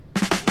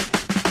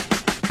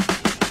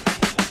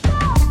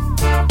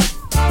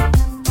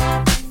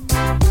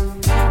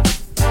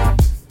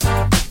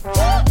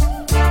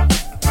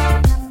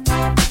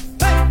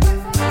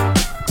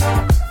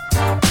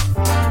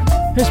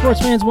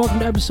fans, welcome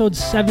to episode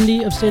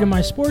 70 of State of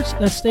My Sports.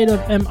 That's State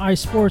of MI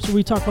Sports, where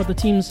we talk about the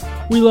teams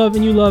we love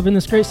and you love in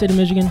this great state of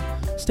Michigan.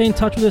 Stay in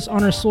touch with us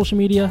on our social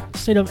media,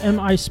 State of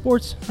MI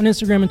Sports, on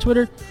Instagram and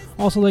Twitter.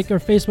 Also like our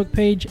Facebook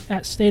page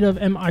at State of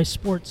MI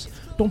Sports.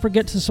 Don't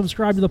forget to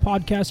subscribe to the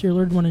podcast so you're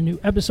alerted when a new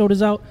episode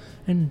is out.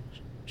 And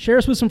share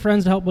us with some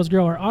friends to help us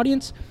grow our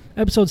audience.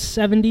 Episode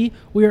 70,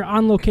 we are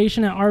on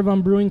location at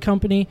Arvon Brewing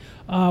Company,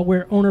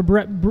 where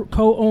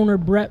co-owner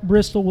Brett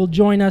Bristol will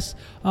join us.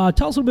 Tell us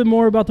a little bit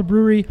more about the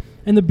brewery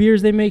and the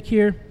beers they make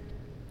here,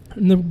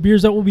 and the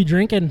beers that we'll be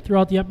drinking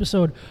throughout the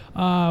episode.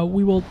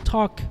 We will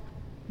talk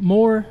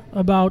more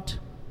about,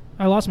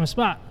 I lost my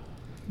spot.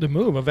 The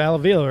move of Al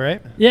Avila,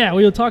 right? Yeah,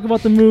 we will talk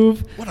about the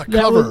move What a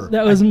cover.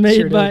 that was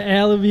made by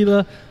Al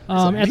Avila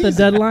at the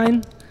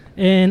deadline.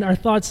 And our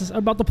thoughts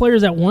about the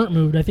players that weren't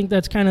moved. I think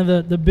that's kind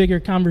of the bigger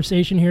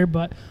conversation here,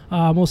 but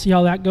we'll see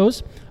how that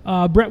goes.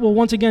 Brett will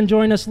once again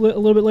join us a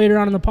little bit later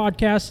on in the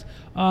podcast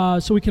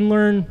so we can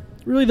learn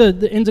really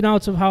the ins and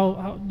outs of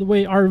how the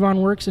way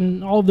Arvon works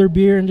and all of their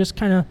beer and just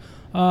kind of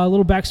a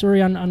little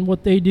backstory on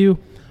what they do.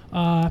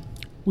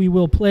 We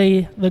will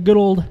play the good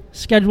old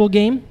schedule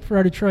game for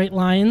our Detroit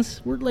Lions.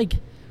 We're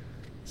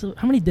so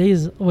how many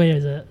days away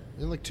is it?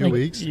 In like 2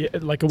 weeks. Yeah,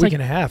 like a week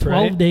and a half, 12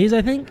 right? 12 days,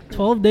 I think.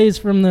 12 days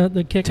from the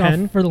kickoff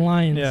 10? for the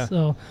Lions. Yeah.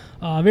 So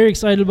very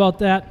excited about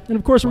that. And,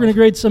 of course, we're going to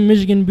grade some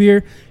Michigan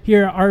beer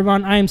here at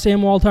Arvon. I am Sam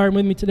Waltart. And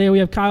with me today we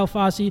have Kyle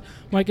Fossey,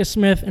 Micah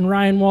Smith, and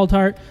Ryan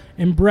Waltart.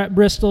 And Brett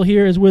Bristol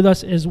here is with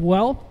us as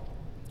well.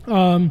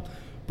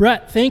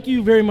 Brett, thank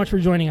you very much for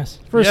joining us,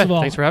 first of all.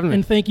 Thanks for having me.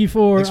 And thank you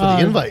for Thanks for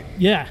the invite.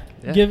 Yeah.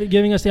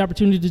 Giving us the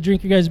opportunity to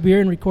drink your guys'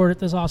 beer and record at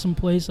this awesome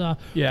place.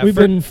 We've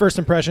been first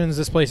impressions.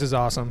 This place is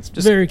awesome.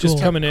 Just, very cool.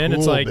 Just coming in, Cool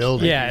it's like,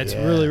 building. it's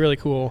really, really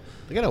cool.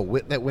 They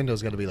got that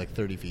window's got to be like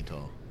 30 feet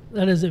tall.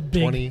 That is a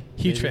big, 20.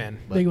 Huge maybe, fan.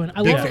 but big one.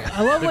 I big love fan.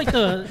 I love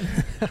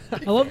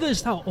I love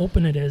this how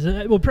open it is.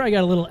 We'll probably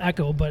got a little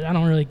echo, but I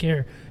don't really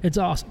care. It's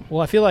awesome.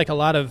 Well, I feel like a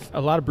lot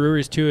of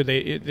breweries too.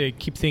 They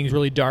keep things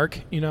really dark,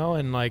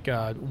 and like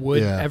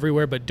wood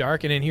everywhere, but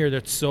dark. And in here,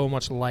 there's so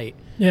much light.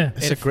 Yeah.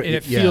 It's And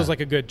it feels like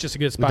a good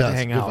spot to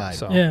hang Good out. vibe.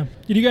 So. Yeah.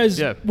 Did you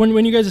guys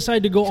when you guys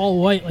decided to go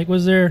all white? Like,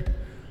 was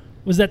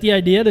that the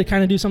idea to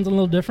kind of do something a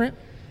little different?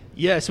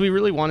 Yeah, so we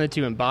really wanted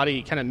to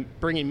embody kind of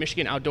bringing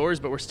Michigan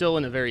outdoors, but we're still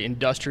in a very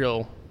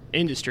industrial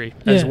industry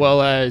as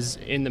well as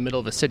in the middle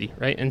of a city,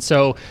 right? And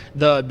so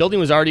the building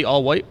was already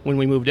all white when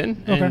we moved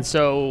in, and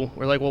so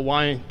we're like, well,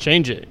 why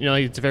change it?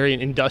 It's very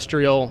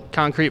industrial,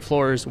 concrete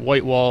floors,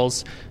 white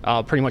walls,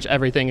 pretty much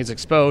everything is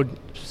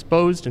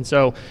exposed, and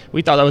so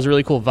we thought that was a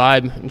really cool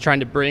vibe, and trying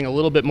to bring a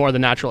little bit more of the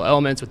natural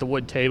elements with the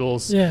wood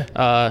tables,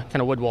 kind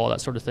of wood wall, that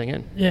sort of thing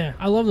in. Yeah,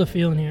 I love the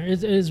feeling here.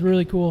 It is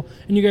really cool.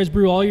 And you guys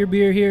brew all your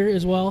beer here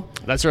as well?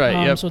 That's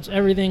right, yep. So it's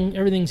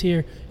everything's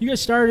here. You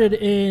guys started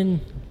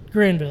in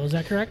Granville, is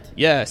that correct?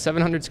 Yeah,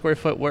 700 square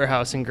foot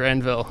warehouse in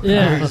Granville.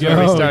 Yeah. That's where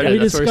we started.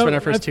 That's where we spent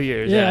our first 2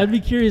 years. Yeah, I'd be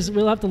curious.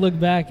 We'll have to look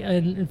back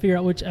and figure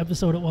out which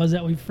episode it was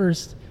that we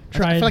first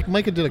tried. I feel like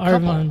Micah did a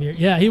Arvon couple. beer.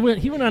 Yeah, he went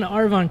on an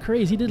Arvon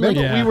craze. He did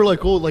We were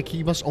like, like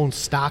he must own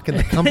stock in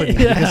the company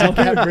because he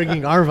kept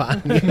bringing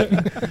Arvon.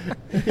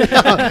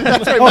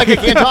 That's right, Micah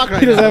can't talk right now.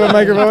 He doesn't have a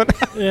microphone.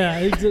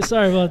 Yeah,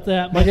 sorry about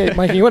that.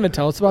 Mike, you want to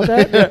tell us about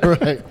that?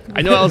 Right.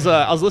 I know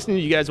I was listening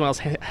to you guys when I was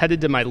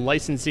headed to my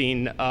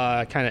licensing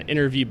kind of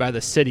interview by the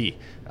city.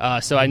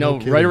 So I know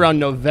right around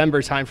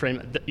November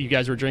timeframe you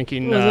guys were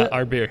drinking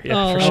our beer.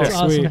 Yeah, for sure. That's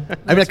awesome.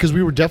 I mean, because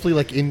we were definitely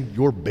like in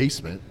your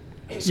basement.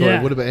 So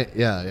it would have been,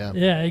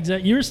 Yeah,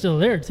 exactly. You were still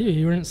there, too.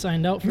 You weren't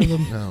signed out for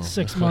the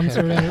 6 months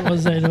or whatever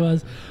it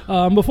was.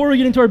 Before we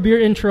get into our beer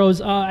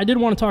intros, I did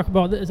want to talk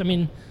about this. I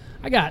mean,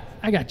 I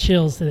got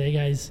chills today,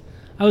 guys.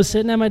 I was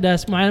sitting at my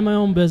desk, minding my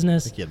own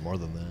business. I think you had more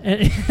than that.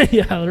 And,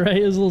 yeah, right.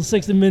 It was a little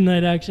 6 to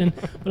midnight action,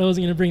 but I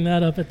wasn't going to bring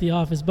that up at the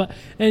office. But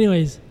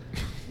anyways,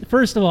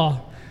 first of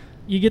all,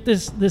 you get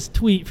this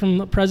tweet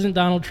from President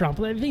Donald Trump.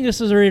 I think this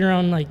was right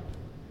around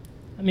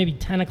maybe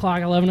 10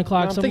 o'clock, 11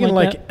 o'clock, I'm something thinking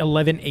like that.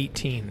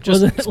 11:18.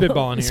 Just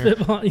spitballing here.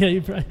 Yeah,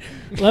 you probably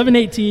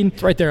 11:18.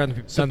 It's right there on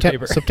the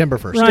paper. September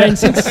 1st. Ryan,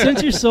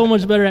 since you're so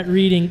much better at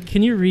reading,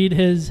 can you read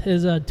his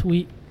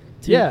tweet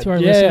to our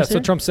listeners? Yeah. So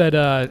here? Trump said,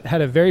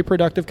 had a very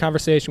productive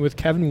conversation with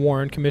Kevin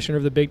Warren, commissioner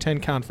of the Big Ten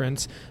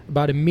Conference,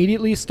 about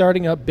immediately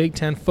starting up Big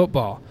Ten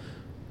football.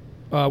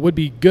 Would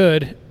be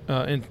good,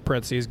 in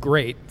parentheses,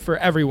 great, for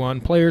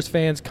everyone, players,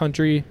 fans,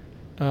 country,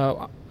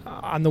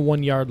 on the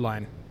 1 yard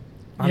line.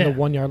 On the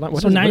 1 yard line?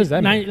 What does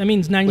that mean? That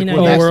means 99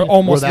 Oh, we're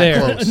almost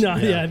there. Close. No,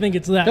 I think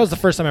it's that. That was the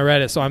first time I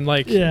read it, so I'm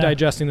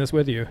digesting this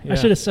with you. Yeah. I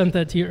should have sent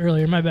that to you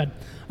earlier. My bad.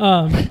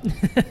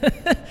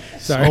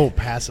 Sorry. So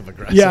passive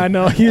aggressive. Yeah, I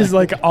know. He's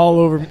like all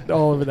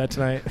over that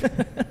tonight.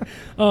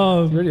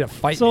 Ready to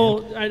fight. So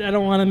man. I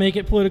don't want to make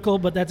it political,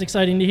 but that's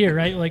exciting to hear,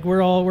 right? Like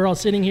we're all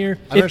sitting here.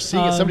 I remember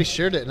seeing it. Somebody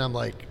shared it, and I'm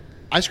like,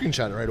 I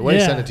screenshot it right away,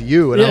 Yeah. sent it to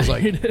you, and I was you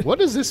like, did. what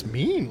does this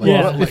mean? Like,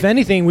 Yeah. what, If like,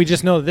 anything, we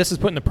just know this is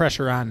putting the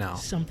pressure on now.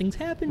 Something's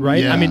happened.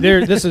 Right? Yeah. I mean,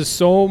 this is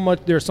so much.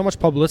 There's so much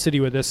publicity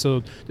with this,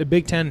 so the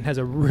Big Ten has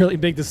a really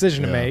big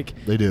decision to Yeah, make.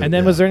 they do, And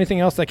then, yeah. was there anything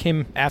else that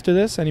came after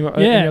this? Any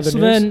Yeah. other So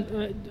news?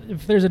 then,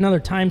 if there's another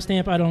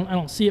timestamp, I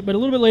don't see it. But a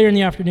little bit later in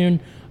the afternoon,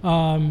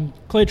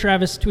 Clay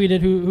Travis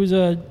tweeted, who's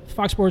a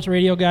Fox Sports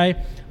radio guy,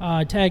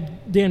 tagged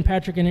Dan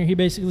Patrick in it. He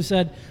basically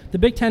said the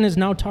Big Ten is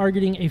now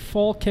targeting a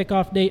fall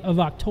kickoff date of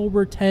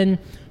October 10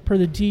 per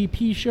the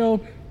DP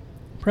show.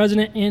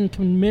 President and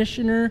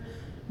commissioner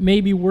may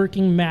be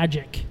working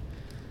magic.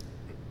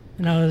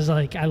 And I was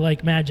like, I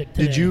like magic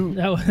today. Did you-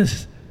 That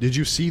was did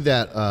you see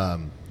that?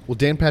 Well,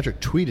 Dan Patrick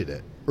tweeted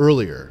it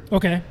earlier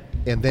okay.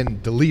 and then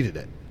deleted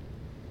it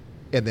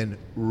and then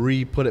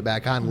re-put it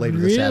back on later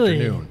this Really?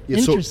 afternoon. Yeah,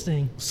 so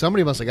Interesting.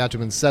 somebody must have got to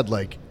him and said,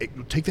 like, hey,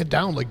 take that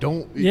down. Like,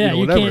 don't, Yeah, you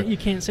whatever.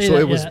 can't say so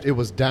that it was yet. it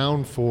was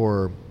down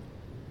for,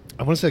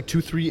 I want to say like 2,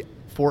 3,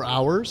 4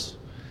 hours.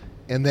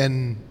 And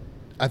then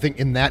I think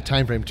in that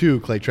time frame, too,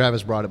 Clay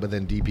Travis brought it, but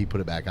then DP put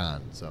it back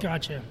on. So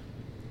Gotcha.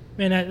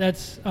 Man,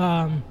 that's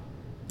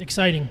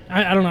exciting.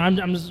 I don't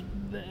know.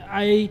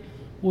 I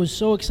was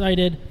so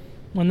excited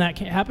when that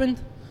happened,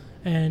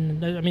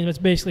 and I mean that's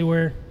basically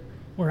where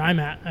I'm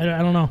at. I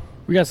don't know.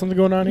 we got something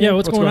going on here? Yeah,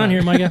 what's going on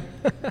here, Micah?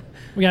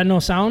 We got no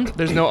sound.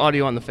 There's no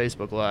audio on the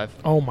Facebook Live.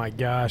 Oh, my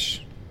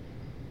gosh.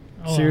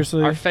 Oh.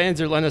 Seriously? Our fans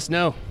are letting us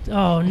know.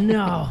 Oh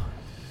no,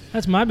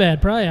 that's my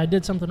bad. Probably I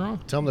did something wrong.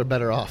 tell them they're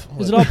better off.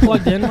 Is it all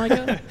plugged in,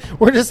 Micah?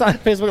 We're just on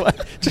Facebook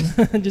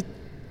Live.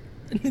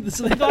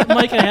 So they thought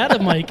Micah had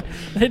a mic.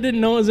 They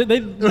didn't know. None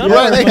of Right,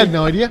 our they mic- had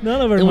no idea.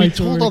 None of our and we mics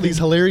were told all working. these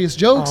hilarious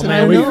jokes, Oh, and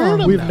man, I we've, heard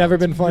them we've now. never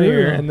been funnier,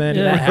 Brutal. and then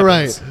Yeah. that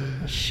happens.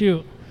 Right.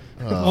 Shoot.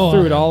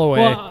 Threw it all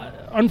away. Well,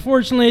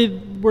 unfortunately,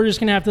 we're just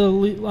gonna have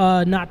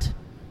to not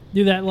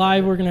do that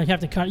live. We're gonna have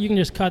to cut. You can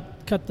just cut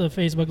the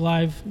Facebook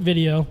Live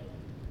video.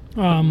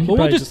 But we'll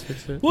probably just. just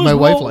fixed it. My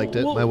wife liked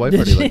it. My wife did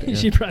already she? liked it, yeah.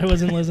 She probably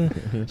wasn't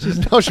listening.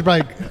 She's No, she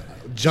probably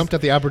jumped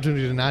at the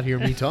opportunity to not hear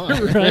me talk.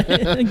 right.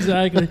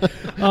 Exactly.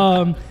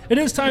 It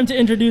is time to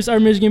introduce our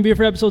Michigan Beer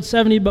for episode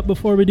 70. But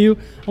before we do,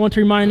 I want to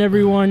remind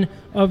everyone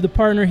of the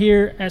partner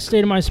here at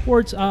State of My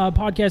Sports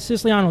podcast,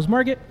 Siciliano's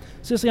Market.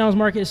 Siciliano's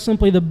Market is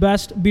simply the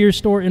best beer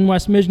store in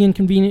West Michigan,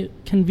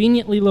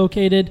 conveniently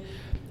located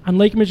on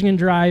Lake Michigan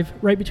Drive,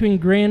 right between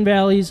Grand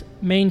Valley's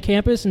main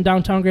campus and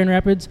downtown Grand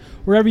Rapids.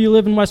 Wherever you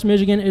live in West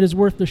Michigan, it is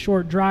worth the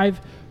short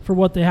drive for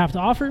what they have to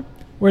offer.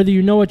 Whether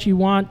you know what you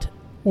want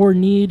or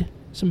need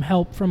some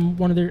help from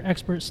one of their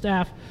expert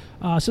staff,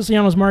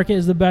 Siciliano's Market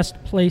is the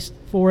best place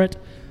for it.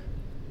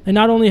 They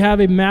not only have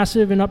a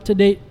massive and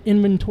up-to-date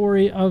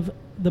inventory of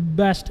the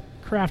best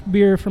craft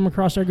beer from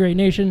across our great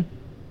nation,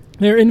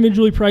 they're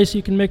individually priced so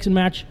you can mix and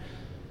match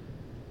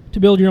to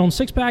build your own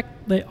six-pack.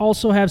 They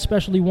also have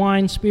specialty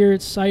wine,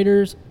 spirits,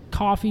 ciders,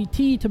 coffee,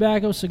 tea,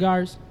 tobacco,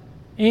 cigars.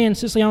 And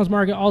Siciliano's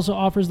Market also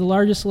offers the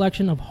largest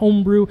selection of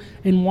homebrew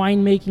and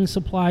winemaking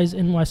supplies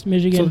in West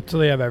Michigan. So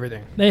they have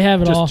everything. They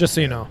have it all. Just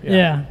so you know.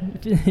 Yeah,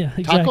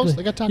 exactly. Tacos?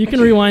 They got tacos? You can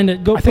rewind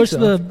it. Go I think push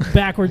so. the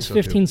backwards I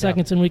think so, too. 15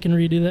 seconds, and we can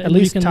redo that. At and you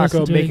least can taco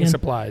listen to it making again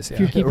supplies. if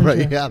you're Yeah. keeping Right,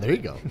 track. yeah, there you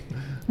go.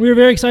 We are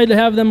very excited to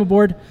have them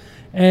aboard,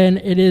 and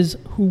it is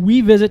who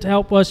we visit to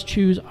help us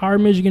choose our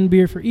Michigan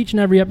beer for each and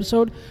every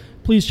episode.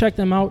 Please check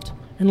them out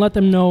and let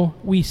them know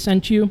we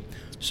sent you.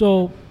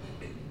 So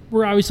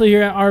we're obviously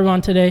here at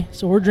Arvon today,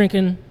 so we're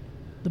drinking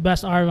the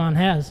best Arvon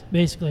has,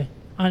 basically.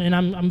 And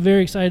I'm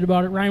very excited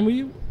about it. Ryan, will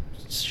you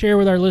share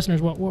with our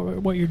listeners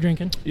what you're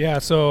drinking? Yeah,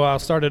 so I'll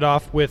start it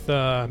off with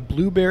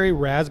blueberry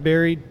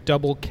raspberry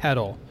double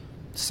kettle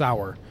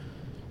sour.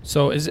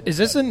 So is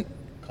this a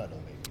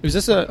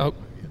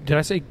did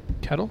I say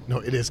kettle? No,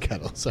 it is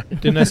kettle. Sorry.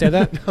 Didn't I say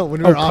that? No,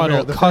 when we were on cuddle.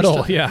 air, the first Cuddle.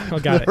 time- Yeah, I The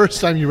got it.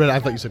 first time you read it, I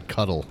thought you said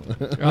cuddle.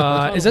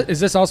 Is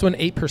this also an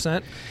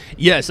 8%?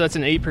 Yeah, so that's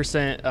an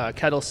 8%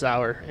 kettle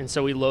sour, and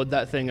so we load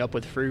that thing up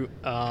with fruit.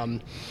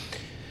 And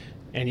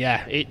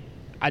yeah,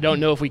 I don't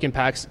know if we can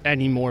pack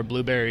any more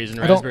blueberries and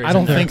raspberries. I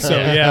don't in there. think so.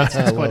 Yeah,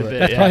 it's quite a bit.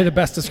 that's yeah. probably the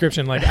best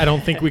description. Like, I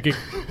don't think we could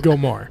go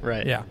more.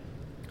 Right. Yeah.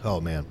 Oh,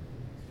 man.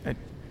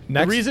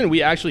 Next. The reason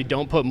we actually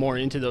don't put more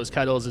into those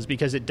kettles is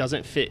because it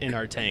doesn't fit in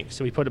our tank.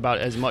 So we put about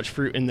as much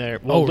fruit in there.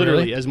 Well, Oh, really?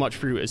 literally as much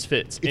fruit as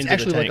fits It's into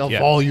actually the tank. like a yeah.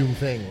 volume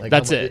thing. Like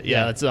That's how much- it.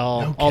 Yeah, that's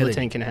all No all the kidding.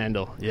 tank can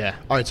handle. Yeah.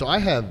 All right, so I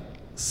have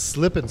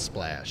Slip and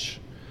Splash.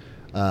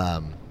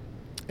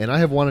 And I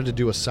have wanted to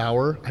do a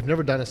sour. I've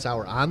never done a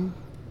sour on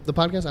the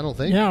podcast, I don't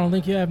think. Yeah, I don't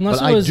think you have.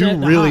 Unless But it I was do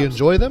at the really house.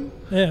 enjoy them.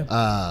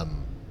 Yeah.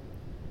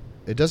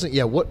 It doesn't.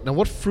 Yeah.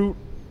 What fruit?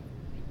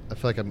 I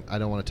feel like I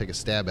don't want to take a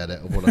stab at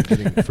it of what I'm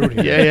getting fruit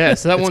here. Yeah.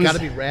 So that It's one's got to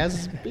be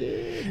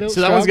raspberry. No,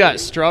 So that one's got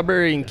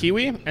strawberry? strawberry and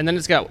kiwi, and then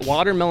it's got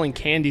watermelon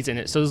candies in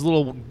it. So those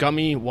little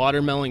gummy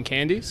watermelon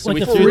candies. So Like we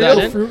the threw that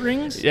real in. fruit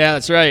rings? Yeah,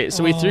 that's right.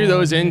 So we threw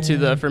those into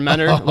the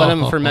fermenter, let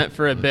them Oh. ferment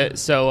for a bit.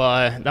 So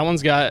that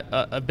one's got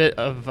a bit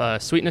of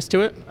sweetness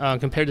to it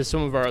compared to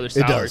some of our other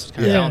sours. does,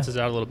 Kind of yeah. balances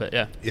out a little bit.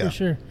 Yeah. Yeah. For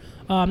sure.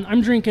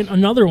 I'm drinking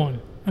another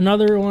one right.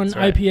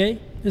 IPA.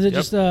 Is it Yep.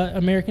 just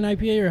American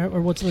IPA or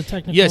what's the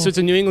technical? Yeah. So it's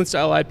a New England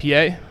style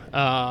IPA.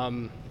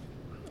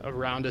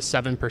 around a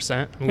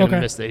 7%. I'm going to Okay.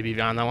 miss the ABV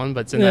on that one,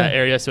 but it's in that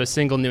area. So a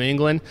single New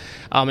England.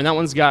 And that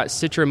one's got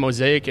Citra,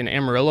 Mosaic, and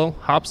Amarillo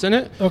hops in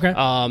it. Okay.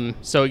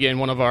 So again,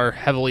 one of our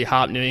heavily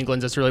hopped New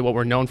Englands. That's really what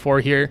we're known for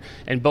here.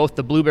 And both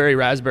the blueberry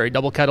raspberry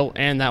double kettle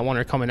and that one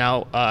are coming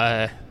out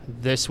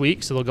this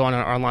week. So they'll go on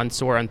our online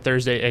store on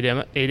Thursday 8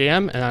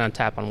 a.m. and then on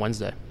tap on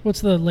Wednesday.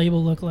 What's the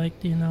label look like?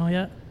 Do you know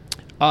yet?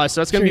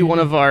 So that's going to be one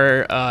of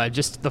our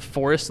just the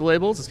forest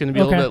labels. It's going to be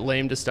a Okay. little bit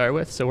lame to start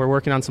with. So we're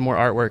working on some more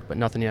artwork, but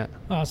nothing yet.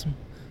 Awesome.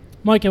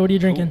 Micah, what are you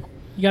drinking?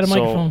 You got a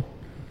microphone.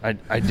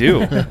 I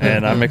do,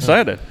 and I'm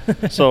excited.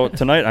 So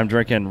tonight I'm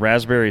drinking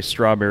raspberry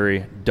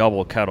strawberry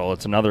double kettle.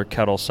 It's another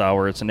kettle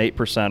sour. It's an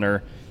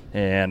 8%er,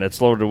 and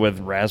it's loaded with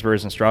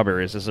raspberries and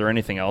strawberries. Is there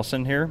anything else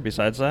in here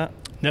besides that?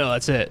 No,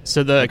 that's it.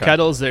 So the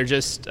kettles, they're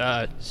just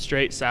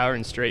straight sour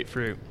and straight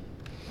fruit.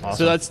 Awesome.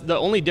 So that's the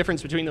only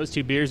difference between those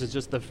two beers is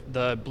just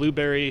the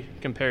blueberry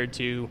compared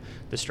to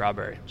the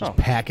strawberry.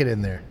 Pack it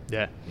in there.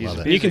 Yeah. Love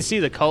it. And you can see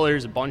the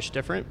color's a bunch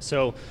different.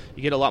 So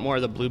you get a lot more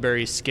of the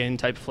blueberry skin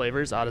type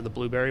flavors out of the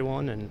blueberry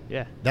one. And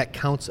yeah. That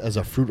counts as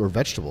a fruit or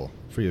vegetable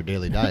for your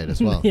daily diet as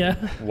well. Yeah,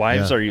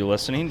 Wives, Yeah. are you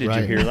listening? Did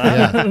Right. you hear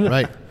that? Yeah,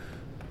 right.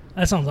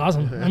 that sounds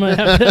awesome. I might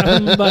have to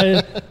I'm gonna buy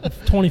a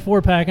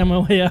 24 pack on my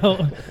way out.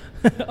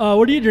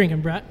 What are you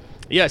drinking, Brett?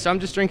 Yeah, so I'm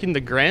just drinking the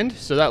Grand.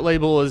 So that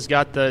label has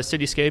got the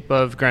cityscape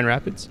of Grand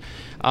Rapids.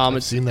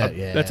 I've seen that,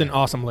 yeah. That's an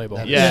awesome label.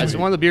 That is Yeah, sweet. it's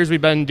one of the beers we've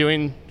been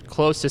doing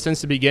close to since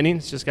the beginning.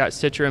 It's just got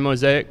Citra and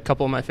Mosaic, a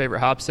couple of my favorite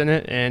hops in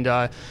it, and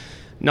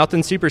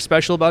nothing super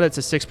special about it. It's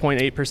a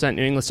 6.8%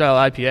 New England style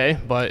IPA,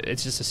 but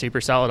it's just a super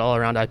solid all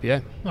around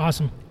IPA.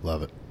 Awesome.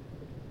 Love it.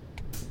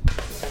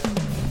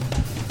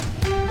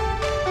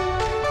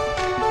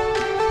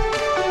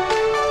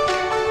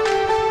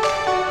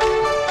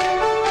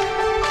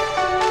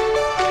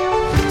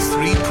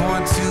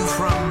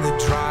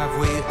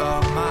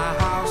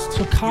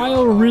 So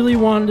Kyle really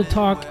wanted to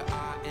talk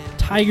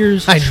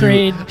Tigers I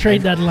knew-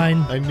 trade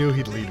deadline. I knew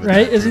he'd lead with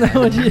Right? that. Isn't that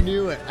what I you-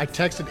 knew it. I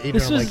texted Adrian.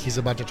 This I'm like, was- he's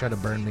about to try to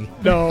burn me.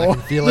 I No.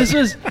 can feel This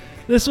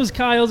it. was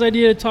Kyle's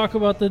idea to talk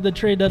about the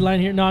trade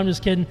deadline here. No, I'm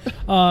just kidding.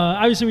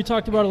 Obviously, we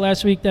talked about it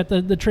last week that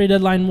the trade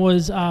deadline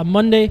was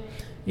Monday,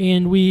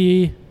 and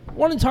we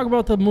wanted to talk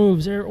about the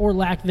moves or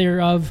lack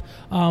thereof.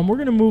 We're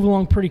going to move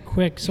along pretty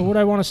quick. So what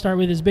I want to start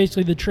with is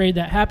basically the trade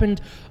that happened.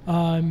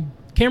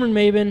 Cameron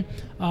Maben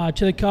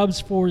to the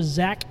Cubs for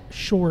Zach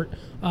Short.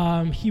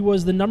 He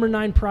was the number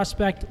 9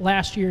 prospect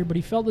last year, but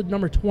he fell to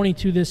number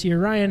 22 this year.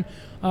 Ryan,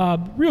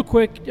 real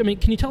quick, I mean,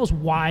 can you tell us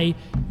why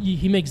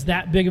he makes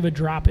that big of a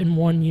drop in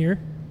 1 year?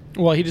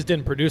 Well, he just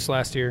didn't produce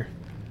last year.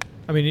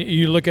 I mean,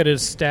 you look at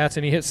his stats,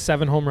 and he hit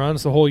 7 home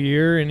runs the whole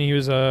year, and he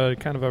was a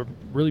kind of a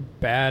really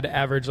bad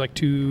average, like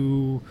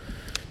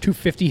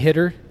 250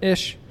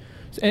 hitter-ish.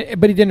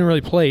 But he didn't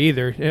really play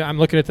either. I'm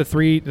looking at the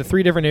three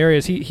different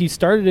areas. He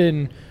started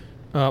in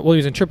he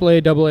was in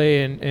AAA,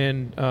 AA,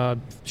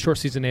 and short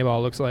season A-ball,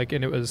 it looks like,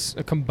 and it was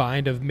a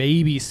combined of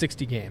maybe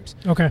 60 games.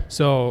 Okay.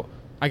 So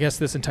I guess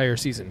this entire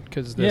season,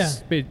 because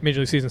this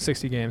Major League season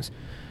 60 games.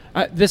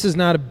 This is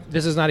not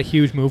a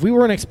huge move. We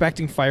weren't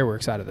expecting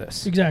fireworks out of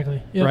this,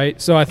 Exactly. Yep.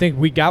 right? So I think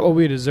we got what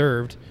we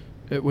deserved,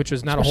 which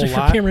was not Especially a for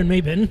whole lot. Cameron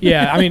Maben.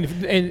 Yeah, I mean,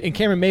 and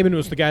Cameron Maben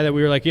was the guy that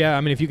we were like, yeah,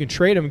 I mean, if you can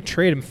trade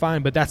him,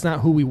 fine. But that's not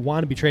who we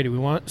want to be traded. We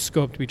want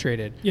Scope to be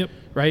traded. Yep.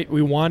 Right?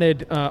 We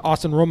wanted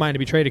Austin Romine to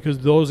be traded because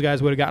those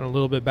guys would have gotten a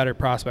little bit better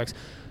prospects.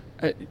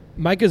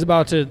 Mike is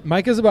about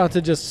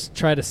to just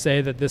try to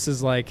say that this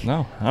is like,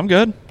 No, I'm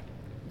good.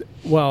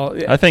 well,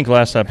 I think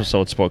last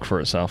episode spoke for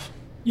itself.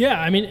 Yeah,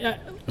 I mean,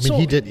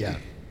 he did, yeah.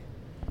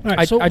 All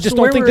right, I just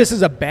don't think this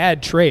is a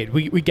bad trade.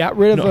 We got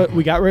rid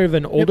of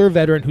an older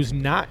veteran who's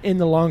not in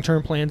the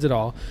long-term plans at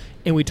all,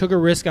 and we took a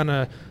risk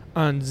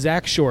on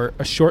Zach Short,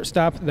 a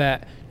shortstop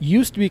that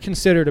used to be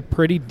considered a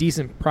pretty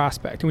decent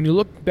prospect. When you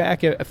look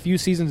back at a few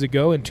seasons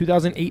ago in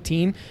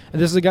 2018,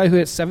 and this is a guy who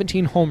hit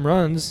 17 home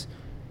runs,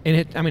 and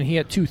he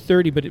had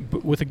 230,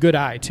 but with a good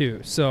eye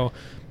too. So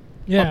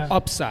Yeah.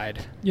 upside.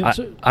 Yeah,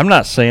 so, I'm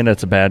not saying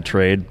it's a bad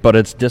trade, but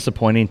it's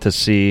disappointing to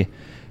see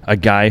a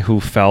guy who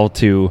fell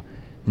to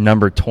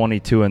number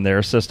 22 in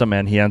their system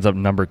and he ends up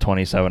number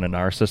 27 in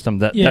our system.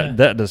 That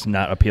does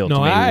not appeal to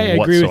No, me I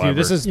agree with you.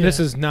 whatsoever. This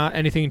is not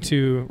anything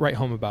to write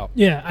home about.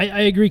 yeah,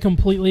 I agree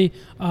completely.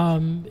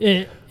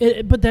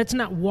 But that's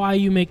not why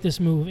you make this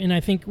move, and I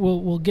think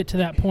we'll get to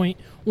that point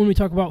when we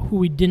talk about who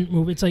we didn't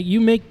move. It's like you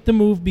make the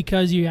move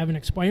because you have an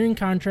expiring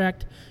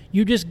contract.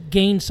 You just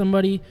gained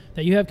somebody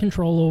that you have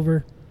control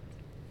over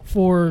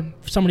for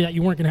somebody that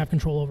you weren't going to have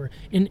control over.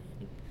 And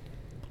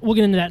we'll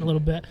get into that in a little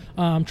bit.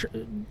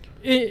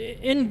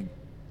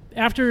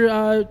 After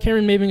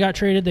Cameron Maben got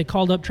traded, they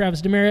called up Travis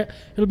Demerit.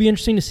 It'll be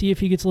interesting to see if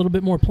he gets a little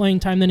bit more playing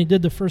time than he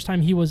did the first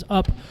time he was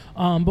up.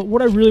 But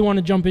what I really want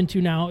to jump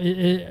into now,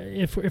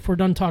 if we're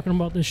done talking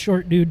about this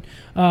short dude,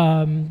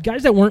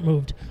 guys that weren't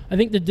moved. I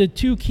think the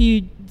two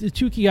key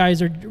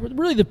guys are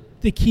really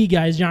the key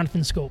guys.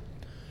 Jonathan Scope.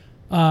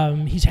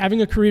 He's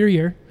having a career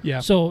year.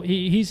 Yeah. So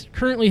he's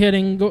currently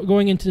hitting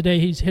going into today.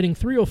 He's hitting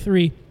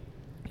 .303.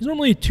 He's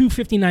normally a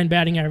 .259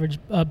 batting average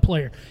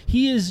player.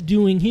 He's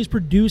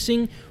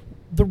producing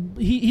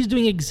he's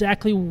doing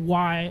exactly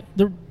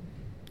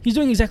he's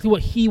doing exactly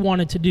what he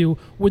wanted to do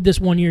with this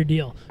 1-year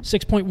deal,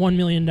 $6.1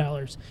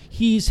 million.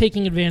 He's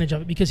taking advantage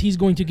of it because he's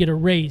going to get a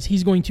raise.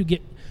 He's going to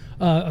get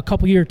a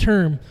couple-year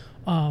term,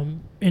 and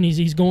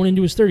he's going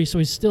into his 30s, so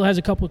he still has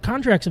a couple of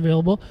contracts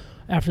available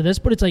after this,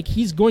 but it's like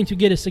he's going to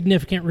get a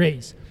significant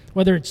raise,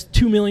 whether it's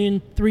 $2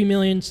 million, $3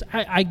 million,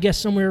 I guess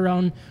somewhere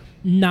around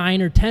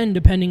 9 or 10,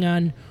 depending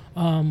on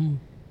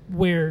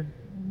where,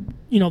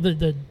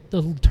 the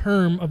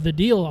term of the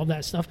deal, all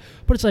that stuff.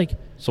 But it's like,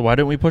 So why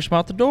didn't we push him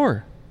out the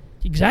door?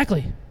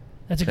 exactly.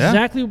 That's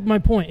exactly my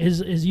point.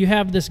 Is you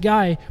have this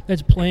guy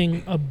that's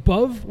playing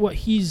above what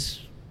he's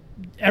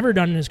ever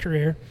done in his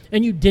career,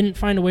 and you didn't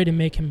find a way to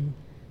make him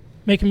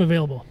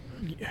available.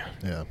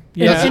 Yeah.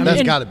 Yeah,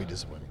 That's got to be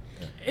disappointing.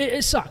 Yeah.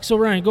 It sucks. So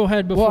Ryan, go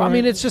ahead. Before Well, I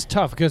mean, it's just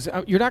tough because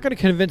you're not going to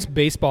convince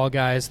baseball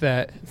guys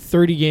that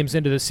 30 games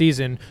into the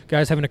season,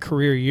 guys having a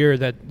career year,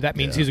 that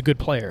means he's a good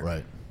player.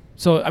 Right.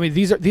 So I mean,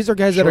 these are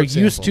guys that are Short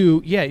used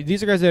sample. to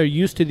these are guys that are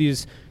used to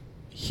these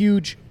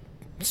huge,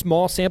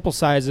 small sample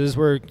sizes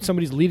where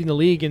somebody's leading the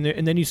league, and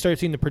then you start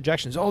seeing the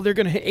projections. Oh, they're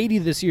going to hit 80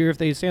 this year if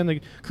they stay on the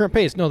current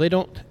pace. No, they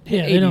don't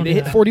hit 80. don't They do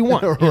hit that.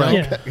 41. Right.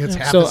 Yeah. It's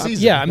half So the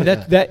season. yeah, I mean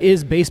that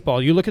is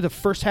baseball. You look at the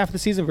first half of the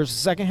season versus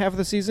the second half of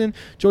the season.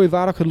 Joey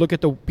Votto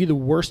could be the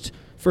worst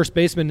first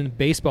baseman in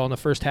baseball in the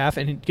first half,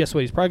 and guess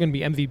what? He's probably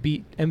going to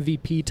be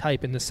MVP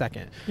type in the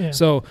second. Yeah.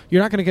 So you're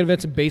not going to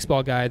convince a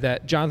baseball guy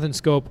that Jonathan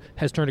Scope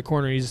has turned a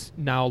corner. And he's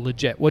now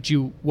legit. What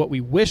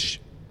we wish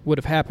would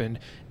have happened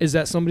is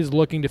that somebody's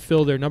looking to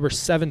fill their number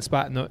 7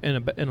 spot in a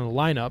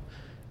lineup,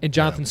 and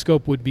Jonathan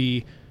Scope would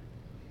be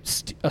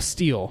a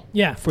steal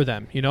for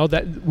them.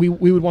 That we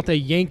would want the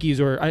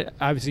Yankees, or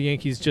obviously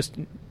Yankees just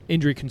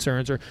injury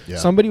concerns, or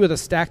somebody with a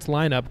stacked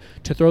lineup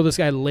to throw this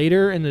guy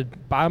later in the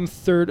bottom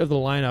third of the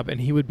lineup,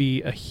 and he would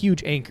be a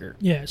huge anchor.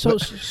 Yeah. So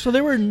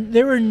there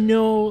were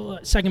no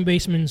second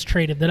basemen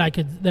traded that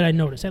I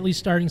noticed, at least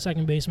starting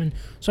second baseman.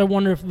 So I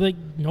wonder if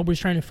nobody's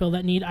trying to fill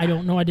that need. I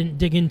don't know. I didn't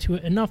dig into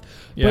it enough.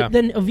 Yeah. But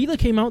then Avila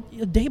came out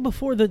a day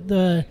before the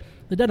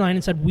deadline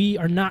and said, we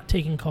are not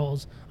taking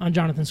calls on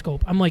Jonathan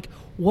Scope. I'm like,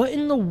 what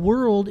in the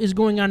world is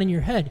going on in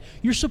your head?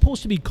 You're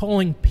supposed to be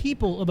calling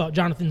people about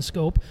Jonathan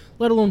Scope,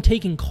 let alone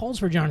taking calls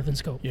for Jonathan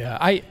Scope. Yeah,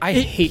 I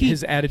hate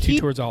his attitude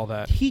towards all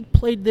that. He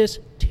played this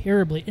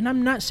terribly. And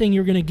I'm not saying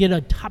you're going to get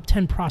a top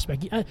 10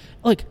 prospect.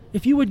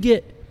 If you would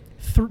get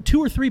 2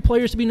 or 3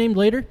 players to be named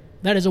later,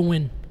 that is a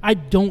win. I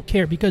don't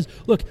care because,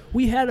 look,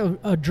 we had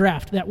a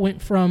draft that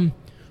went from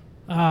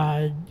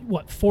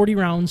 40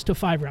 rounds to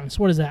 5 rounds.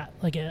 What is that?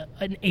 Like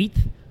an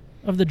eighth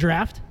of the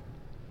draft?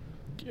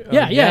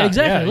 Yeah,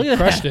 exactly. Yeah, Look at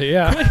crushed that. it.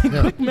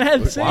 Yeah, Quick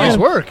math. Nice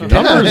work.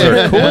 Numbers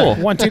are cool.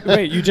 1, 2.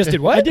 Wait, you just did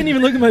what? I didn't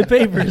even look at my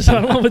papers, so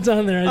I don't know what's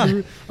on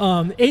there.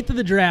 Eighth of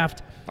the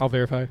draft, I'll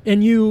verify.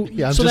 and you.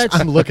 Yeah, so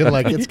I'm looking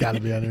like it's got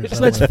to be on here. so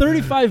that's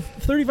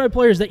 35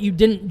 players that you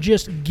didn't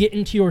just get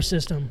into your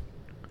system.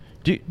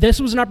 This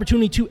was an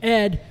opportunity to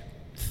add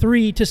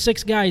 3 to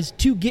 6 guys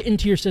to get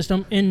into your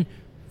system and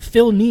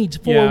fill needs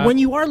for when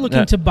you are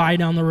looking to buy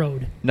down the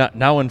road.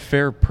 Now, in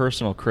fair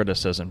personal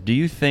criticism, do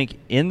you think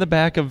in the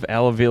back of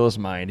Al Avila's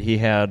mind he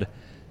had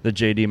the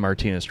J.D.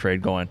 Martinez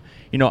trade going?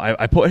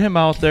 I put him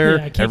out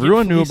there.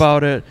 Everyone knew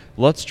about it.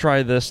 Let's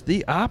try this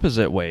the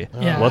opposite way.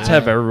 Yeah. Let's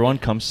have everyone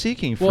come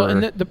seeking for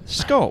the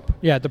Scope.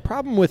 Yeah, the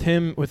problem with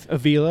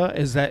Avila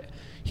is that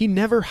he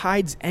never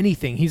hides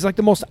anything. He's like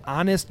the most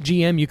honest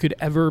GM you could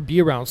ever be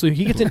around. So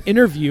he gets an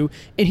interview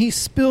and he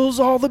spills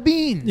all the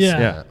beans.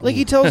 Yeah. Like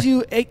he tells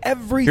you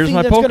everything Here's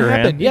my that's going to poker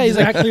happen. hand. Yeah, he's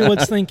like, Exactly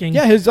what's thinking.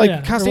 yeah, he's like or what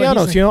he's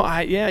Castellanos.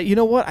 thinking. You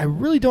know what? I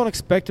really don't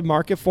expect a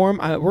market for him.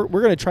 We're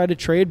going to try to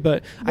trade,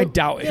 but I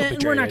doubt he'll be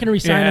traded. We're not going to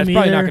resign him It's either.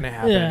 probably not going to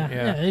happen.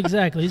 Yeah,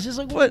 exactly. It's just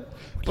like, But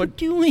what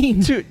are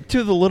you doing?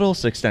 to the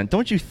littlest extent,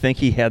 don't you think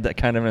he had that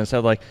kind of in his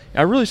head? Like,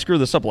 I really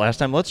screwed this up last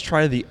time. Let's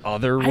try the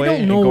other way don't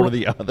and know. go to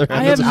the other.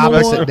 I have It's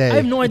opposite no day. idea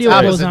It's what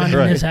goes opposite on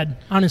day. in his head.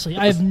 Honestly,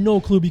 I have no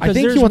clue because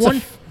think he there's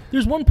wants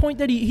there's one point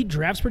that he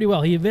drafts pretty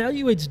well. He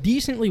evaluates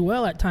decently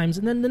well at times,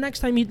 and then the next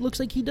time he looks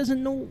like he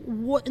doesn't know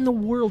what in the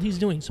world he's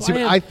doing. So See,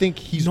 I think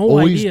he's no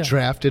always idea.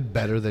 drafted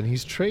better than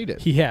he's traded.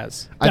 He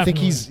has. I think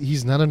Definitely.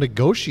 he's not a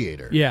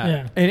negotiator.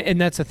 Yeah.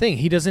 And that's the thing.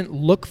 He doesn't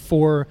look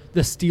for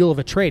the steal of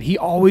a trade. He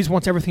always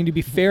wants everything to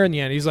be fair in the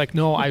end. He's like,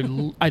 no, I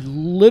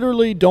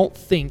literally don't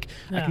think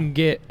I can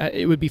get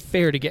it would be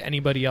fair to get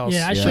anybody else.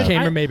 Yeah, I Yeah. should.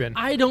 Cameron Maybin.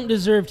 I don't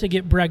deserve to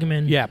get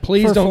Bregman. Yeah,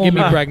 please for don't give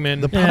me full-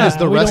 Bregman. The problem is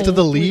the we rest don't- of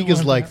the we league don't is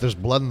want like that. there's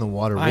blood in the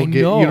water. I We'll get,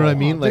 you know what I know.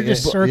 mean? They're Like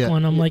just yeah.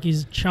 circling him like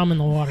he's chumming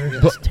the water.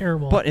 It's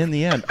terrible. But in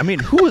the end, I mean,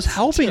 who is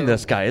helping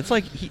this guy? It's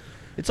like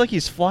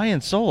he's flying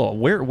solo.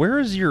 Where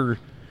is your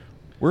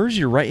where's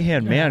your right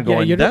hand man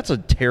going? you're That's a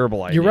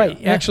terrible idea. You're right.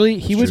 Yeah. Actually,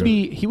 he would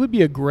true.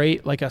 be a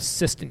great like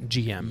assistant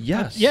GM.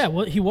 Yes. Yeah,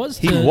 well, he was.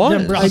 He to was.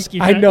 Dombrowski,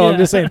 I right? know. Yeah. I'm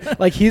just saying,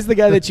 like he's the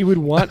guy that you would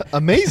want.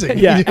 Amazing.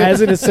 Yeah, as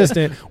an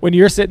assistant, when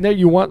you're sitting there,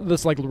 you want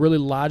this like really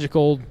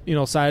logical,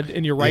 side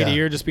in your right Yeah.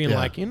 ear, just being Yeah.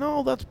 like,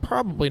 that's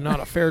probably not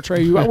a fair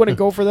trade. I wouldn't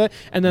go for that.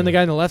 And then the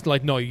guy on the left,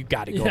 like, no, you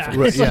got to go Yeah, for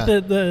Right, it's this.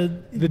 like the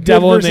good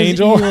devil and versus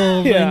angel.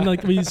 evil Yeah. thing,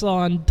 like we saw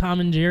on Tom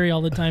and Jerry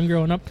all the time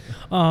growing up.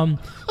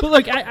 But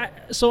like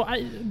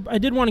I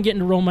did want to get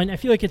into Romine. I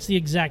feel like it's the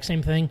exact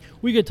same thing.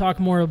 We could talk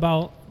more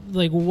about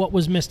like what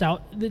was missed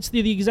out. It's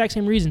the exact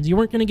same reasons. You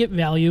weren't going to get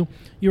value.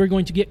 You were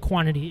going to get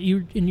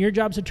quantity. And your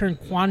job's to turn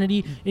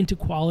quantity into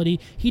quality.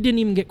 He didn't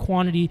even get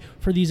quantity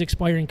for these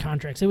expiring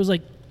contracts. It was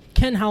like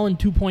Ken Holland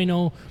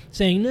 2.0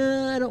 saying,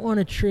 "Nah, I don't want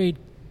to trade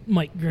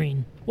Mike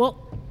Green." Well,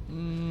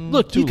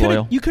 look, too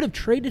loyal. you could have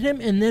traded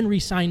him and then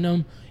re-signed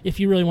him if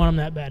you really want him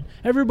that bad.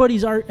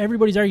 Everybody's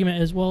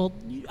argument is, well,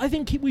 I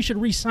think we should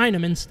re-sign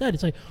him instead.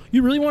 It's like,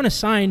 you really want to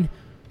sign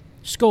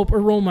Scope or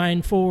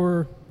Romine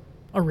for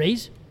a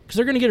raise? Because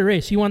they're going to get a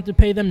raise. You want to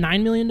pay them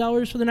 $9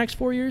 million for the next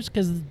 4 years?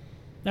 Because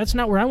that's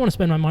not where I want to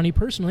spend my money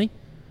personally.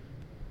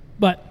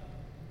 But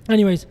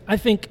anyways, I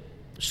think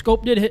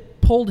Scope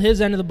pulled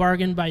his end of the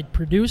bargain by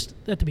produced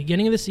at the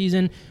beginning of the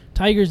season.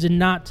 Tigers did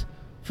not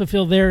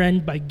fulfill their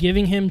end by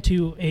giving him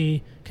to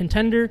a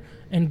contender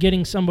and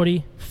getting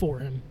somebody for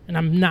him. And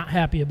I'm not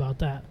happy about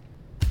that.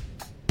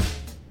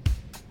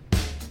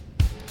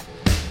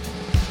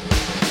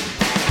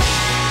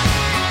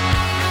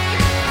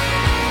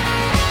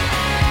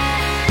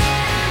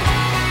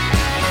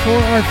 For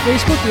our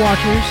Facebook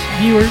watchers,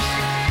 viewers,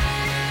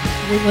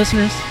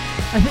 listeners,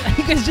 I think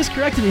you guys just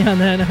corrected me on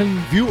that.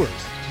 Viewers.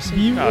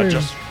 Viewers.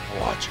 Just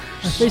watchers.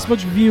 Our Facebook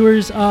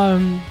viewers,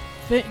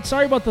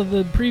 sorry about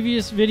the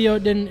previous video.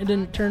 It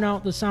didn't turn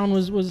out. The sound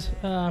was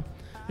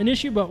an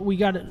issue, but we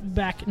got it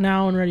back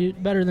now and ready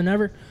better than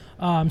ever.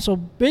 So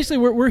basically,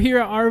 we're here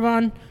at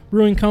Arvon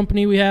Brewing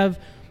Company. We have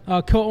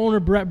co-owner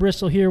Brett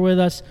Bristol here with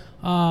us.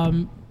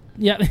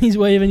 Yeah, he's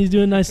waving. He's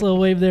doing a nice little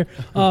wave there.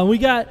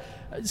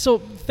 So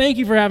thank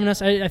you for having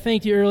us. I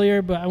thanked you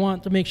earlier, but I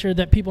want to make sure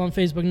that people on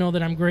Facebook know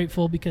that I'm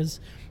grateful because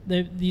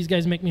these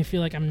guys make me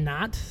feel like I'm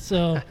not.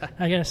 So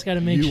I just got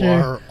to make sure. You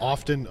are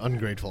often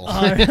ungrateful.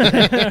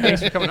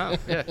 Thanks for coming out.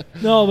 Yeah.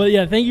 No, but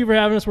yeah, thank you for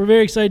having us. We're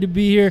very excited to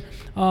be here.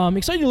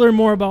 Excited to learn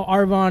more about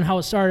Arvon, how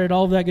it started,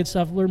 all of that good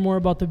stuff. Learn more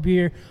about the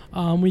beer.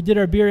 We did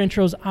our beer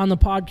intros on the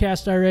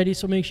podcast already,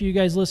 so make sure you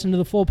guys listen to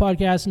the full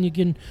podcast and you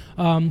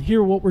can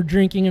hear what we're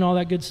drinking and all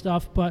that good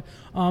stuff. But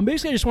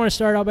basically, I just want to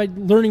start out by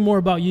learning more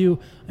about you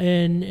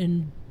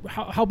and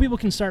how people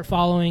can start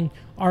following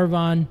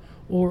Arvon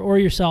or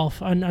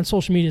yourself on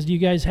social medias. Do you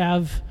guys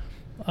have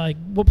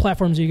what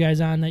platforms are you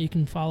guys on that you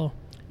can follow?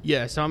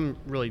 Yeah, so I'm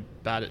really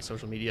bad at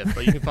social media,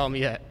 but you can follow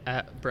me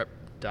at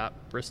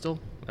Brett.Bristol,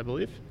 I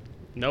believe.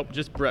 Nope,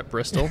 just Brett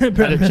Bristol.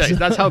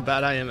 That's how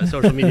bad I am at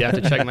social media. I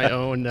have to check my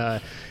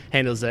own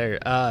handles there.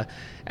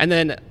 And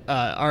then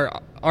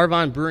our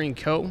Arvon Brewing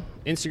Co.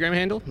 Instagram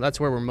handle, that's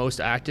where we're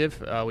most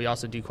active. We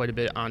also do quite a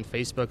bit on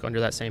Facebook under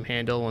that same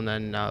handle. And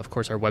then, of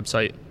course, our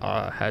website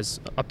has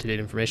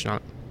up-to-date information on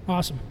it.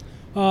 Awesome.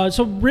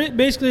 So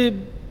basically,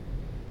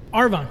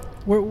 Arvon,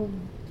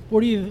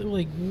 what do you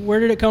like? Where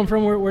did it come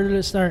from? Where did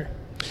it start?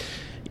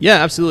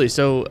 Yeah, absolutely.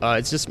 So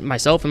it's just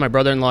myself and my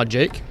brother-in-law,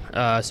 Jake.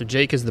 So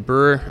Jake is the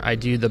brewer. I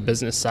do the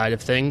business side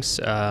of things,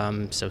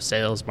 so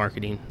sales,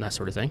 marketing, that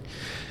sort of thing.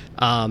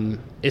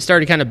 It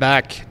started kind of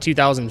back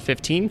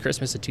 2015,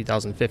 Christmas of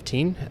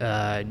 2015.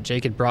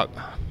 Jake had brought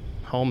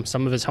home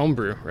some of his home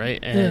brew,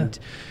 right? And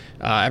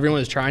everyone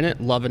was trying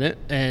it, loving it.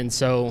 And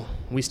so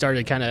we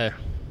started kind of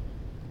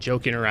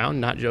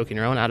not joking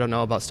around. I don't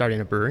know about starting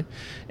a brewery.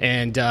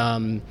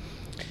 And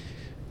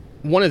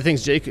one of the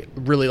things Jake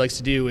really likes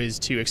to do is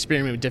to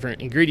experiment with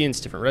different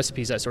ingredients, different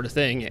recipes, that sort of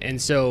thing. And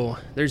so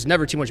there's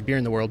never too much beer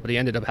in the world, but he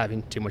ended up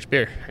having too much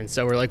beer. And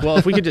so we're like, well,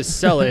 if we could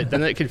just sell it,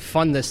 then it could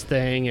fund this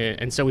thing.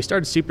 And so we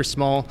started super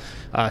small,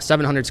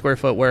 700 square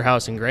foot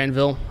warehouse in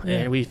Granville. Yeah.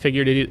 And we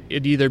figured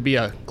it'd either be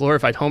a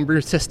glorified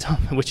homebrew system,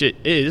 which it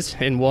is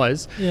and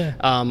was,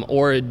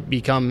 or it'd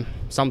become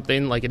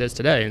something like it is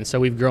today. And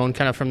so we've grown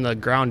kind of from the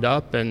ground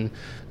up and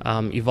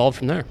evolved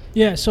from there.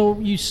 Yeah. So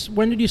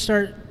when did you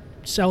start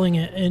selling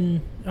it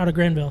out of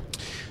Granville?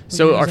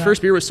 So our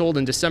first beer was sold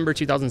in December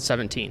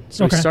 2017.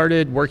 So Okay. we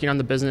started working on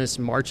the business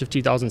March of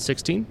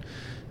 2016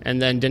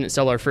 and then didn't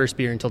sell our first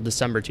beer until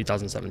December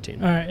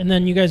 2017. All right. And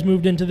then you guys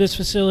moved into this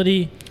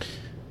facility.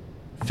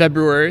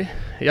 February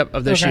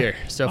of this Okay. year.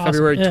 So Awesome.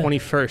 February Yeah.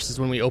 21st is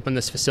when we opened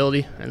this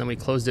facility, and then we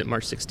closed it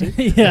March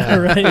 16th Yeah,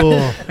 right.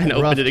 and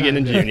opened it again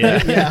in June.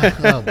 Yeah.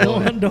 Oh,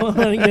 boy. Don't want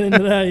to get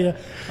into that yet.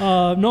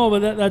 No,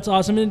 but that's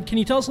awesome. And can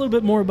you tell us a little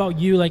bit more about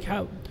you? Like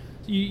how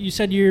you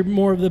said you're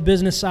more of the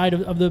business side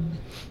of the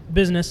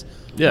business.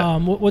 Yeah.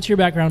 What's your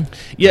background?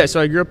 Yeah, so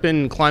I grew up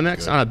in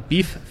Climax on a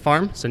beef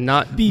farm, so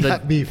not Beef.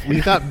 Not beef. We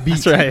thought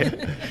beef. That's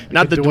right.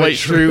 Not the Dwight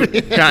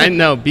Schrute kind.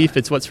 No, beef,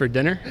 it's what's for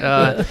dinner.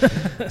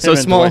 So Him and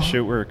small. Dwight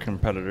Schrute were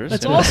competitors.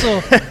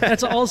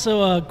 That's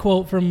also a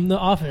quote from The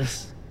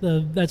Office.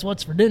 That's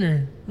what's for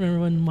dinner.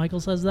 Remember when Michael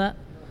says that?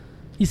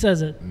 He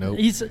says it. Nope. Oh,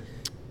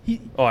 I We'll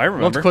have to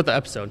remember. quote the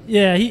episode.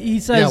 Yeah, he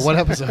says. Yeah, what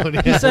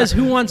episode? He says,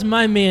 "Who wants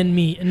my man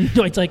meat?" And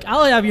Dwight's like,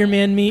 "I'll have your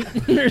man meat,"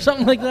 or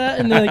something like that.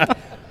 And they're like,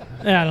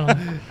 I don't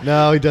know.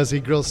 No, he does. He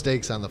grills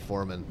steaks on the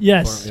foreman.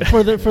 Yes,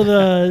 Foreman. for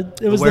the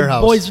it was the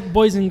warehouse.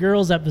 boys and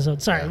girls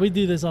episode. Sorry, Yeah. we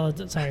do this all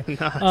the time. Sorry,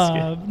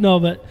 it's no,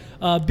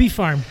 but Beef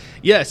Farm.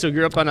 Yeah, so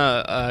grew up on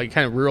a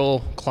kind of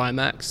rural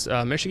climax,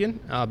 Michigan,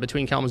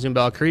 between Kalamazoo and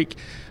Battle Creek.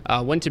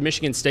 Went to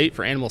Michigan State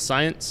for animal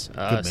science.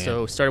 man.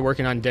 So started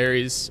working on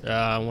dairies when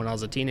I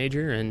was a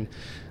teenager, and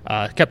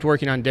kept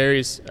working on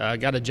dairies.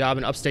 Got a job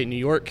in upstate New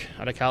York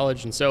out of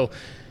college, and so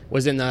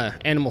was in the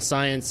animal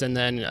science, and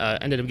then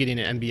ended up getting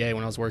an MBA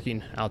when I was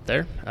working out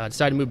there.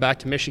 Decided to move back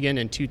to Michigan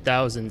in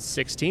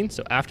 2016.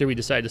 So after we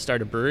decided to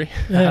start a brewery,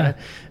 Yeah.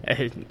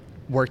 it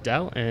worked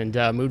out, and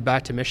moved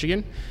back to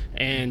Michigan.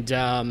 And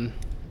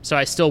so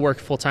I still work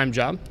a full-time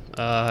job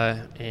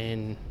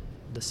in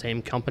the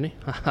same company,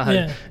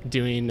 Yeah.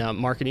 doing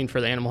marketing for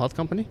the animal health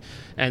company,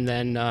 and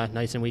then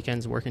nights and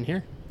weekends working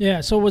here.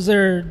 Yeah. So was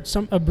there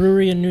a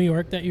brewery in New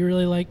York that you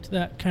really liked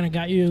that kind of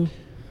got you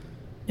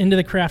into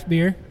the craft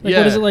beer? Like, Yeah.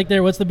 what is it like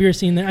there? What's the beer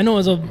scene there? I know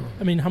it was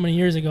how many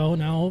years ago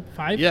now?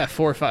 5? Yeah,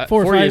 4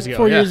 4 years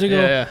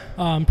ago. Yeah.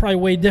 Probably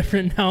way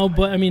different now,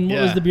 but I mean, what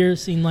was Yeah. the beer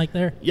scene like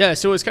there? Yeah,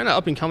 so it's kind of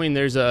up and coming.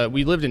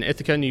 We lived in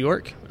Ithaca, New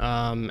York,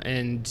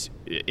 and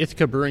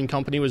Ithaca Brewing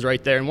Company was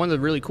right there. And one of the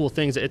really cool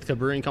things that Ithaca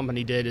Brewing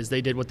Company did is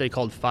they did what they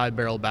called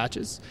 5-barrel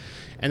batches,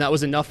 and that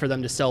was enough for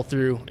them to sell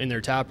through in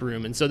their tap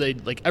room. And so they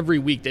every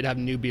week they'd have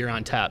new beer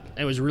on tap.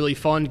 It was really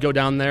fun to go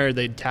down there.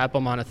 They'd tap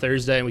them on a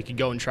Thursday, and we could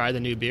go and try the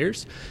new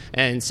beers.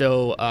 And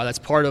so that's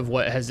part of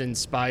what has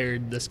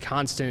inspired this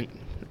constant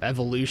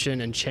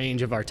evolution and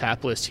change of our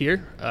tap list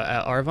here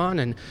at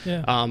Arvon, and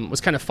Yeah. was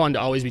kind of fun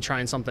to always be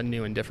trying something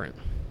new and different.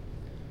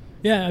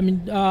 Yeah, I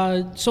mean,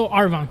 so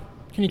Arvon,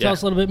 can you tell Yeah.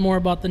 us a little bit more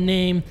about the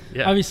name?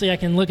 Yeah. Obviously, I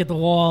can look at the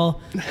wall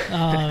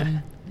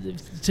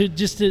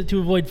to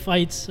avoid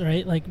fights,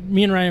 right? Like,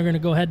 me and Ryan are going to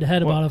go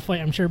head-to-head about a fight,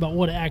 I'm sure, about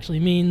what it actually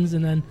means,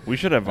 and then... We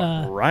should have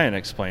Ryan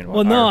explain what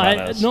Well, no,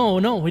 Arvon is.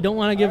 no, we don't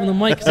want to give him the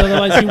mic, because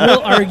otherwise he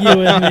will argue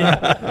with me.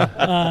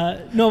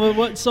 No,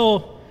 but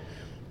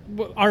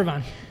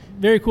Arvon,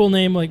 very cool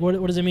name. Like,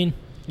 what does it mean?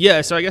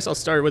 Yeah, so I guess I'll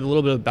start with a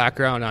little bit of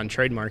background on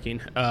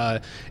trademarking.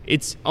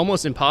 It's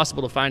almost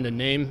impossible to find a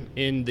name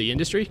in the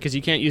industry because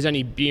you can't use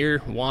any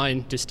beer,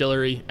 wine,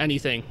 distillery,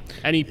 anything,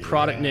 any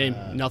product name,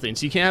 nothing.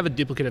 So you can't have a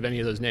duplicate of any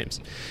of those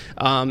names.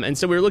 And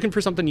so we were looking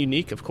for something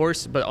unique, of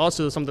course, but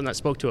also something that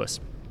spoke to us.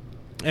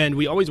 And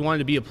we always wanted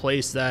to be a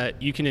place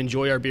that you can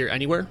enjoy our beer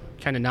anywhere,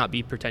 kind of not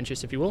be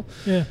pretentious, if you will,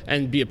 Yeah.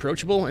 and be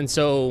approachable. And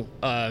so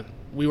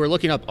we were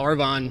looking up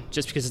Arvon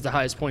just because it's the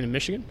highest point in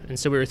Michigan. And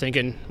so we were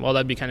thinking, well,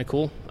 that'd be kind of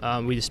cool.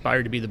 We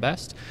aspire to be the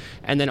best.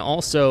 And then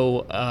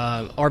also,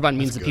 Arvon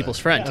means the Good. people's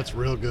friend. That's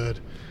real good.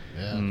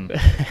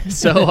 Yeah.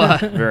 So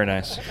Very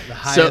nice. The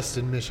highest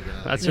in Michigan.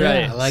 that's Yeah.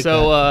 right. I like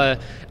so,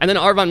 and then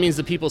Arvon means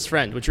the people's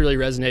friend, which really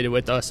resonated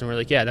with us. And we're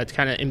like, yeah, that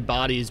kind of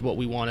embodies what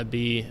we want to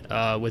be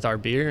with our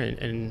beer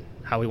and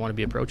how we want to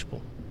be approachable.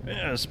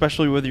 Yeah,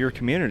 especially with your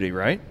community,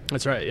 right?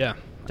 That's right, yeah.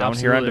 Down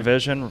here on Absolutely.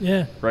 Division,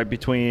 Yeah. right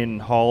between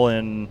Hull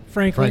and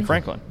Franklin?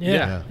 Franklin.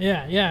 Yeah.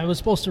 I was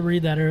supposed to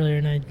read that earlier,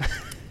 and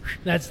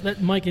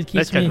that Mike, it keeps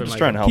That's kind me... of Just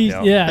trying to help you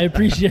out. Yeah, I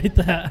appreciate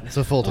that. It's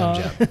a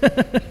full-time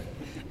job.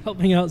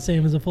 Helping out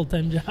Sam is a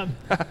full-time job.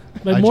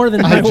 By more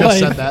than my I just wife.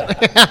 said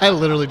that. I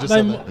literally just By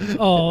said mo- that.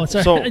 oh,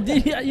 sorry. So-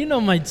 You know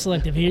my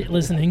selective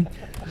listening.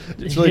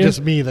 It's really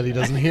just me that he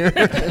doesn't hear.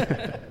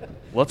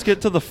 Let's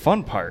get to the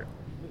fun part.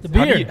 The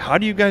beer. How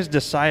do you guys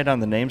decide on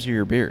the names of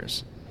your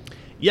beers?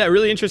 Yeah,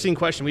 really interesting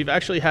question. We've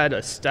actually had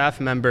a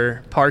staff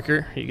member,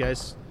 Parker, who you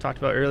guys talked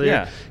about earlier.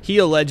 Yeah. He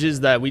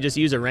alleges that we just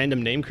use a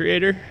random name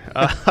creator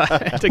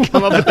to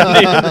come up with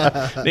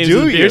the names Do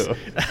of the you? beers.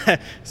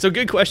 So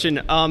good question.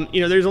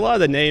 There's a lot of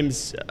the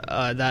names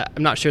that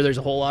I'm not sure there's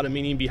a whole lot of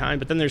meaning behind,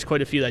 but then there's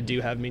quite a few that do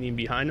have meaning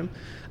behind them.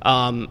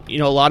 A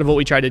lot of what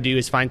we try to do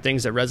is find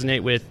things that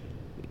resonate with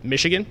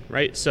Michigan,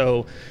 right?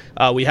 So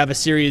we have a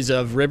series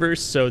of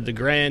rivers, so the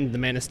Grand, the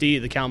Manistee,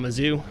 the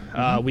Kalamazoo.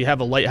 We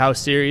have a lighthouse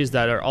series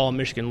that are all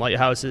Michigan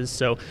lighthouses.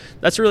 So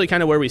that's really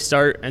kind of where we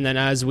start. And then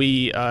as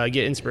we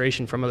get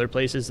inspiration from other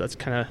places, that's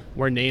kind of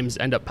where names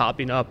end up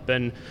popping up.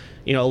 And,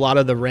 a lot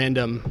of the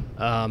random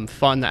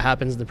fun that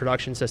happens in the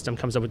production system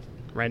comes up with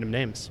random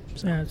names.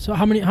 So. Yeah, so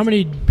how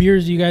many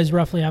beers do you guys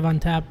roughly have on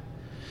tap?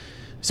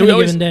 So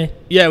Any given day?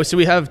 Yeah, so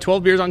we have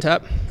 12 beers on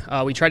tap.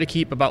 We try to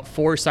keep about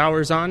 4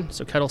 sours on,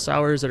 so kettle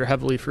sours that are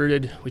heavily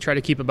fruited. We try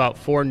to keep about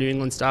 4 New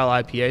England style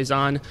IPAs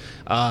on,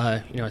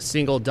 a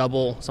single,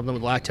 double, something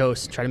with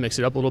lactose, try to mix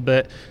it up a little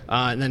bit.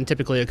 And then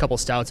typically a couple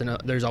stouts, and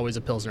there's always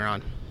a Pilsner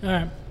on. All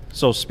right.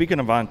 So speaking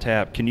of on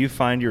tap, can you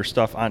find your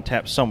stuff on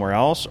tap somewhere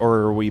else, or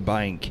are we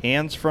buying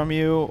cans from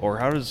you, or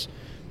how does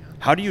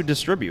How do you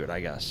distribute, I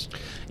guess?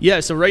 Yeah,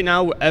 so right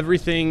now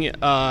everything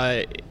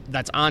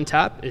that's on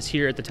tap is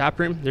here at the tap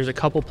room. There's a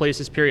couple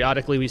places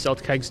periodically we sell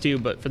kegs to,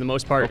 but for the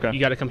most part, you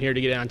got to come here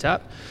to get it on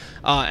tap.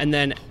 And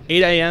then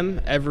 8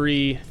 a.m.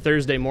 every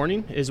Thursday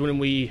morning is when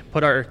we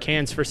put our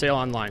cans for sale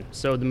online.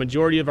 So the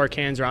majority of our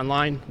cans are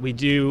online. We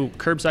do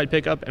curbside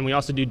pickup, and we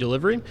also do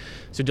delivery.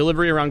 So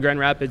delivery around Grand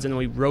Rapids, and then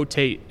we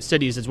rotate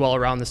cities as well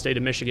around the state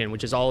of Michigan,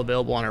 which is all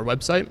available on our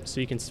website. So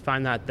you can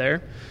find that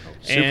there.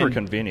 Super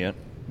convenient.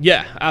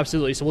 Yeah,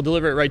 absolutely. So we'll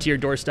deliver it right to your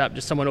doorstep.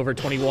 Just someone over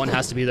 21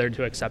 has to be there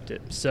to accept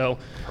it. So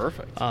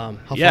perfect. How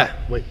far?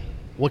 Wait,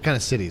 what kind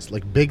of cities?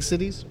 Like big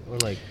cities or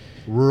like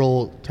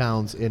rural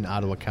towns in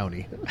Ottawa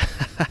County?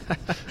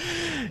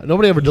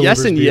 Nobody ever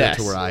delivers beer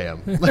to where I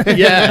am.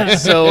 Yeah.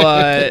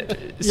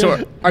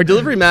 So our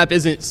delivery map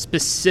isn't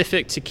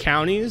specific to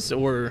counties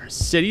or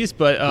cities,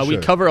 but we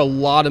cover a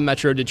lot of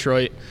Metro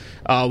Detroit.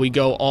 We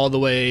go all the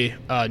way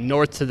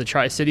north to the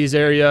Tri-Cities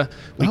area.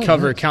 We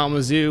cover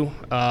Kalamazoo.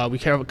 We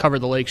cover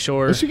the Lake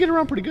Shore. So you get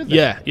around pretty good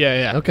there.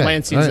 Yeah. Okay.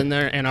 Lansing's in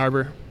there, Ann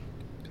Arbor.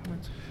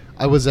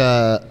 I was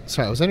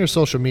on your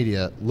social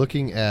media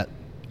looking at,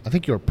 I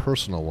think your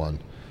personal one.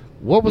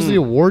 What was the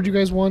award you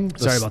guys won?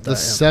 Sorry about that.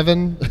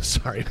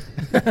 Sorry.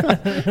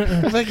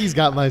 I think he's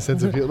got my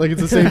sense of humor. Like,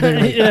 it's the same thing.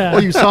 Like, oh,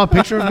 you saw a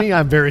picture of me?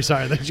 I'm very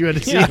sorry that you had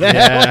to see that.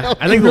 Yeah.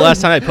 I think the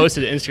last time I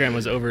posted to Instagram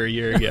was over a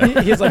year ago.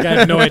 He's like, I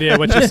have no idea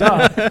what you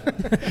saw.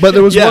 But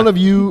there was one of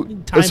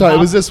you. It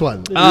was this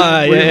one.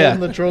 Yeah.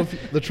 The trophy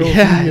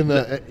and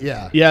the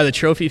Yeah, the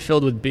trophy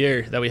filled with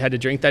beer that we had to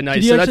drink that night.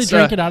 Did you actually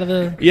drink it out of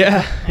the?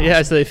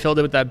 Yeah. So they filled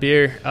it with that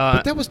beer.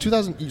 But that was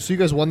 2000. So you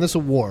guys won this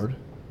award.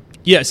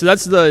 Yeah, so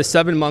that's the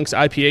Seven Monks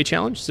IPA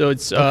Challenge. So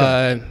it's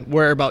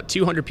where about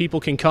 200 people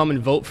can come and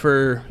vote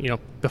for,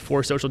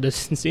 before social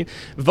distancing,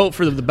 vote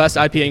for the best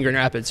IPA in Grand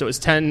Rapids. So it's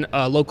 10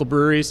 local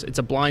breweries. It's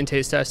a blind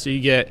taste test, so you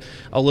get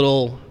a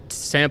little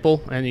sample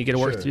and you get to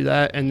work through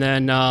that. And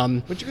then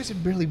but you guys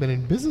had barely been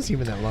in business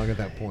even that long at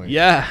that point.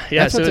 Yeah.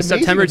 So it was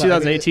September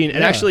 2018.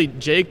 And actually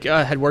Jake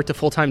had worked a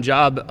full-time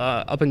job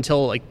up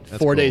until like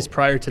 4 days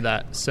prior to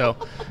that. So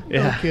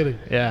no kidding.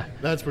 Yeah,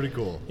 that's pretty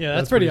cool. Yeah,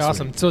 that's pretty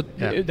awesome. So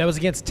that was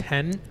against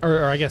 10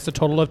 or I guess a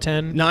total of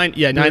 10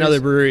 9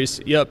 other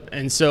breweries. Yep.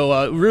 And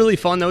so really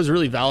fun. That was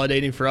really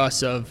validating for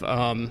us of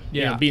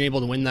being able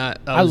to win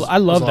that. I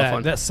love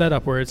that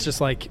setup where it's just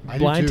like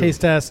blind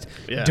taste test.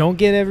 Don't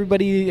get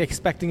everybody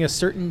expecting a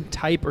certain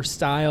type or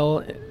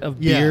style of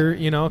beer,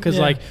 because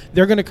like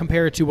they're going to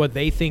compare it to what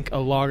they think a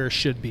lager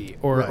should be,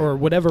 or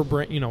whatever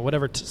brand,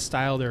 whatever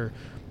style they're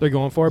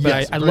going for.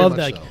 But I love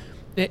that.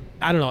 Like,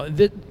 I don't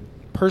know.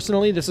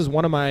 Personally, this is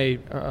one of my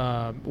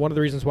one of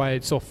the reasons why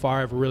so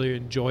far I've really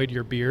enjoyed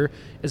your beer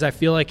is I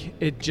feel like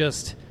it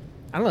just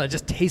it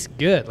just tastes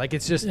good. Like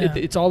it's just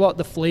it's all about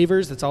the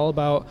flavors. It's all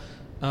about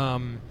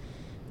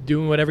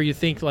doing whatever you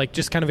think, like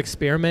just kind of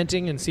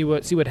experimenting and see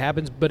what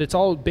happens. But it's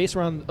all based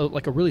around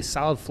like a really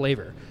solid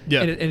flavor.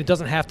 Yeah, and it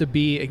doesn't have to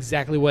be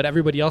exactly what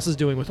everybody else is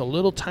doing with a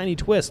little tiny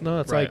twist. No,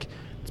 it's like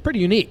it's pretty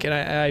unique, and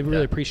I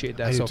really appreciate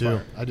that so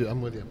far. I do.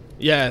 I'm with you.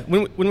 Yeah,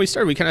 when we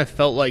started, we kind of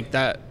felt like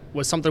that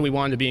was something we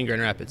wanted to be in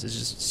Grand Rapids. It's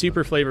just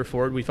super flavor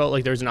forward. We felt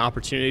like there was an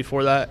opportunity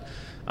for that.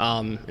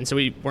 And so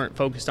we weren't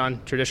focused on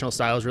traditional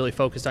styles, really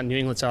focused on New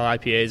England style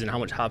IPAs and how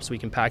much hops we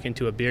can pack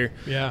into a beer.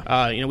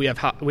 Yeah. We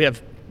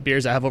have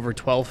beers that have over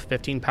 12,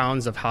 15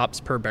 pounds of hops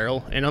per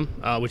barrel in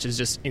them, which is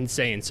just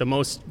insane. So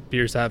most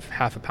beers have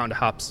half a pound of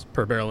hops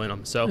per barrel in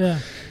them. So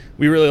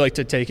we really like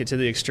to take it to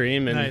the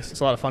extreme, and it's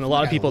a lot of fun. A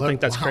lot of people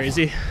think that's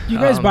crazy. Do you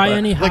guys buy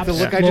any hops? Like the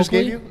look I just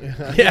gave you?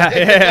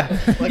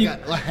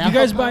 You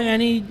guys buy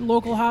any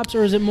local hops,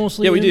 or is it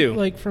mostly we do.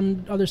 Like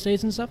from other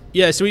states and stuff?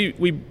 Yeah, so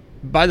we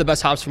buy the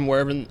best hops from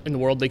wherever in the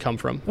world they come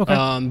from.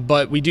 Okay.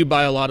 But we do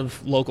buy a lot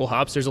of local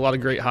hops. There's a lot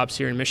of great hops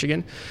here in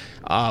Michigan.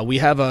 We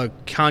have a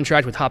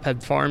contract with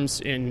Hophead Farms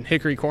in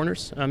Hickory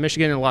Corners,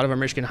 Michigan, and a lot of our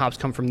Michigan hops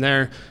come from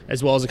there,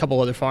 as well as a couple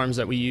other farms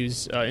that we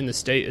use in the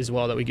state as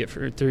well that we get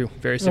through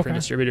various different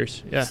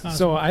distributors. Yeah. Awesome.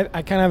 So I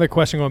kind of have a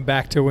question going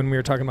back to when we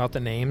were talking about the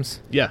names.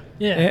 Yeah.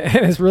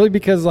 And it's really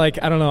because,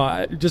 like, I don't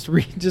know, just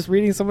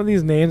reading some of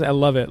these names, I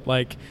love it.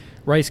 Like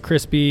Rice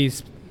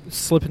Krispies,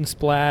 Slip and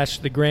Splash,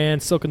 The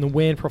Grand, Silk in the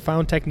Wind,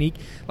 Profound Technique.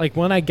 Like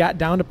when I got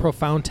down to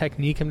Profound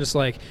Technique, I'm just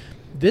like,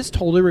 this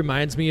totally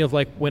reminds me of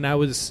like when I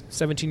was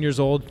 17 years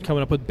old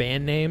coming up with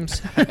band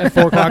names at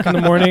 4 o'clock in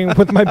the morning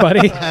with my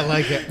buddy. I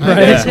like it. Right? You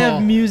guys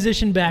have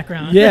musician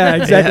background. Yeah,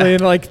 exactly.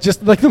 And like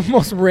just like the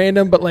most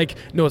random, but like,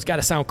 no, it's got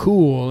to sound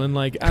cool. And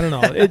like, I don't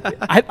know.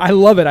 I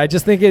love it. I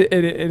just think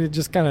it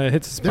just kind of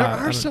hits a spot.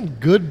 There are some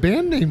good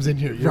band names in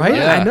here. Right?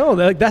 Yeah. I know.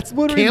 That's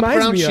what it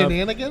reminds me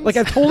Shenanigans? of. Like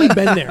I've totally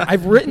been there.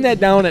 I've written that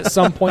down at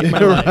some point in my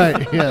life.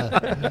 Right,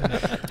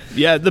 yeah.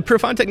 Yeah, the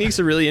Profound Technique's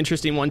a really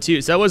interesting one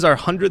too. So that was our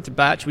 100th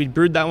batch. We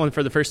brewed that one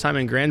for the first time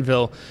in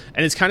Granville,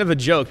 and it's kind of a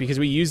joke because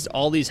we used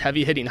all these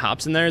heavy-hitting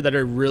hops in there that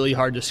are really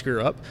hard to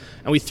screw up,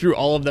 and we threw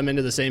all of them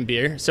into the same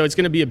beer. So it's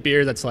going to be a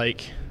beer that's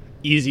like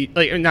easy,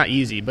 like not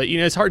easy, but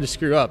it's hard to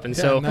screw up, and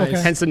so nice.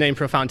 Okay. hence the name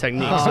Profound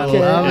Technique. So, Okay.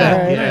 All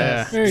right.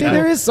 yeah. Very See, cool.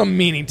 there is some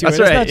meaning to That's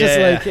it. It's right, not just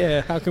yeah.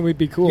 like, how can we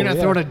be cool? You're not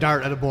Yeah. throwing a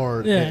dart at a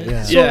board.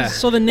 Yeah. Yeah.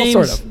 So the names,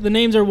 Well, sort of. the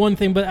names are one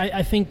thing, but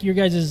I think your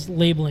guys'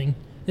 labeling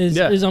is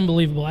Yeah.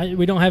 unbelievable.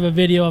 We don't have a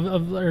video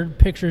of or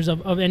pictures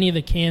of any of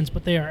the cans,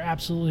 but they are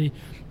absolutely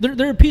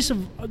they're a piece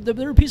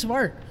of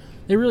art.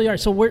 They really are.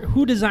 So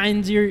who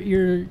designs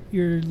your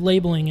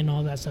labeling and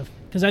all that stuff?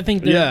 Because I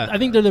think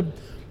they're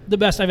the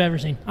best I've ever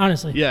seen.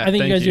 Honestly, Yeah, I think you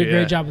thank guys do a you,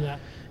 great yeah. job of that.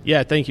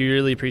 Yeah, thank you.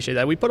 Really appreciate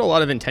that. We put a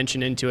lot of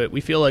intention into it.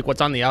 We feel like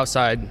what's on the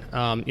outside,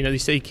 they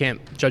say you can't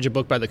judge a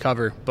book by the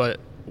cover, but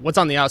what's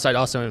on the outside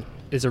also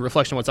is a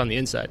reflection of what's on the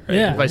inside, right?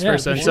 Yeah, And vice yeah,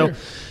 versa. for And sure.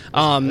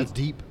 so That's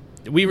deep.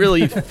 we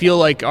really feel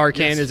like our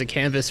can is a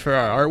canvas for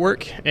our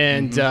artwork.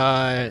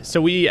 And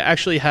so we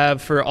actually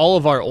have, for all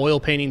of our oil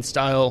painting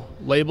style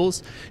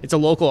labels, it's a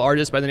local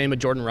artist by the name of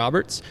Jordan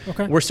Roberts.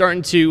 Okay. We're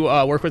starting to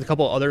work with a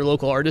couple other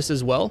local artists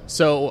as well.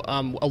 So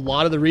a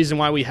lot of the reason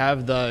why we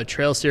have the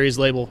Trail Series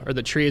label or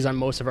the trees on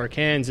most of our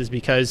cans is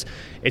because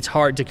it's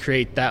hard to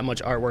create that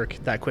much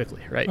artwork that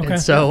quickly, right? Okay.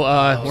 And so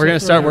we're going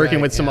to start working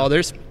Right, with some yeah.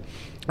 others.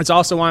 It's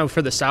also why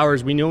for the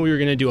sours, we knew we were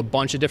going to do a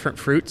bunch of different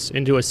fruits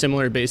into a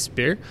similar base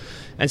beer.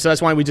 And so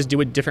that's why we just do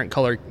a different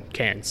color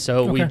cans.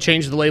 So we Okay.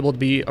 changed the label to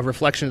be a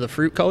reflection of the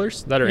fruit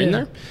colors that are in Yeah.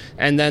 there.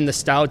 And then the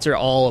stouts are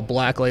all a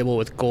black label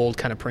with gold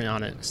kind of print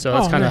on it. So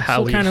that's kind of nice. how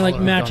so we kind of like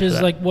gone for matches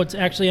that. like what's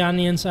actually on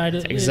the inside.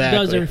 It does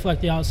Exactly.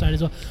 reflect the outside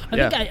as well. I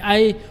Yeah. think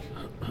I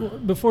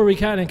before we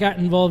kind of got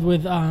involved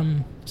with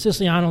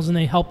Sicilianos and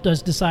they helped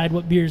us decide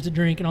what beers to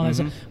drink and all that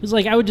Mm-hmm. stuff. It was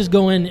like I would just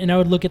go in and I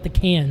would look at the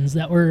cans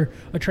that were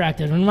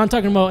attractive. And I'm not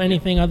talking about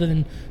anything other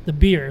than the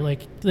beer.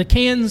 Like the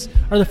cans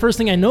are the first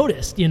thing I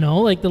noticed,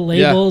 like the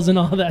labels and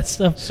all that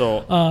stuff.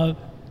 So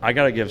I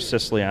got to give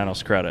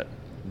Sicilianos credit.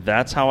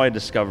 That's how I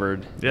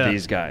discovered Yeah.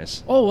 these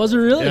guys. Oh, was it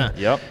really? Yeah.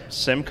 Yep.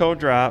 Simcoe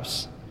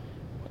Drops.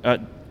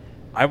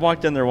 I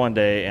walked in there one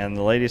day and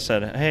the lady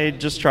said, "Hey,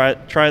 just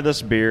try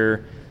this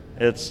beer.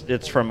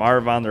 It's from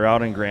Arvon. They're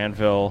out in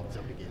Granville."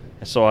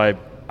 So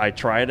I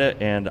tried it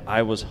and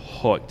I was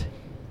hooked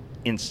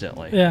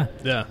instantly. Yeah.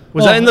 Yeah.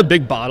 Was Well, that in the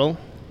big bottle?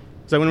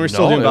 Is that when we were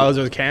still No, doing it- bottles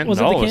with a can? Was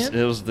it No, the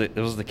it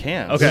can? was the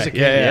cans. Okay.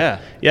 Yeah.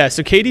 Yeah.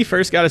 So Katie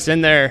first got us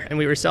in there, and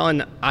we were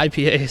selling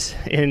IPAs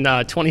in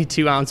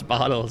 22-ounce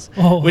bottles,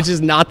 Oh. which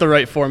is not the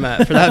right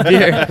format for that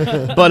beer.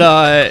 But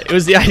it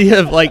was the idea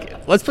of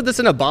like, let's put this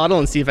in a bottle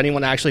and see if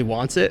anyone actually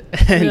wants it.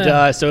 And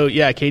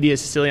Yeah. Katie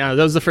is Siciliano.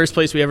 That was the first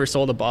place we ever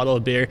sold a bottle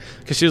of beer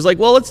because she was like,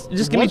 well, let's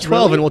just give me Was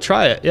 12 really? and we'll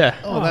try it. Yeah.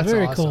 Oh, that's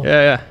very awesome. cool.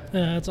 Yeah.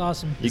 Yeah, that's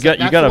awesome. You got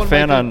That's a the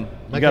fan one on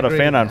Micah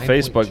graded on 9.2.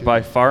 Facebook.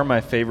 By far my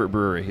favorite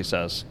brewery, he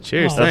says.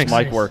 Cheers. Oh, That's Thanks.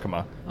 Mike nice.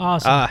 Workema.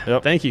 Awesome.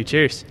 Yep. Thank you.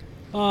 Cheers.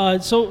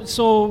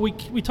 So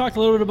we talked a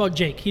little bit about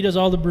Jake. He does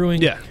all the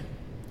brewing. Yeah.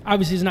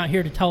 Obviously, he's not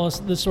here to tell us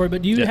the story,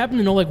 but do you Yeah. happen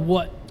to know like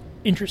what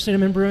interested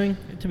him in brewing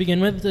to begin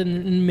with,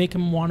 and make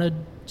him want to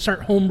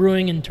start home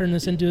brewing and turn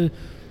this into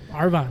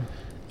Arvon?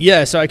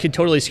 Yeah, so I could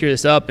totally screw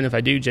this up, and if I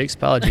do, Jake's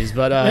apologies.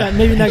 But Yeah,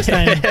 maybe next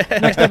time,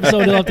 next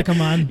episode he'll have to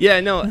come on. yeah,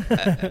 no,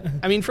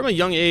 I mean, from a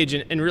young age,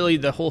 and really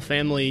the whole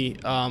family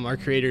are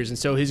creators. And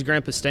so his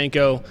grandpa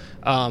Stanko,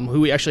 who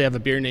we actually have a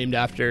beer named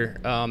after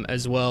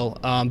as well,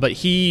 but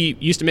he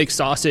used to make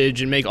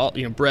sausage and make all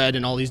bread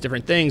and all these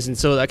different things. And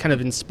so that kind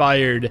of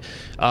inspired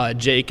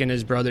Jake and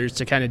his brothers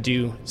to kind of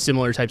do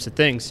similar types of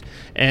things.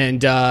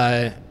 And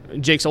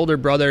Jake's older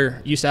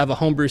brother used to have a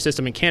homebrew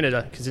system in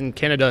Canada because in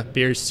Canada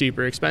beer is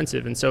super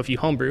expensive, and so if you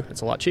homebrew,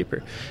 it's a lot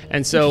cheaper.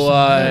 And so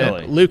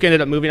Really? Luke ended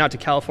up moving out to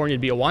California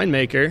to be a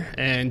winemaker,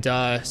 and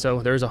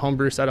so there was a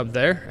homebrew set up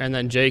there. And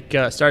then Jake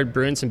started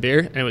brewing some beer,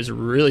 and it was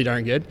really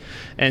darn good.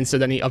 And so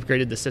then he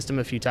upgraded the system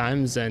a few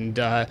times, and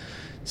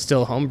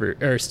still homebrew,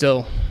 or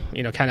still,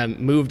 kind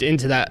of moved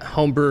into that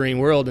home brewing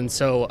world. And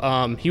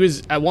so he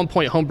was at one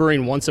point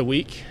homebrewing once a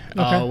week,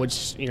 Okay.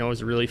 which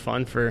was really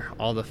fun for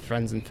all the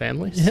friends and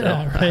family.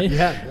 Yeah, right.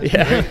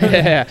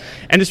 Yeah.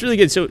 And it's really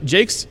good. So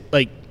Jake's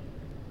like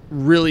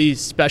really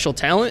special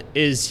talent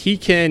is he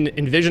can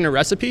envision a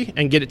recipe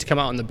and get it to come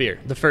out in the beer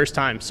the first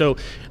time. So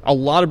a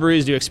lot of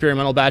breweries do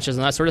experimental batches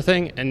and that sort of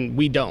thing, and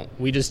we don't.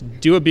 We just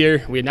do a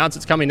beer, we announce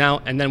it's coming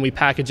out, and then we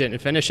package it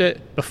and finish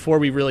it before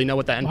we really know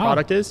what the end Wow.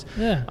 product is.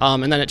 Yeah.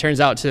 And then it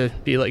turns out to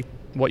be like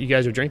what you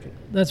guys are drinking.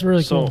 That's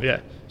really So cool.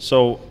 Yeah.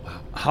 So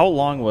how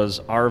long was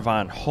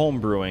Arvon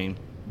home brewing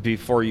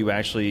before you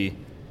actually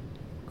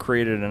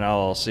created an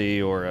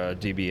LLC or a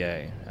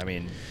DBA? I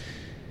mean,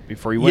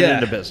 before you went Yeah.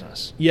 into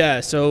business. Yeah,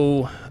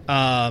 so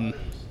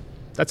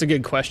that's a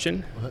good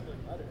question.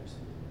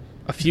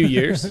 A few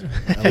years.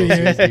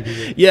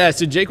 Yeah,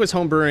 so Jake was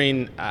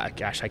homebrewing, I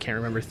can't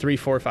remember, 3,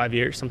 4, 5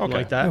 years, something Okay.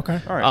 like that. Okay.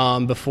 All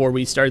right. Before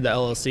we started the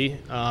LLC.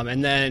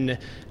 And then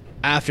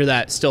after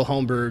that, still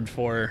homebrewed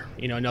for,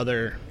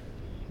 another,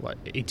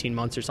 18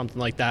 months or something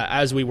like that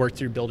as we worked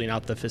through building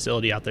out the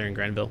facility out there in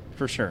Granville.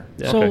 For sure.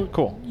 So Okay,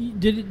 cool.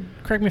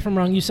 Correct me if I'm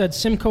wrong. You said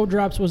Simcoe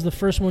Drops was the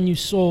first one you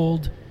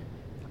sold.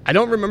 I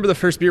don't remember the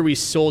first beer we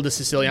sold to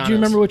Sicilianos. Do you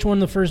remember which one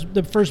the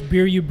first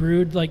beer you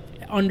brewed like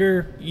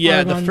under.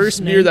 Yeah, the Argon's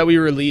first name? beer that we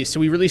released. So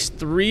we released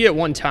 3 at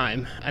one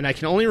time, and I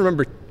can only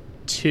remember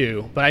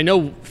 2. But I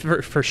know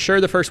for sure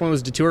the first one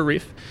was Detour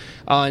Reef.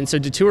 And so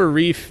Detour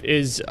Reef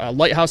is a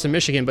lighthouse in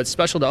Michigan, but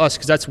special to us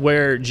because that's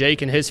where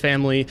Jake and his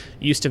family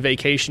used to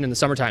vacation in the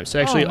summertime. So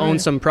they actually own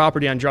some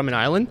property on Drummond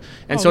Island.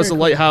 And so it's a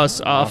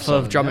lighthouse off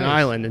of Drummond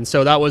Island. And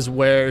so that was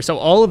where, so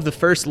all of the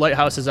first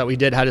lighthouses that we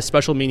did had a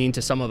special meaning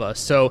to some of us.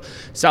 So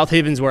South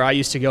Haven's where I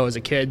used to go as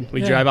a kid.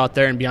 We'd drive out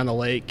there and be on the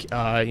lake,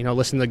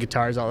 listen to the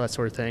guitars, all that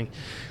sort of thing.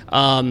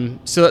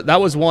 So that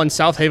was one.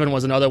 South Haven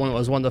was another one. It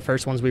was one of the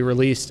first ones we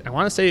released. I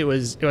want to say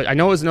I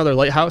know it was another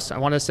lighthouse. I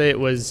want to say it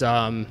was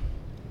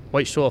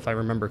White Shul, if I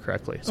remember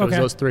correctly. So it was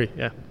those 3,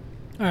 yeah.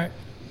 All right.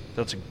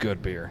 That's a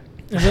good beer.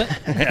 Is it?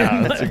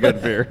 Yeah, that's a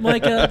good beer.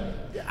 Mike,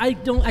 I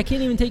can't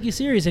even take you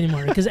serious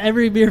anymore because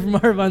every beer from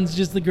Arvon's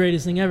just the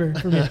greatest thing ever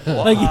for me.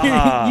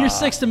 Like you're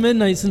 6 to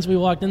midnight since we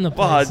walked in the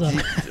place.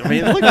 But, I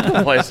mean, look at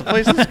the place. The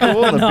place is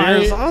cool. The beer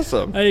is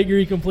awesome. I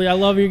agree completely. I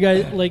love your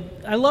guys. Like,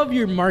 I love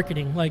your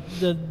marketing. Like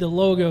the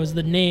logos,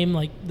 the name,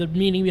 like the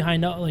meaning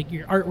behind like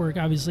your artwork.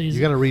 Obviously,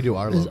 You got to redo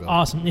our is logo.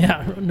 awesome.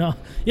 Yeah, no,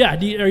 yeah.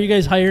 Are you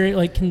guys hiring?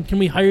 Like, can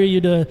we hire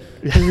you to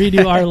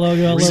redo our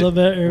logo a little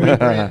bit or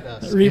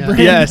rebrand?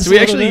 Yeah, us so we a little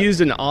actually bit?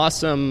 used an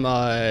awesome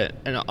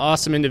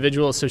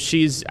individual. So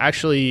she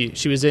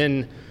was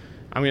in,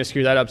 I'm going to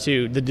screw that up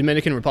too, the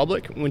Dominican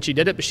Republic when she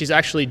did it, but she's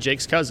actually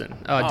Jake's cousin.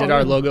 Did our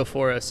really? logo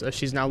for us.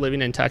 She's now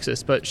living in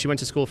Texas, but she went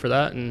to school for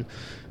that and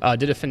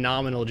did a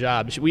phenomenal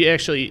job. We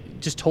actually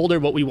just told her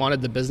what we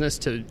wanted the business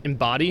to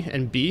embody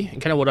and be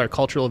and kind of what our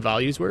cultural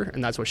values were,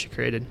 and that's what she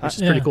created, which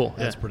is pretty cool.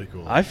 That's pretty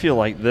cool. I feel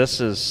like this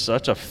is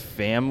such a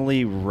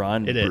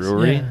family-run It is.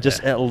 brewery. Yeah.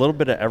 Just a little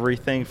bit of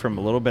everything from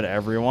a little bit of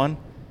everyone.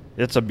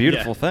 It's a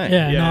beautiful thing.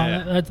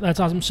 Yeah, that's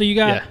awesome. So you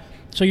got,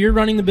 so you're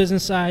running the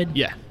business side.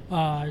 Yeah.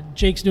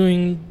 Jake's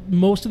doing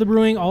most of the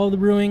brewing, all of the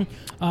brewing.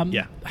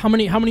 How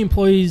many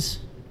employees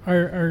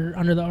are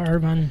under the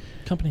Arvon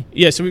company?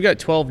 Yeah, so we've got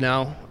 12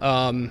 now,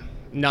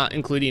 not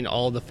including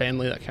all the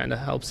family that kind of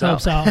helps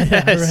out.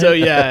 Yeah,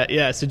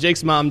 right. So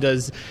Jake's mom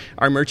does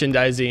our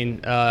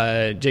merchandising.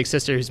 Jake's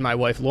sister, who's my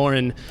wife,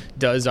 Lauren,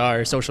 does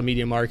our social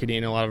media marketing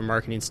and a lot of our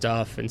marketing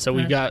stuff. And so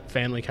we've got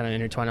family kind of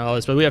intertwined in all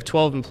this. But we have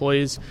 12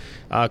 employees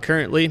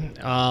currently.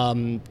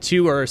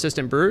 2 are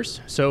assistant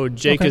brewers. So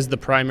Jake is the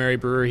primary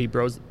brewer. He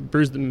brews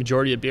the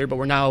majority of beer, but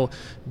we're now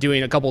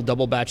doing a couple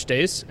double batch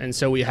days. And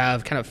so we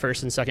have kind of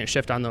first and second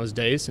shift on those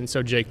days. And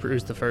so Jake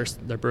brews the first,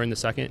 they're brewing the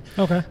second.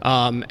 Okay.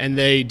 And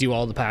they do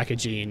all the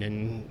packaging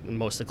and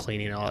most of the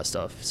cleaning and all that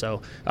stuff.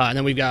 So, and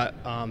then we've got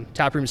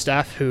taproom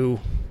staff who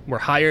were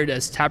hired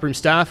as taproom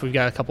staff. We've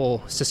got a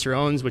couple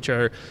cicerones, which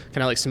are kind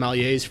of like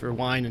sommeliers for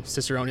wine and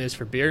cicerones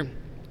for beer.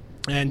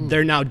 And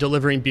they're now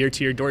delivering beer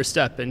to your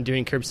doorstep and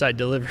doing curbside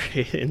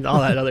delivery and all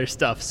that other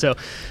stuff. So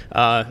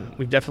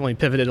we've definitely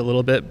pivoted a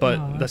little bit,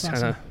 but that's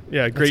kind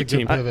of, great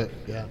team. Pivot.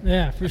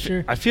 Yeah, for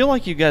sure. I feel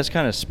like you guys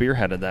kind of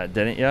spearheaded that,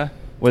 didn't you?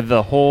 With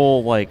the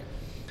whole, like,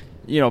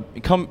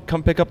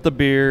 come pick up the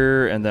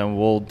beer, and then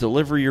we'll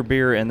deliver your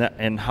beer,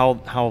 and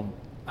how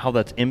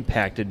that's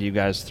impacted you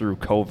guys through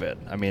COVID.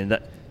 I mean,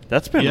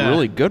 that's been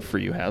really good for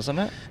you, hasn't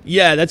it?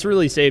 Yeah, that's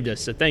really saved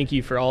us. So thank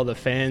you for all the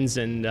fans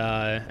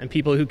and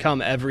people who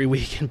come every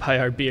week and buy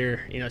our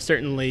beer.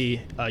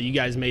 Certainly you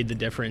guys made the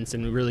difference,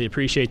 and we really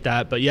appreciate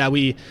that. But yeah,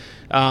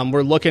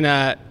 we're looking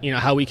at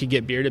how we could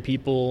get beer to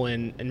people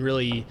and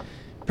really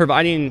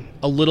providing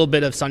a little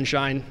bit of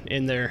sunshine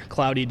in their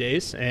cloudy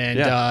days.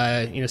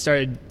 And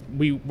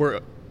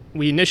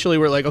we initially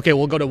were like, okay,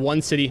 we'll go to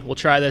one city, we'll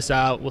try this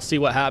out, we'll see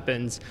what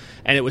happens.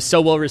 And it was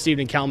so well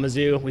received in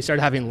Kalamazoo. We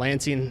started having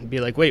Lansing be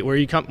like, wait, when are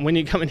you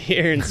coming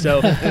here? And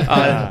so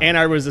Ann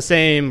Arbor was the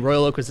same,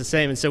 Royal Oak was the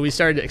same. And so we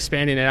started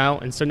expanding it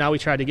out. And so now we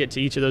try to get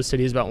to each of those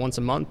cities about once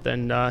a month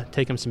and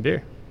take them some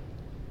beer.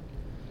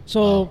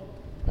 So,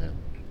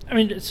 I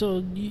mean,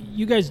 so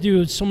you guys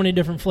do so many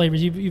different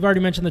flavors. You've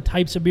already mentioned the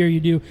types of beer you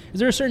do. Is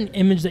there a certain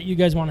image that you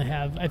guys want to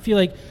have? I feel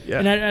like,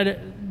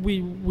 and we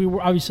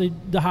were obviously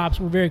the hops.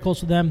 We're very close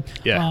to them.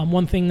 Yeah.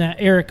 One thing that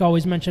Eric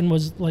always mentioned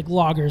was like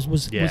lagers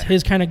was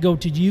his kind of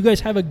go-to. Do you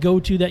guys have a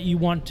go-to that you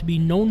want to be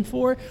known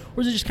for,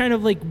 or is it just kind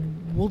of like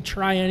we'll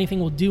try anything,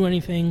 we'll do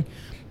anything,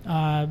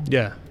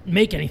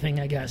 make anything?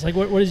 I guess. Like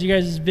what is you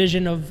guys'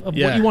 vision of what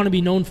you want to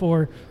be known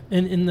for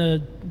in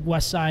the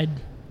West Side?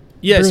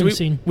 Yeah, so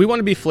we want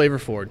to be flavor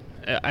forward,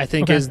 I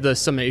think, is the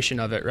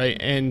summation of it, right?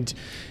 And,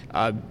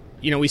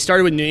 we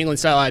started with New England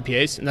style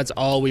IPAs, and that's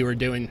all we were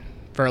doing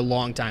for a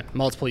long time,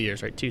 multiple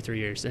years, right? 2-3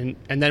 years. And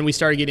then we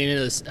started getting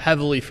into this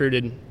heavily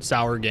fruited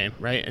sour game,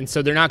 right? And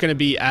so they're not going to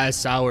be as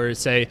sour as,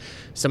 say,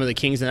 some of the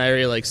kings in that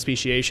area like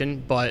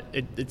Speciation, but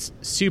it's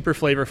super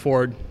flavor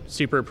forward,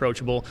 super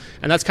approachable.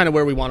 And that's kind of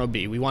where we want to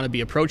be. We want to be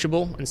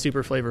approachable and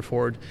super flavor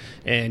forward.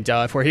 And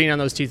if we're hitting on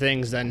those two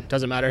things, then it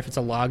doesn't matter if it's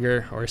a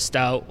lager or a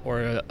stout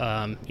or,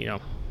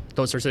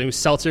 those sorts of things.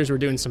 Seltzers, we're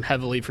doing some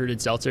heavily fruited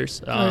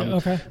seltzers,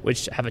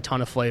 which have a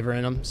ton of flavor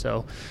in them.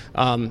 So,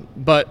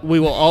 but we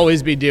will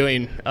always be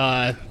doing,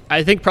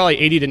 I think probably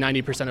 80 to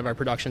 90% of our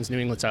production is New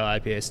England style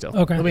IPA still.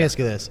 Okay. Let me ask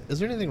you this. Is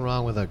there anything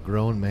wrong with a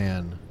grown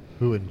man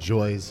who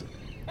enjoys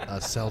a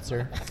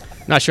seltzer?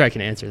 Not sure I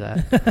can answer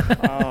that.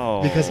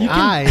 Oh. Because You can-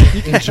 I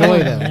enjoy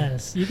them.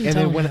 Yes, you can And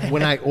tell then him.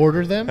 when I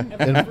order them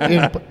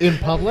in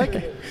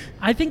public,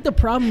 I think the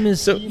problem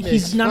is So- he's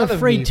Makes not fun of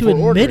afraid me to for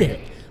admit ordering it.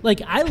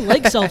 Like, I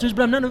like seltzers,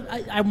 but I'm not.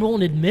 I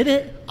won't admit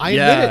it. I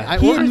Yeah. admit it. I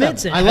He order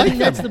admits them. it. I I like think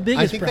them. that's the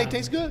biggest I think problem. they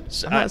taste good.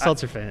 I'm not a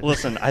seltzer fan.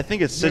 Listen, I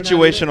think it's You're not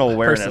situational either?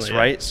 awareness, Personally, yeah.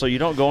 right? So you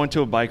don't go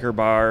into a biker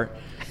bar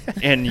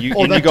and you,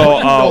 Oh, and you that-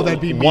 go, no, that'd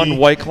be me. one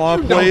White Claw,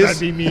 No, please.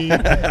 that'd be me.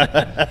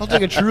 I'll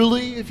take a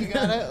Truly if you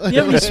got it. Do you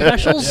have any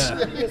specials?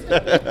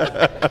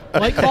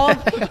 White Claw?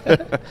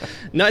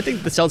 No, I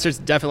think the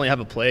seltzers definitely have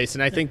a place,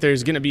 and I think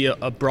there's going to be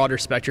a broader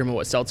spectrum of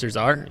what seltzers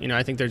are. You know,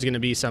 I think there's going to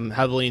be some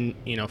heavily,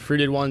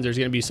 fruited ones. There's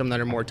going to be some that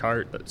are more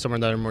tart, some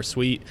that are more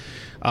sweet.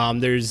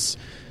 There's,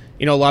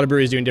 a lot of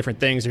breweries doing different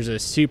things. There's a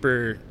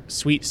super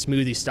sweet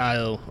smoothie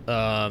style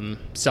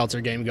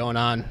seltzer game going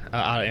on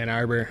out of Ann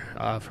Arbor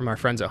from our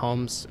friends at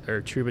Holmes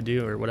or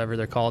Troubadour or whatever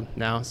they're called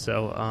now.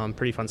 So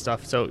pretty fun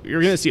stuff. So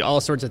you're going to see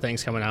all sorts of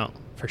things coming out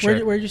for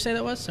sure. Where did you say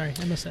that was? Sorry,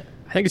 I missed it.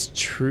 I think it's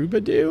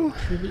Troubadour.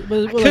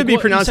 Could be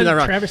pronouncing that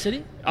wrong. Traverse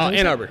City?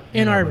 Ann Arbor.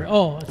 Ann Arbor.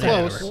 Oh, it's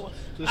Close.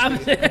 I'm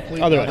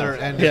Complete Other other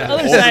end. end. Yeah.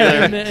 other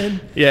side of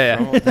it.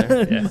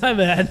 Yeah. My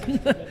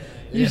bad.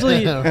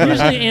 Usually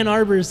Ann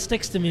Arbor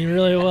sticks to me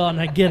really well,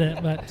 and I get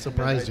it. But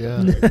Surprised, yeah.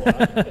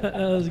 that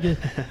was good.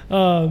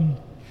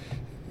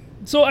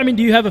 So, I mean,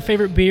 do you have a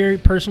favorite beer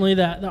personally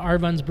that the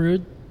Arvon's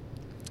brewed?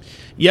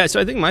 Yeah,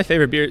 so I think my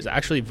favorite beer is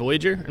actually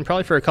Voyager, and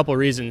probably for a couple of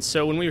reasons.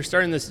 So when we were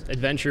starting this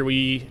adventure,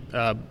 we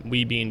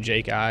being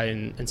Jake, I,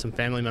 and some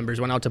family members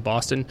went out to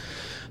Boston,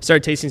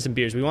 started tasting some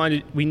beers.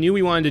 We knew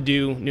we wanted to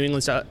do New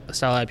England style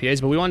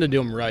IPAs, but we wanted to do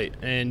them right,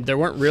 and there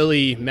weren't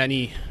really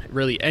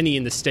any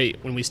in the state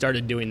when we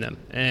started doing them,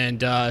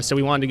 and so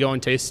we wanted to go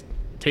and taste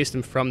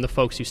them from the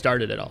folks who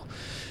started it all.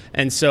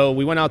 And so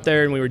we went out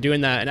there and we were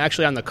doing that. And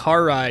actually on the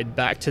car ride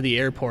back to the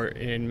airport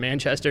in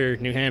Manchester,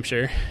 New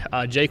Hampshire,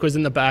 Jake was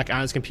in the back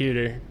on his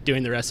computer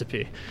doing the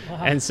recipe.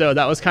 Wow. And so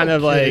that was kind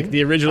of like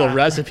the original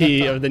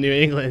recipe of the New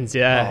Englands,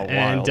 yeah. Oh,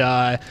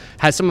 and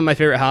has some of my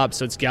favorite hops.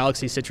 So it's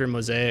Galaxy, Citra,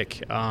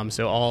 Mosaic.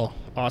 So all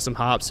awesome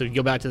hops. So if you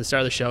go back to the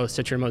start of the show,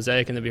 Citra,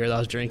 Mosaic, and the beer that I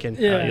was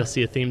drinking, you'll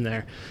see a theme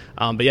there.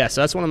 But yeah,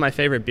 so that's one of my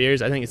favorite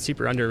beers. I think it's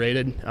super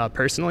underrated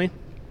personally,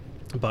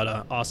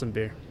 but awesome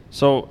beer.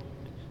 So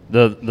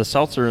the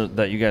seltzer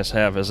that you guys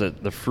have, is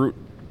it the fruit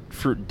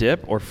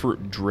dip or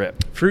fruit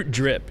drip? Fruit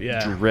drip,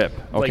 yeah. Drip.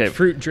 Okay. Like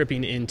fruit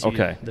dripping into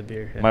the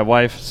beer. Yeah. My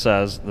wife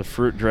says the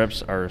fruit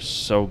drips are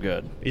so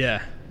good.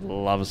 Yeah.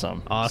 Loves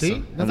them. Awesome.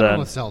 See? Nothing wrong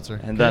with seltzer.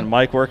 And then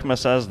Mike Workman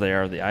says they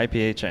are the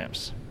IPA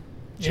champs.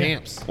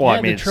 Champs. Well, Yeah,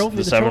 I mean, it's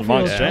the 7 trophy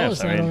months will champs. tell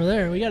us I that mean, over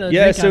there. We got to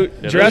Yeah, drink so on.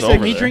 It is Jurassic over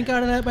Can we there. drink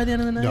out of that by the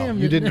end of the night? No,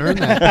 you didn't earn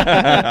that.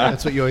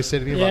 That's what you always say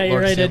to me Yeah, about you're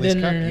Lord right, I Stanley's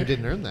didn't Cup. earn it. You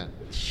didn't earn that.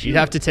 You'd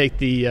have to take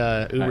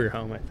the Uber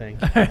home, I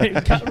think.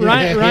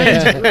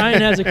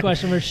 Ryan has a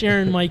question. We're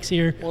sharing mics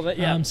here.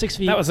 Well, 6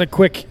 feet. That was a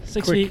quick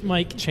 6 quick feet,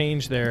 Mike.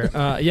 change there.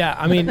 Yeah,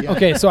 I mean,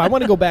 okay, so I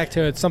want to go back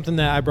to something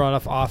that I brought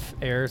up off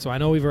air. So I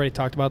know we've already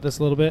talked about this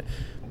a little bit,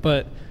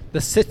 but the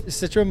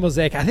Citra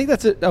Mosaic, I think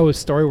that's a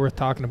story worth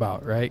talking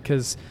about, right?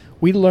 Because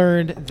we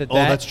learned that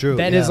that's true,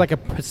 That is yeah. like a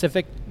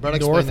Pacific Brett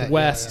explained that,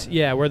 Northwest,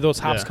 yeah. where those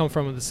hops Yeah. come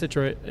from, the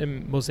Citra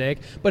and Mosaic,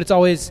 but it's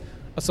always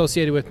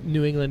associated with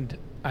New England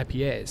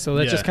IPAs. So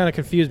that just Yeah. kind of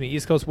confused me.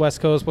 East Coast,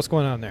 West Coast, what's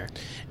going on there?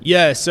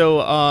 Yeah, so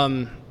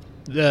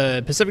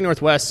the Pacific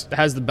Northwest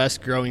has the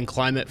best growing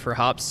climate for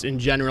hops in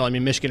general. I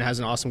mean, Michigan has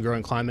an awesome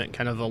growing climate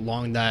kind of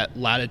along that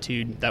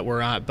latitude that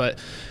we're at, but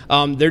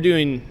they're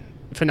doing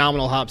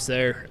phenomenal hops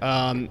there.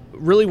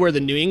 Really where the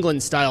New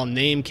England style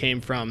name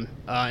came from.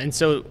 And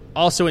so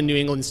also in New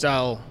England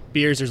style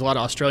beers, there's a lot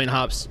of Australian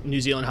hops,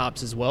 New Zealand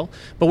hops as well.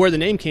 But where the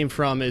name came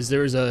from is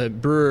there was a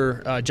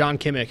brewer, John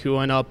Kimmick, who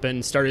went up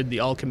and started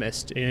The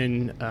Alchemist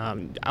in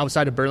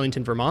outside of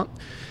Burlington, Vermont.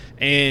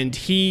 And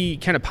he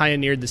kind of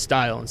pioneered the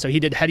style. And so he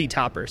did Heady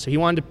Topper. So he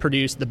wanted to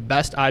produce the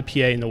best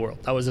IPA in the world.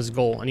 That was his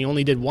goal. And he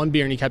only did one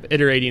beer, and he kept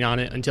iterating on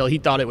it until he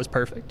thought it was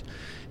perfect.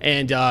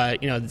 And,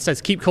 it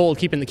says keep cold,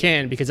 keep in the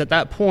can, because at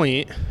that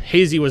point,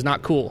 hazy was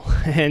not cool.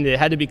 And it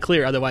had to be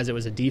clear, otherwise it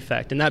was a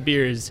defect. And that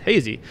beer is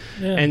hazy.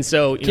 Yeah. And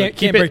so, Can't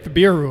keep break it, the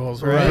beer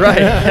rules, right? Right,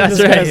 that's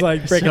This right. guy's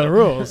like breaking So the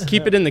rules.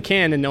 keep it in the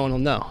can and no one will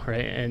know,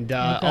 right? And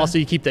also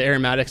you keep the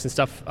aromatics and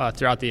stuff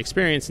throughout the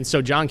experience. And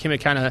so John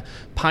Kimmick kind of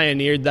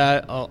pioneered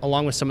that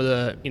along with some of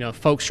the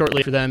folks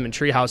shortly for them in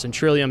Treehouse and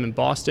Trillium in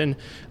Boston,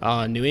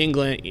 New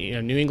England,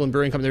 New England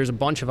Brewing Company. There's a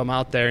bunch of them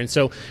out there. And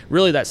so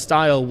really that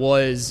style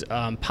was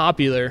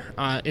popular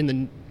in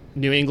the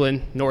New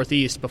England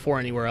Northeast before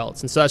anywhere else.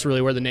 And so that's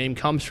really where the name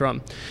comes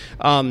from.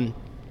 When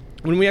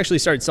we actually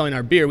started selling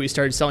our beer, we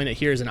started selling it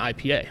here as an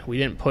IPA. We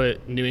didn't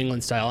put New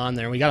England style on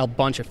there. We got a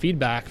bunch of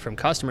feedback from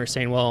customers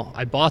saying, well,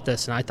 I bought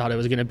this and I thought it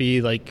was going to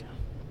be like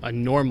a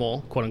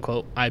normal, quote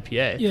unquote,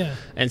 IPA. Yeah.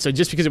 And so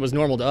just because it was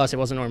normal to us, it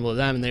wasn't normal to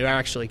them, and they were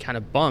actually kind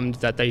of bummed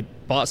that they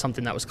bought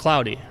something that was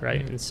cloudy,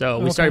 right? And so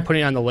we started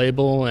putting it on the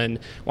label and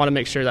want to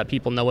make sure that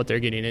people know what they're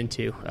getting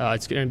into.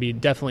 It's going to be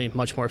definitely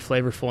much more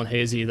flavorful and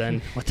hazy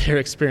than what they're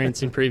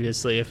experiencing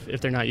previously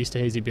if they're not used to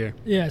hazy beer.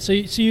 Yeah. So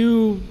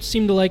you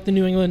seem to like the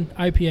New England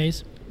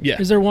IPAs. Yeah.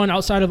 Is there one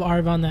outside of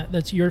Arvon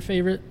that's your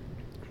favorite?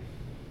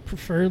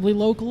 Preferably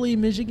locally,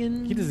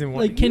 Michigan. He doesn't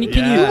want. Like, can you?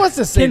 Who wants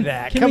to say can-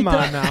 that? can Come we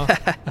on talk-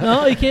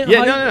 now. No, you can't.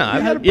 Yeah,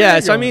 how- no.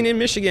 So I mean, in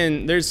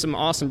Michigan, there's some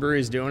awesome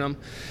breweries doing them,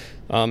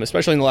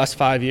 especially in the last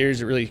 5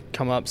 years. It really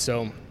come up.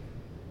 So,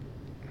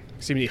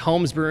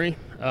 Holmes Brewery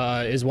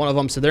is one of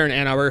them. So they're in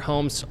Ann Arbor.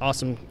 Holmes,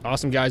 awesome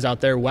guys out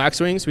there. Wax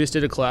Wings, we just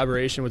did a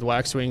collaboration with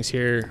Wax Wings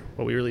here.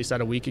 What we released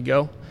that a week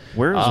ago.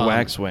 Where is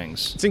Wax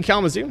Wings? It's in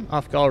Kalamazoo,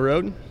 off Gall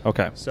Road.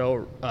 Okay.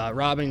 So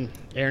Robin,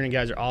 Aaron, and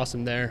guys are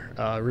awesome there.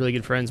 Really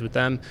good friends with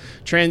them.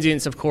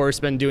 Transients, of course,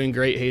 been doing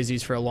great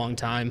hazies for a long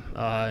time.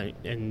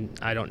 And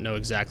I don't know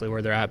exactly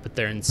where they're at, but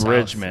they're in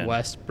Bridgman.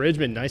 Southwest.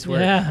 Bridgman, nice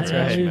work. Yeah, That's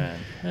yeah,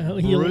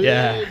 right.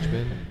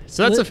 Yeah.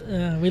 So that's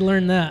we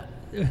learned that.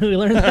 We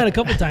learned that a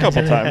couple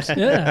times.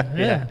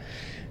 Yeah.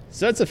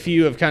 So that's a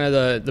few of kind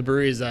of the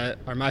breweries that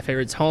are my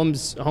favorites.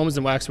 Holmes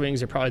and Wax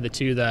Wings are probably the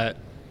two that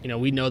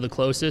we know the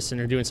closest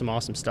and are doing some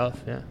awesome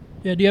stuff. Yeah.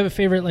 Yeah. Do you have a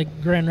favorite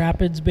like Grand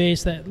Rapids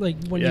base that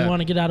like when you want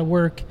to get out of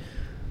work?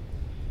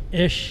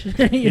 Ish,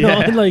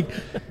 and like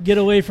get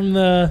away from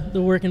the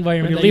work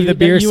environment. When you leave the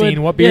beer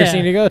scene, what beer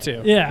scene do you go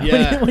to?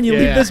 Yeah. When you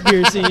leave this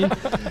beer scene,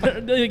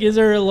 like, is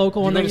there a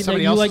local one that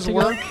you like to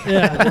work? go?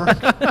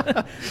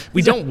 Yeah.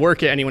 We don't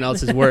work at anyone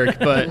else's work,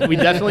 but we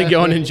definitely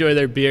go and enjoy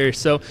their beer.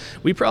 So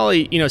we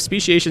probably,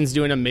 Speciation's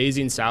doing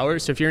amazing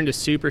sours. So if you're into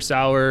super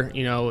sour,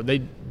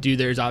 they do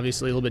theirs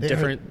obviously a little bit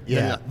different.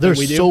 Yeah, than they're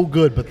we do. so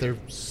good, but they're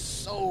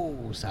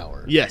so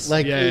sour. Yes.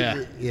 Like,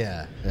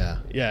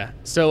 Yeah.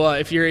 So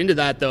if you're into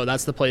that, though,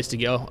 that's the place to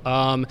go.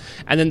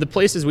 And then the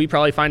places we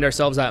probably find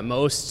ourselves at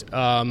most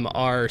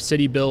are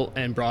City Built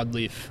and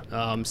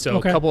Broadleaf. So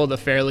a couple of the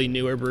fairly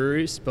newer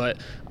breweries, but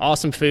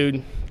awesome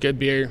food, good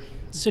beer.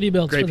 City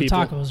Built for the people.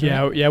 tacos,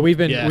 right? Yeah.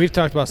 We've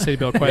talked about City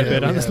Built quite a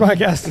bit on this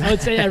podcast. I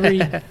would say every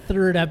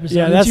third episode.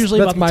 Yeah, it's usually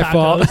that's about my the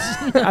fault.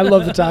 tacos. I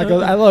love the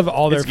tacos. I love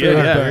all their It's food.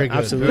 good, yeah, very good.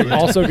 absolutely.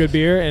 Also good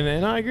beer,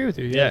 and I agree with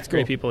you. Yeah, it's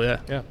great cool. people. Yeah.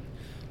 Yeah.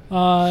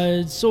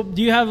 So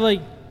do you have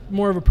like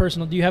more of a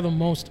personal? Do you have a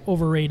most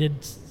overrated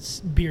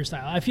beer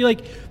style? I feel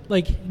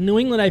like New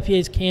England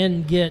IPAs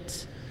can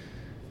get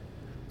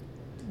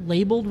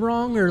labeled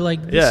wrong, or like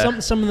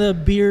some of the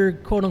beer,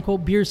 quote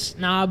unquote, beer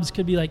snobs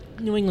could be like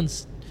New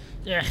England's.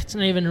 It's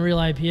not even a real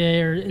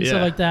IPA and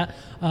stuff like that.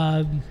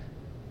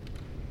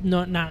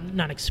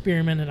 Not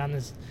experimented on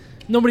this.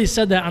 Nobody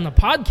said that on the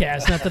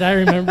podcast, not that I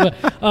remember.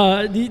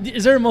 But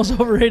is there a most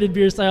overrated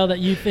beer style that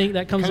you think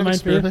that comes to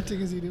mind for you?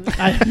 Is he doing?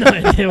 I have no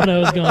idea what I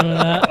was going with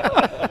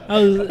that.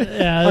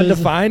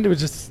 Undefined. It was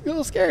just a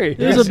little scary. It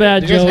was a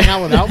bad Did you joke. guys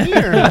hang out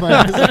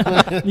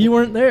without me? Or You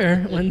weren't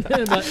there when.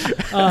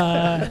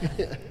 But,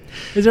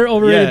 is there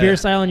overrated beer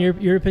style in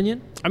your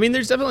opinion? I mean,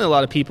 there's definitely a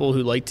lot of people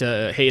who like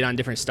to hate on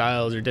different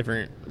styles or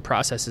different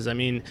processes. I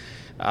mean,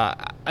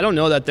 I don't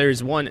know that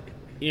there's one.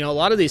 A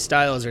lot of these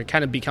styles are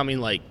kind of becoming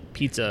like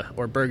pizza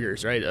or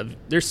burgers, right?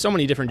 There's so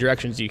many different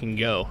directions you can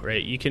go,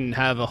 right? You can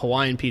have a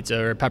Hawaiian pizza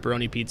or a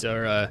pepperoni pizza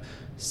or a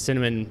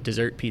cinnamon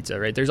dessert pizza,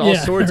 right? There's all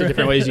sorts of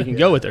different ways you can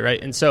go with it,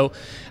 right? And so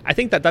I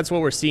think that's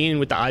what we're seeing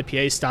with the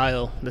IPA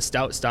style, the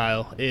stout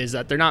style, is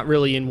that they're not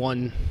really in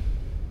one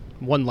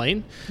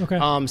lane. Okay.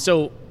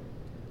 So,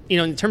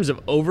 in terms of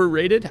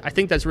overrated, I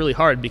think that's really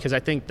hard, because I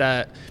think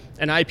that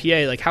an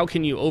IPA, like, how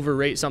can you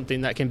overrate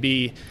something that can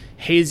be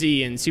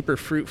hazy and super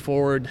fruit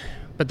forward,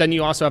 but then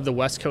you also have the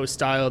West Coast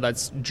style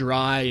that's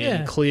dry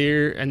and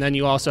clear, and then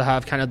you also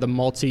have kind of the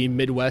malty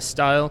Midwest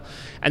style,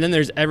 and then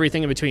there's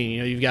everything in between.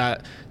 You've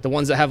got the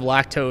ones that have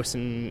lactose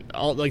and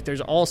all, like,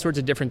 there's all sorts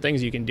of different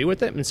things you can do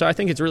with it, and so I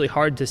think it's really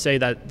hard to say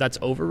that that's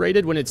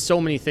overrated when it's so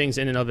many things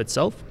in and of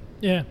itself.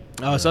 Yeah.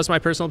 So that's my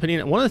personal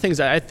opinion. One of the things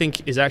that I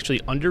think is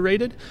actually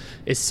underrated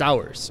is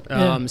sours.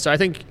 So I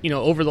think,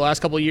 over the last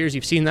couple of years,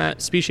 you've seen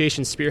that.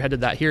 Speciation spearheaded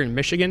that here in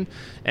Michigan.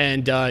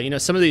 And,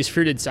 some of these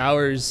fruited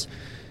sours,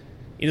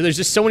 there's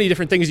just so many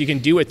different things you can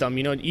do with them.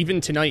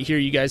 Even tonight here,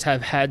 you guys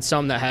have had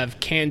some that have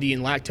candy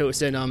and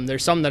lactose in them.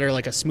 There's some that are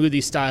like a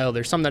smoothie style.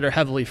 There's some that are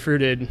heavily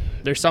fruited.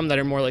 There's some that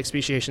are more like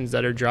speciations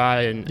that are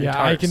dry and tart.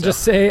 I can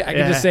just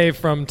say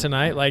from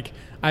tonight, like,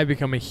 I've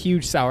become a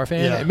huge sour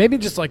fan. Yeah. And maybe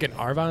just like an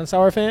Arvon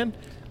sour fan.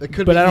 It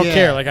could But be, I don't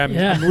care. Like, I'm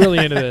Yeah. really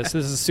into this.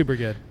 This is super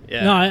good.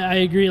 Yeah. No, I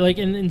agree. Like,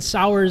 in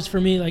sours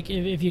for me, like,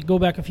 if you go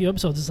back a few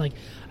episodes, it's like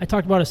I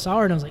talked about a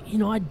sour and I was like,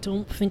 I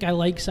don't think I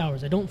like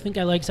sours. And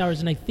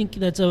I think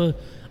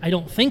I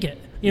don't think it.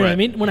 You know what I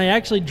mean? When I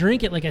actually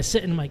drink it, like, I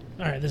sit and I'm like,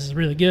 all right, this is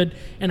really good,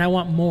 and I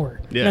want more.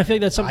 Yeah. And I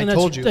think that's something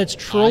that's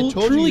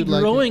truly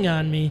growing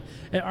on me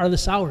are the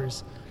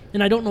sours.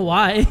 And I don't know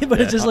why,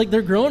 but it's just like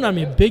they're growing on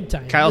me big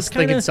time. Kyle's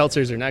thinking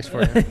seltzers are next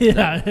for you.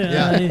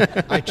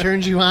 I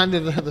turned you on to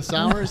the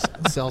sours.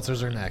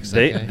 Seltzers are next.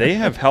 They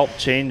have helped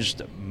change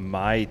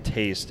my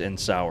taste in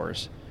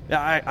sours.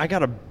 I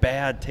got a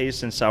bad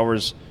taste in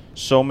sours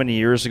so many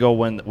years ago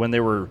when they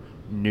were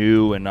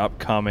new and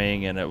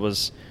upcoming, and it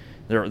was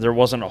there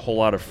wasn't a whole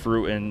lot of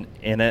fruit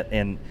in it,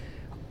 and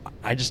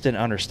I just didn't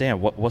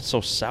understand what's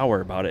so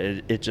sour about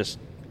it.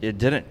 It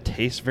didn't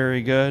taste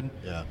very good.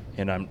 Yeah.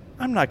 And I'm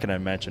not going to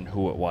mention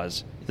who it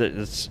was.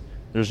 There's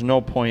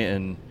no point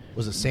in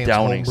Was it Sam's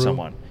downing Homebrew?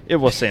 someone. It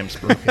was Sam's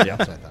Brew. Yeah. That's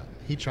what I thought.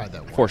 He tried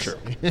that once. For sure.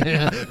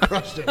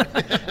 Crushed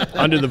it.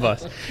 Under the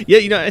bus.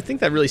 Yeah, I think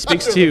that really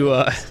speaks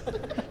to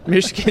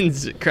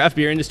Michigan's craft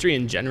beer industry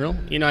in general.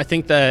 I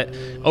think that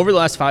over the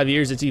last 5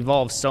 years, it's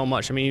evolved so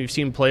much. I mean, you've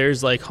seen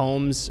players like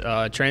Holmes,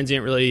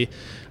 Transient really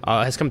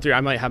has come through.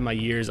 I might have my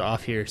years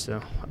off here,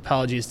 so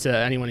apologies to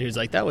anyone who's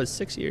like, that was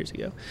 6 years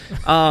ago.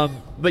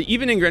 But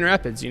even in Grand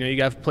Rapids, you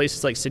got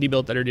places like City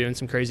Built that are doing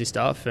some crazy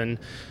stuff. And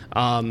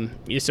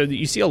so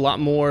you see a lot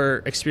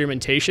more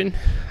experimentation.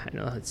 I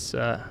know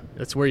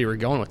that's where you were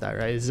going with that,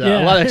 right?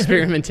 A lot of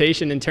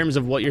experimentation in terms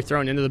of what you're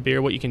throwing into the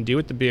beer, what you can do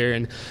with the beer.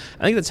 And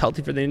I think that's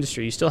healthy for the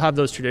industry. You still have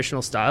those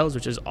traditional styles,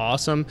 which is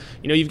awesome.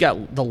 You've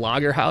got the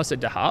Lager House at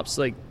DeHops.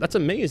 Like, that's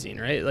amazing,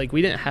 right? Like,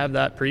 we didn't have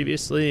that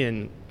previously.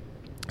 And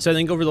so I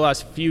think over the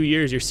last few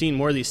years, you're seeing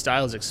more of these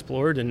styles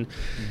explored, and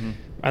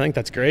I think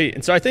that's great.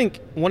 And so I think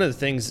one of the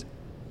things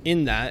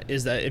in that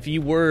is that if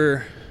you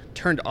were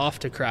turned off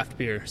to craft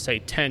beer, say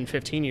 10,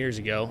 15 years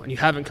ago, and you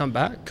haven't come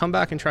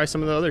back and try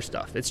some of the other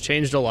stuff. It's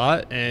changed a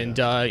lot, and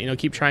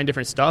keep trying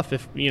different stuff.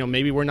 If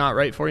maybe we're not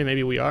right for you,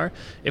 maybe we are.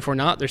 If we're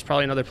not, there's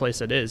probably another place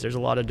that is. There's a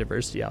lot of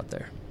diversity out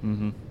there.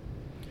 Mm-hmm.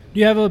 Do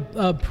you have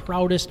a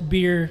proudest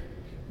beer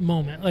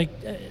moment? Like,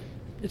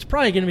 it's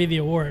probably going to be the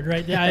award,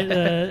 right?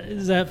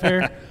 Is that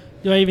fair?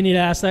 Do I even need to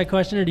ask that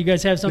question, or do you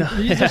guys have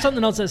something? No. Is there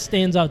something else that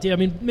stands out to you? I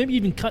mean, maybe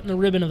even cutting the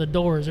ribbon of the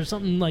doors or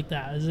something like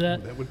that. Is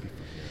that? That would be fun.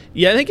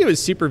 Yeah, I think it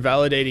was super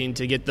validating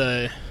to get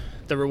the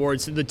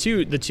rewards. The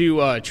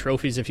two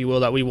trophies, if you will,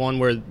 that we won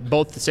were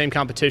both the same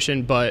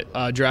competition, but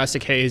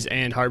Jurassic Haze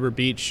and Harbor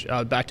Beach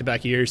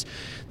back-to-back years.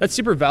 That's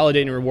super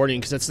validating and rewarding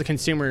because that's the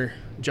consumer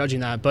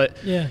judging that. But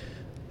yeah.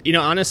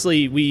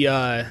 Honestly, we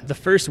the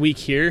first week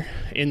here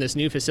in this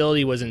new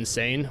facility was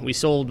insane. We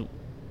sold,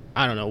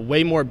 I don't know,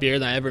 way more beer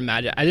than I ever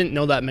imagined. I didn't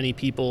know that many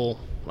people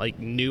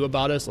knew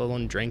about us, let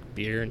alone drank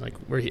beer, and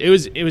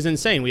it was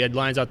insane. We had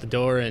lines out the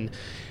door, and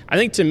I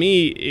think to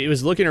me it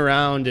was looking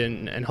around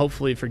and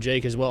hopefully for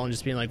Jake as well, and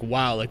just being like,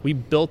 wow, we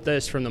built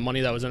this from the money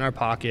that was in our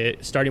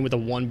pocket, starting with a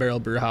 1-barrel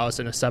brew house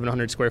in a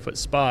 700 square foot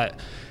spot.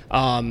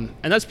 And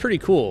that's pretty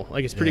cool.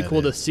 It's pretty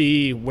cool to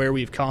see where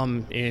we've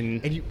come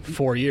in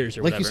 4 years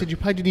or whatever. Like you said, you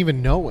probably didn't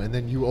even know, and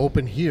then you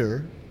open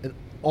here, and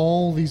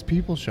all these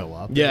people show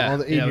up. Yeah,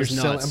 it was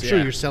nuts. I'm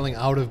sure you're selling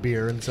out of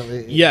beer and so.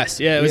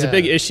 Yes, it was a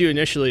big issue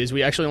initially. Is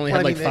we actually only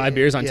had 5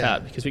 beers on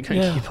tap because we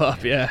couldn't keep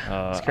up.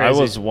 Yeah, it's crazy. I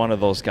was one of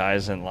those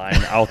guys in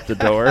line out the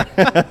door.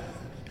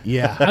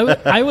 Yeah,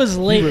 I was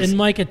late, and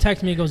Mike had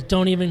texted me. He goes,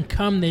 "Don't even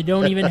come. They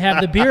don't even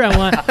have the beer I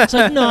want." It's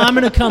like, no, I'm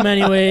going to come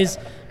anyways.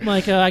 I'm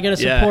like, I got to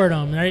support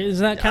them. Right? Is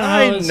that kind of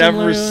how it's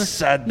never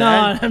said that?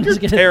 No, I'm just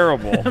kidding.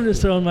 Terrible. I'm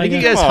just throwing my. I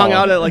think you guys hung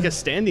out at a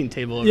standing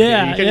table over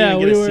here. You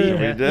couldn't even get a seat. We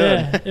did.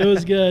 Yeah, it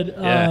was good.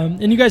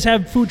 And you guys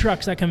have food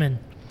trucks that come in.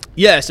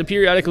 Yeah, so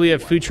periodically we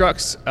have food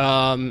trucks.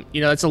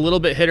 It's a little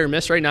bit hit or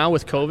miss right now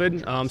with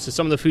COVID. So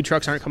some of the food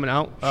trucks aren't coming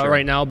out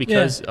right now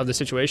because of the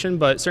situation,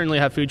 but certainly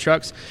have food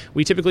trucks.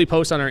 We typically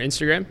post on our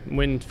Instagram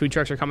when food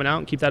trucks are coming out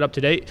and keep that up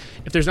to date.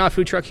 If there's not a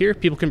food truck here,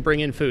 people can bring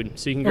in food.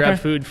 So you can grab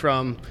food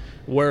from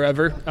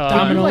wherever.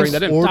 Domino's, bring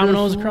that in.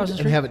 Domino's across the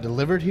street. And have it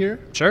delivered here?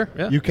 Sure,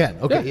 yeah. You can.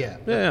 Okay,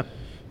 yeah.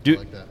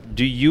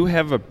 Do you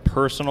have a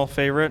personal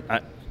favorite?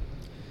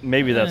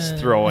 Maybe that's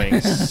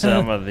throwing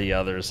some of the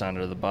others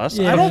under the bus.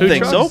 Yeah. I don't Food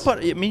think trucks? so,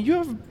 but I mean,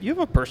 you have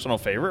a personal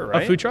favorite,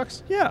 right? Food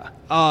trucks? Yeah.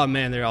 Oh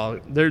man,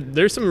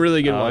 there's some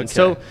really good ones.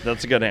 Okay. So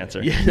that's a good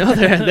answer. Yeah, no,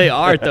 they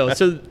are though.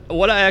 So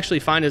what I actually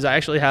find is I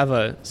actually have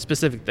a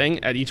specific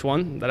thing at each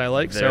one that I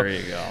like. There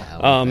you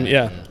go.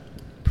 Yeah.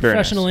 Very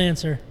Professional nice.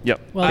 answer.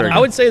 Yep. Well, I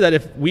would say that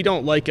if we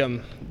don't like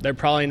them, they're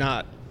probably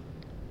not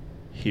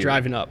Here.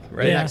 driving up,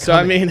 right? Yeah. So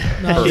I mean,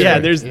 No,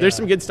 there's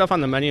some good stuff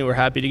on the menu. We're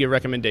happy to give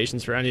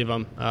recommendations for any of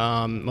them.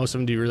 Most of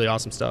them do really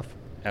awesome stuff.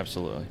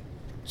 Absolutely.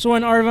 So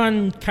when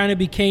Arvon kind of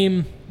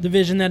became the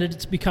vision that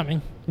it's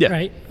becoming,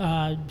 right?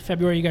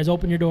 February, you guys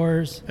open your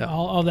doors,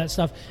 all that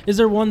stuff. Is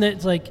there one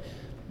that's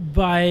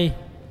by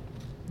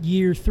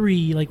year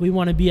 3, we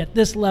want to be at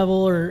this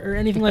level or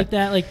anything like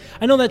that?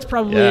 I know that's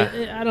probably,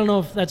 I don't know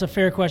if that's a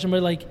fair question,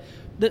 but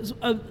that's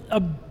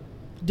a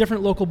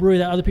different local brewery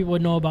that other people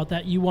would know about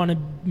that you want to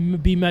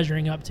be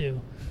measuring up to.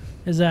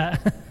 Is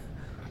that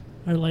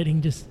our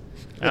lighting just...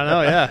 I don't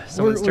know, yeah.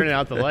 Someone's turning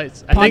out the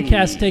lights.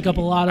 Podcasts take up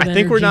a lot of energy. I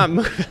think we're not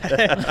moving.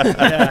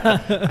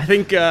 I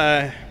think,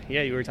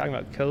 Yeah, you were talking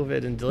about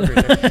COVID and delivery.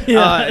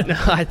 No,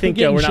 I think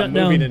getting we're not shut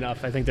moving down.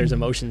 enough. I think there's a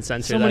motion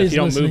sensor that Somebody's if you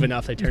don't listening. move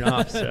enough, they turn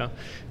off. So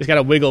just got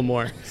to wiggle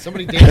more.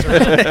 Somebody dance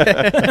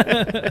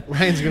around.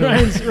 Ryan's gonna.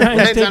 Ryan's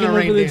taking on a over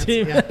rain the dance.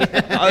 team. Yeah.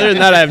 Other than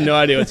that, I have no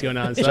idea what's going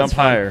on. So Jump that's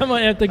fun. higher. I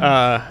might have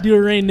to do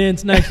a rain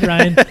dance next,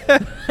 Ryan.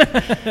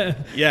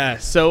 Yeah.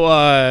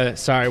 So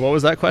sorry, what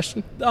was that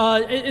question?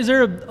 Is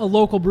there a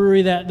local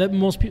brewery that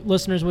most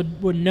listeners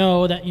would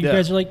know that you Yeah.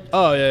 guys are like,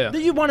 Oh yeah.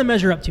 that you want to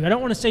measure up to? I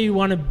don't want to say you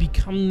want to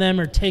become them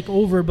or take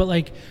over, but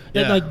like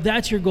that, Yeah. like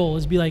that's your goal,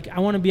 is be like, I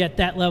want to be at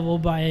that level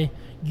by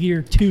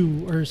year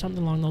 2 or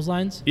something along those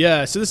lines.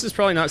 Yeah, so this is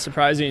probably not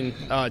surprising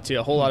to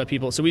a whole lot of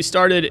people. So we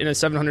started in a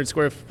 700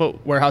 square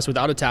foot warehouse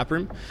without a tap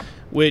room,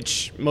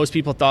 which most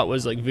people thought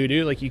was like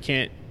voodoo, like you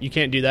can't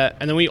do that.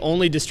 And then we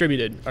only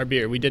distributed our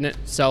beer. We didn't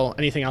sell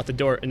anything out the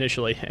door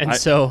initially. And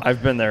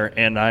I've been there,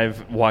 and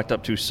I've walked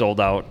up to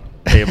sold out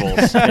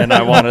tables, and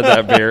I wanted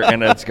that beer,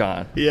 and it's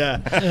gone.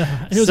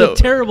 yeah. It was a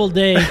terrible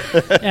day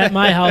at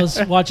my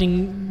house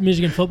watching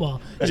Michigan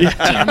football. Jim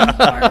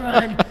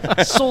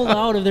Hartman sold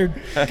out of their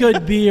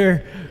good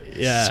beer.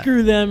 Yeah.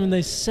 Screw them, and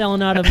they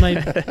selling out of my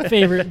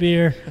favorite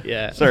beer.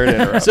 Yeah. Sorry to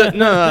interrupt. So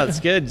no,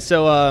 that's good.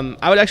 So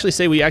I would actually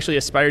say we actually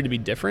aspired to be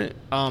different.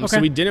 Okay. So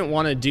we didn't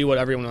want to do what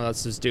everyone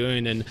else is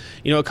doing. And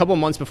a couple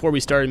months before we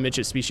started, Mitch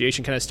at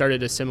Speciation kind of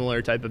started a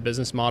similar type of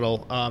business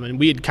model. And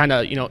we had kind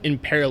of in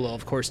parallel,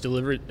 of course,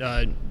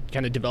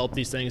 kind of developed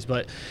these things.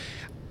 But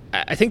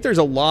I think there's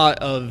a lot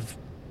of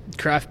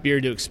craft beer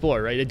to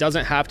explore, right? It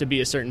doesn't have to be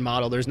a certain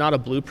model. There's not a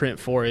blueprint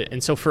for it.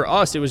 And so for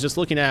us, it was just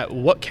looking at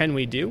what can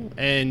we do?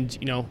 And,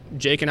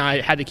 Jake and I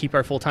had to keep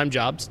our full-time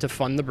jobs to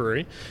fund the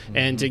brewery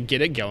and to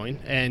get it going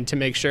and to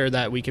make sure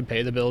that we could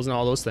pay the bills and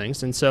all those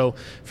things. And so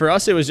for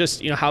us, it was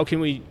just, how can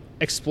we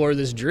explore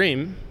this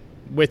dream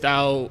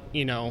without,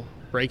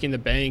 breaking the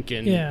bank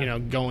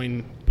and,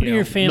 going Putting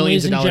your families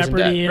millions of in dollars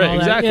jeopardy in debt. and Right, all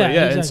that. exactly. Yeah, Yeah.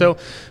 exactly. And so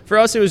for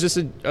us, it was just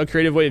a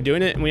creative way of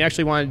doing it, and we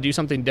actually wanted to do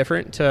something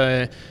different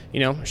to,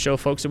 show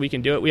folks that we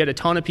can do it. We had a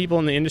ton of people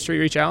in the industry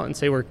reach out and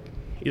say we're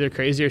either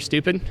crazy or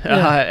stupid,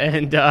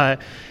 that's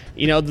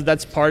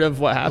part of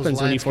what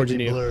happens when you forge a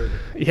new.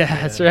 Yeah,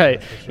 that's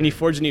right. When you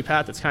forge a new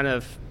path, that's kind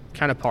of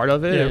part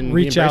of it. Yeah, and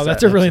we reach out. embrace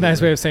That's that. a really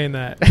nice way of saying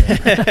that. We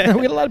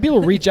had a lot of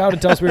people reach out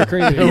and tell us we were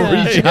crazy.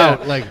 Reach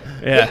out like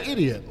Yeah. an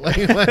idiot.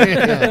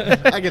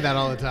 I get that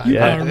all the time. You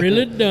are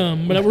really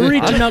dumb, but we're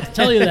reaching out to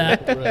tell you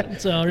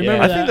that. So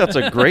remember I that. think that's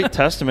a great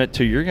testament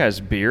to your guys'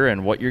 beer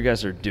and what you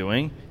guys are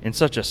doing in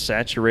such a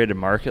saturated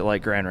market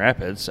like Grand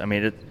Rapids. I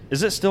mean,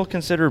 is it still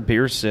considered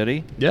Beer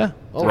City? Yeah.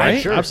 Oh,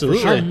 Right? sure.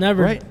 Absolutely. I'll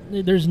never. Right.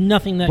 There's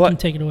nothing that But- can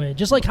take it away.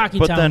 Just like Hockey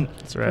but Town then-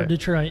 That's for right.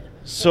 Detroit.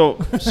 So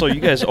you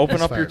guys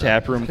open up your fired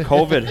tap room,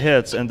 COVID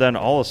hits, and then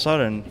all of a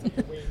sudden,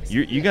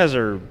 you guys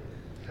are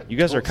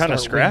kind of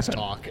scrapping,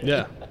 Talk.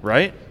 Yeah.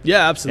 right?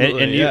 Yeah,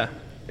 absolutely. And yeah.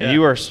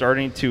 you are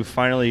starting to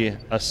finally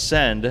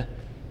ascend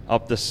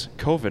up this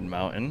COVID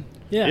mountain.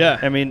 Yeah. Yeah.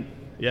 I mean,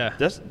 Yeah.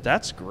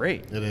 that's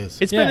great. It is.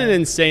 It's been Yeah. an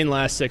insane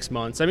last 6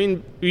 months. I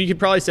mean, you could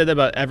probably say that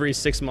about every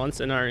 6 months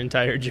in our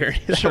entire journey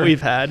that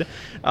we've had.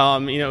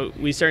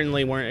 We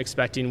certainly weren't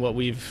expecting what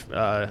we've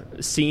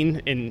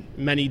seen in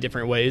many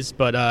different ways.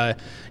 But,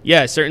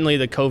 certainly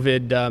the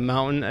COVID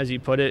mountain, as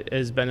you put it,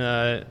 has been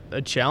a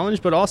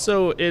challenge. But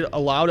also it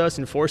allowed us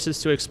and forced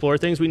us to explore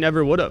things we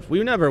never would have.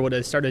 We never would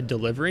have started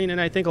delivering. And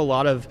I think a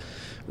lot of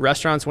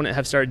restaurants wouldn't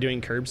have started doing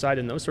curbside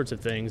and those sorts of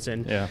things.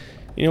 And Yeah.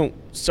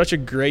 such a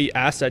great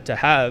asset to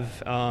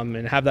have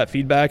and have that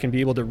feedback and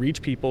be able to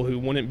reach people who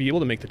wouldn't be able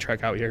to make the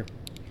trek out here.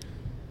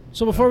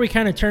 So before we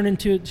kind of turn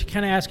into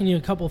kind of asking you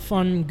a couple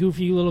fun,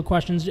 goofy little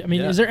questions, I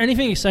mean, Yeah. is there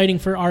anything exciting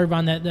for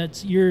Arvon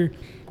that's you're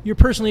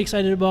personally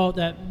excited about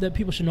that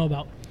people should know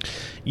about?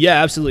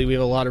 Yeah, absolutely. We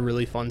have a lot of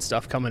really fun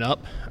stuff coming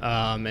up.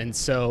 And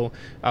so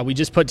we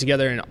just put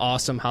together an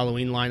awesome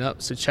Halloween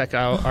lineup. So check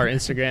out our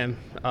Instagram.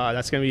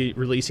 That's going to be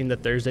releasing the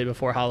Thursday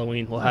before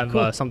Halloween. We'll have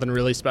cool. Oh, something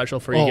really special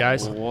for you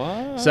guys.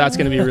 What? So that's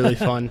going to be really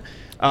fun.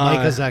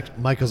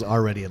 Micah's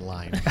already in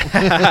line.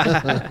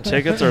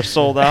 Tickets are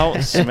sold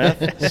out. Smith.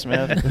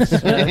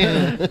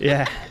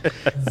 Yeah.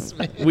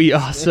 We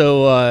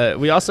also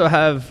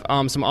have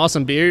some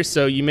awesome beers.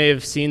 So you may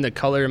have seen the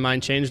color of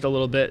mine changed a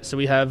little bit. So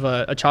we have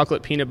a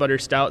chocolate peanut butter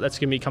stout that's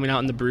going to be coming out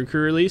in the Brew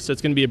Crew release. So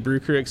it's going to be a Brew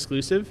Crew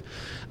exclusive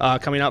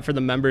coming out for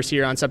the members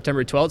here on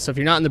September 12th. So if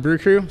you're not in the Brew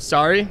Crew,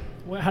 sorry.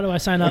 How do I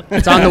sign up?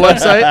 It's on the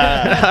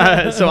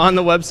website. So on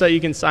the website,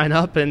 you can sign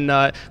up, and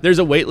there's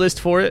a wait list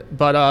for it.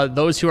 But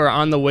those who are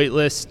on the wait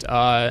list,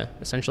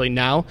 essentially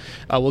now,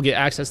 will get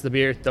access to the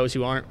beer. Those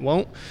who aren't,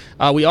 won't.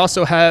 We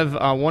also have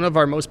one of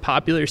our most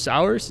popular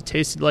sours. It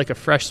tasted like a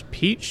fresh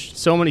peach.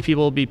 So many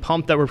people will be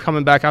pumped that we're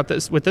coming back out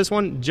with this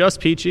one. Just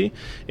Peachy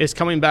is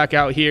coming back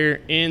out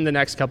here in the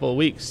next couple of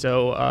weeks.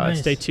 So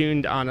Nice. Stay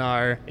tuned on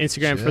our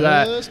Instagram for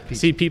that. Just Peachy.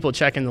 See people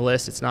checking the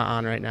list. It's not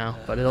on right now,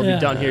 but it'll Yeah.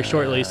 be done here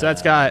shortly. So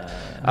that's got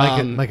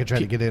Micah tried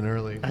to get in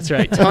early. that's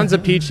right. Tons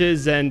of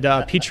peaches and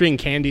peach ring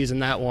candies in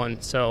that one.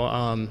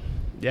 So,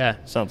 yeah,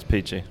 Sounds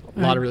peachy. a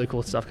lot of really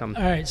cool stuff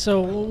coming. All right.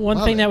 So one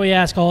Love thing it. that we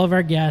ask all of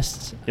our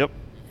guests: Yep.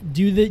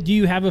 do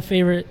you have a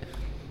favorite?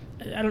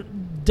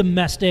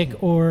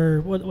 domestic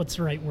or what's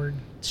the right word?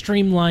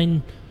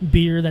 Streamlined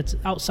beer that's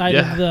outside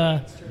of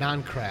the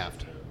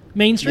Non-craft.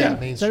 mainstream. Yeah,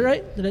 mainstream. Is that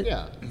right?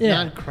 Yeah.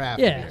 Non-craft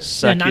Yeah. beer.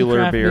 Secular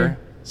non-craft beer.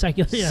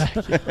 Secular, yeah.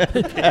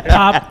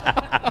 Top.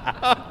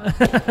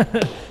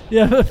 You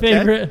have a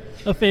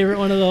favorite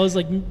one of those,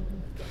 like,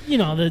 you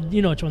know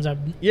which ones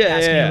I'm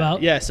asking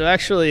about. Yeah, so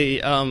actually,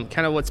 kind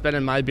of what's been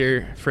in my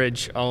beer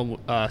fridge all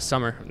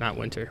summer, not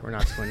winter, we're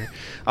not winter,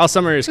 all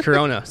summer is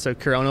Corona. So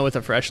Corona with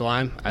a fresh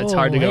lime. It's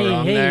hard to go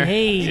wrong there.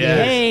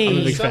 Hey. I'm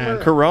a big fan.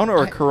 Corona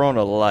or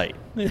Corona Light?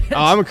 Oh,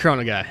 I'm a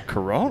Corona guy.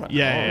 Corona.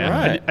 Yeah. All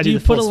right. I Do you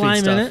the put a full speed lime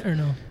in stuff. it or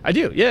no? I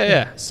do,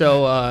 yeah.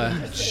 So,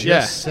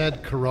 Just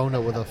said Corona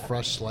with a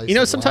fresh slice. You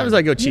know, of sometimes lime.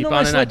 I go cheap I on it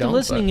and I select the don't.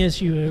 listening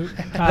issue,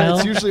 Kyle.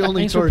 It's usually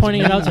only Thanks for towards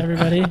pointing it me. out to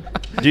everybody.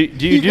 Do you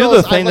He do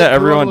goes, the "I thing like that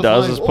everyone Corona with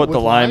does is lime." put Oh, the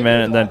with lime lime?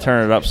 in and then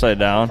turn it upside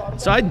down?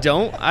 So I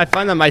don't. I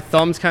find that my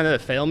thumbs kind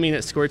of fail me and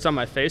it squirts on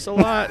my face a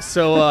lot.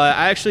 So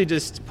I actually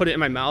just put it in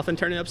my mouth and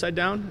turn it upside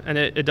down, and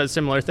it does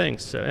similar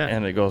things. So yeah,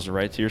 And it goes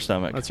right to your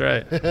stomach. that's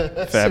right.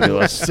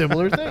 Fabulous.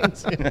 Similar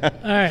things. All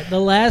right, the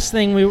last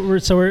thing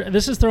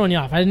this is throwing you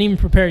off. I didn't even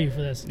prepare you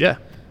for this. Yeah.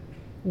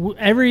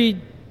 Every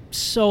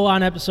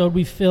so-on episode,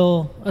 we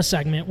fill a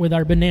segment with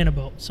our banana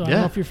boat. So I don't Yeah.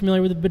 know if you're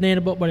familiar with the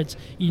banana boat, but it's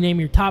you name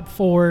your top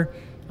 4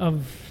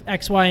 of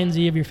X, Y, and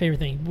Z of your favorite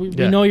thing. We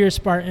know you're a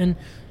Spartan,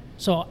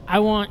 so I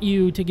want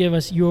you to give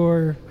us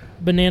your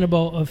banana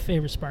boat of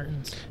favorite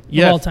Spartans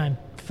of all time.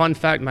 Fun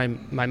fact: my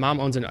mom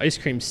owns an ice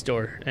cream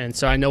store, and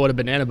so I know what a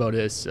banana boat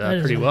is That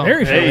is pretty well.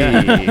 very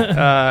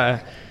Hey.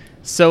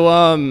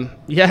 So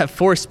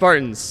 4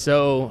 Spartans.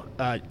 So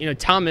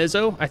Tom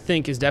Izzo, I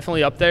think, is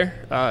definitely up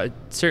there.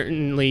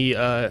 Certainly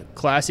a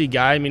classy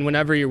guy. I mean,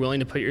 whenever you're willing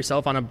to put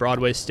yourself on a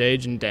Broadway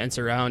stage and dance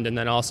around, and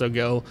then also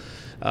go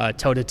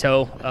toe to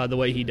toe the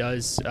way he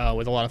does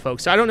with a lot of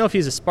folks. So I don't know if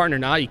he's a Spartan or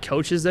not. He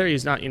coaches there.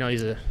 He's not.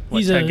 He's a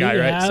tech guy,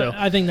 right? So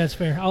I think that's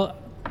fair.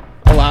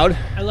 allowed.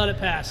 I let it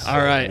pass. All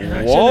right. I shouldn't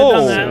have Whoa.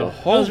 done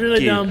that. That was really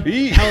Hokey dumb.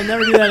 Pete. I will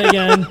never do that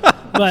again.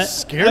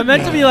 But I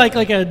meant to be like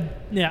a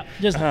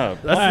just. Oh,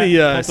 That's all right. the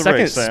Pump the second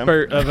brakes, Sam.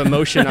 spurt of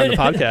emotion on the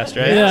podcast,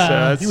 right? Yeah. So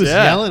that's, He was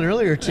yelling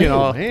earlier too.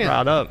 all Man.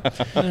 riled up.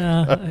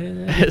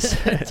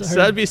 It's So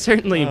that'd be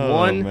certainly Oh,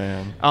 one.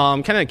 man.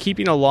 Kind of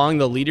keeping along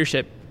the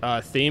leadership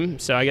theme.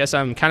 So I guess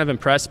I'm kind of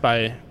impressed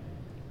by.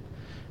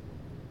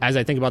 As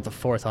I think about the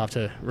 4th, I'll have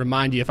to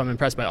remind you if I'm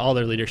impressed by all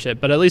their leadership,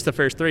 but at least the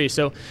first 3.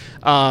 So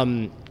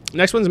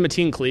next one's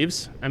Mateen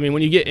Cleaves. I mean,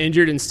 when you get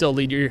injured and still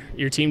lead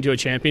your team to a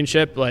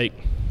championship, like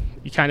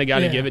you kind of got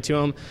to give it to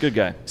him. Good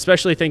guy.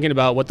 Especially thinking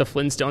about what the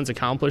Flintstones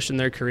accomplished in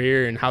their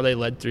career and how they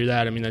led through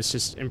that. I mean, that's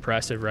just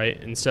impressive,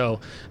 right? And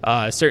so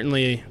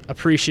certainly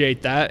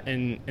appreciate that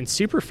and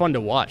super fun to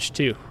watch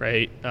too,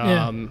 right?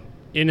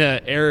 In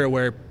an era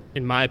where,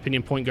 in my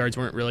opinion, point guards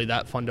weren't really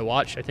that fun to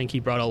watch. I think he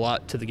brought a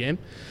lot to the game.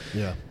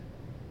 Yeah.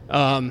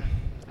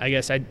 I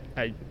guess I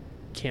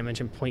can't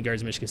mention point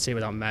guards in Michigan State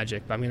without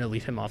Magic, but I'm going to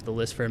leave him off the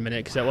list for a minute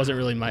because that wasn't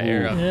really my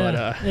era. Yeah.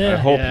 But Yeah. I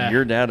hope Yeah.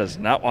 your dad is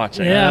not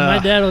watching. Yeah, my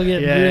dad will get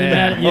really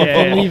mad at you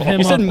if you leave him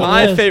You off said the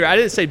my list. favorite. I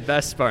didn't say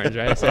best Spartans,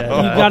 right? I said,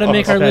 You've got to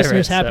make our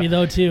listeners happy,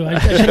 though, too. I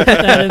should put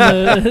that in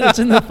the. It's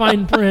in the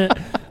fine print.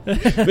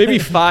 Maybe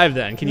 5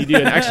 then. Can you do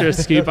an extra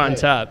scoop on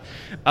top?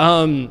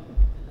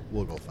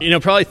 We'll go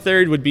 5. Probably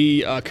 3rd would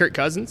be Kirk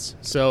Cousins.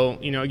 So,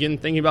 again,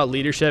 thinking about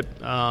leadership,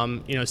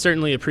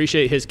 certainly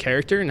appreciate his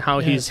character and how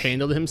he's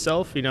handled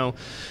himself, in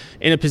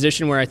a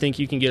position where I think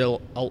you can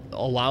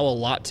allow a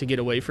lot to get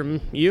away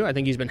from you. I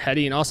think he's been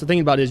heady, and also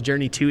thinking about his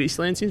journey to East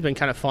Lansing has been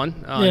kind of fun.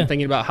 And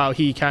thinking about how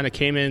he kind of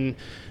came in,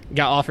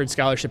 got offered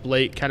scholarship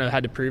late, kind of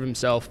had to prove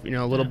himself, a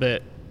little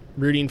bit.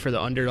 Rooting for the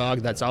underdog,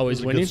 that's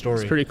always winning. story.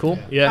 It's pretty cool.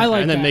 Yeah, I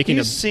like and then that. making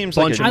He a seems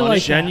bunch like of a money.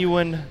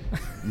 genuine,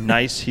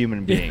 nice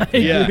human being.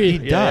 Yeah, He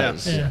yeah,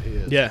 does. Yeah. He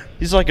is. Yeah,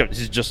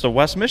 He's just a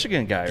West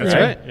Michigan guy. that's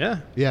right? right. Yeah,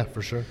 Yeah,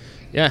 for sure.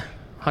 yeah.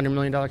 $100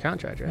 million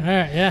contract, right? All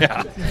right,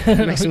 yeah.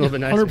 Makes it a little bit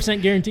nicer.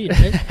 100% guaranteed,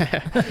 right?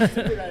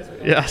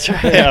 Yeah, that's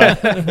right. Yeah.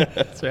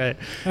 That's right.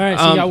 All right,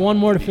 so you got one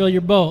more to fill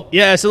your boat.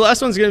 Yeah, so the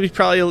last one's going to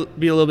probably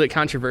be a little bit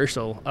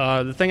controversial.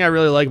 The thing I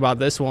really like about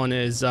this one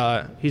is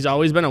he's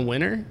always been a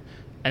winner,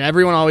 and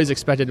everyone always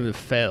expected him to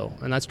fail,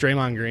 and that's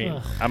Draymond Green.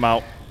 Ugh. I'm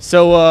out.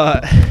 So,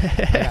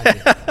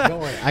 Don't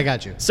worry, I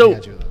got you. So- I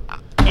got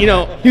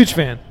you. Huge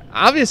fan.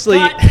 obviously,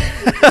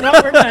 No,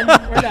 we're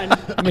done. We're done.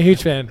 I'm a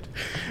huge fan.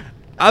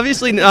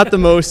 obviously not the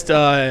most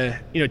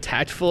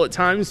tactful at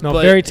times. No,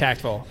 but very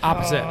tactful.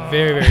 Opposite.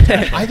 Very, very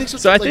tactful. I think so.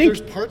 So I like, think-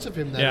 there's parts of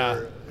him that Yeah.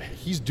 are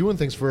he's doing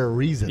things for a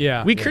reason.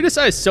 Yeah. We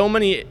criticize so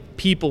many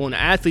people and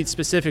athletes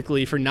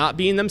specifically for not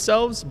being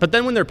themselves, but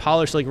then when they're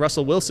polished, like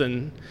Russell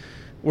Wilson,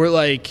 we're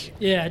like,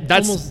 Yeah,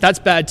 that's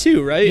bad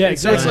too, right? Yeah, And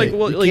so it's exactly. like,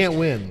 well, You like, can't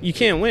win. You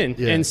can't win.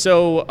 Yeah. And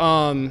so,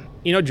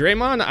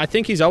 Draymond, I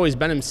think he's always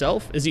been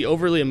himself. Is he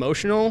overly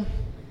emotional?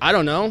 I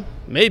don't know.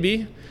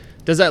 Maybe.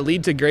 Does that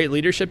lead to great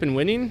leadership and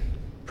winning?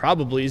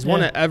 Probably. He's won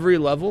Yeah. at every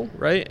level,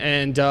 right?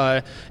 And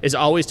is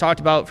always talked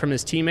about from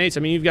his teammates. I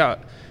mean, you've got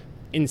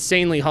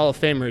insanely Hall of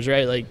Famers,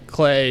 right? Like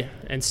Clay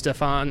and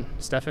Stefan,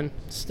 I think.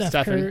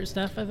 Stefan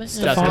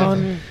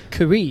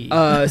Curry.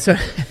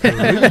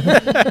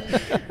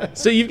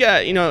 So you've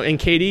got, and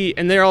KD,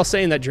 and they're all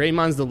saying that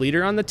Draymond's the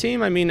leader on the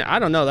team. I mean, I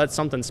don't know. That's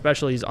something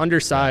special. He's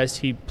undersized.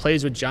 He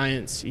plays with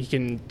giants. He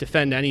can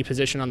defend any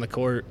position on the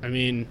court. I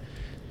mean,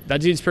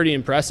 that dude's pretty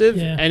impressive,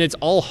 and it's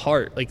all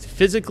heart. Like,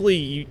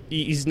 physically,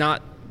 he's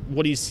not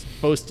what he's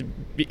supposed to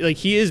be. Like,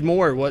 he is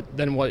more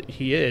than what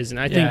he is, and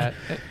I think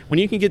when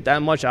you can get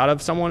that much out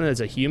of someone as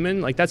a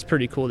human, like, that's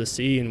pretty cool to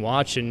see and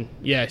watch. And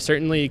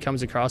certainly he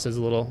comes across as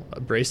a little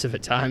abrasive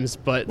at times,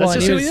 but that's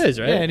just who he is,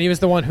 right? Yeah, and he was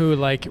the one who,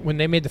 like, when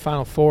they made the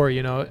Final Four,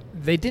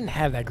 they didn't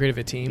have that great of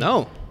a team.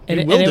 No. And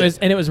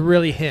it was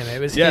really him.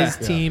 It was his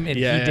team, and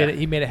he did it.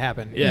 He made it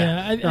happen.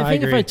 I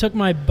think if I took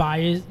my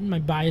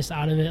bias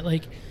out of it,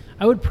 like,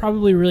 I would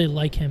probably really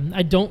like him.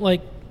 I don't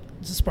like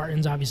the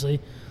Spartans,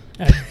 obviously.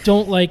 I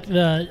don't like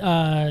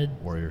the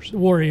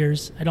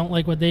Warriors. I don't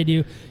like what they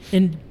do.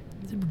 And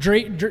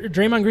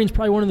Draymond Green's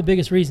probably one of the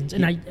biggest reasons.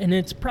 And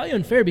it's probably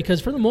unfair because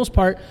for the most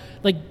part,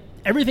 like,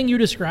 everything you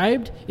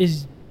described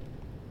is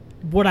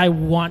what I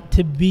want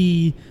to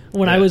be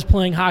when I was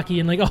playing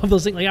hockey and, like, all of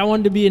those things. Like, I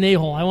wanted to be an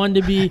a-hole. I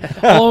wanted to be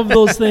all of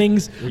those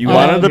things. You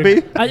wanted to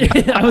be?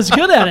 I was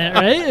good at it,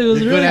 right? It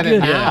was You're really good at good. it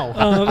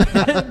now.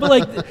 But,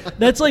 like,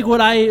 that's, like, what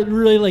I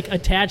really, like,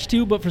 attach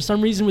to. But for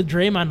some reason with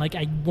Draymond, like,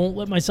 I won't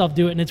let myself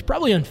do it. And it's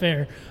probably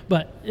unfair.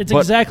 But it's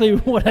exactly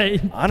what I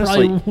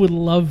honestly probably would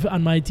love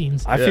on my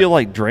teams. I feel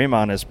like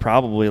Draymond is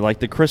probably like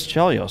the Chris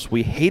Chelios.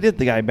 We hated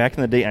the guy back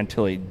in the day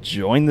until he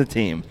joined the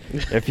team.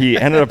 If he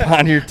ended up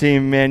on your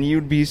team, man,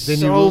 you'd be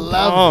so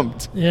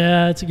pumped.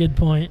 Yeah, that's a good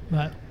point.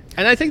 But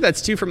And I think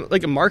that's too from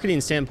like a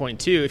marketing standpoint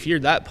too. If you're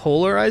that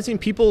polarizing,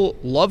 people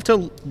love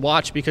to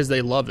watch because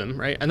they love him,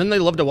 right? And then they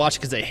love to watch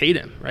because they hate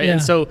him, right? Yeah.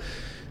 And so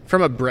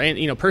from a brand,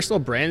 personal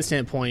brand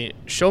standpoint,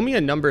 show me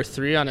a number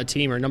 3 on a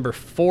team or number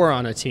 4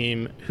 on a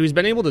team who's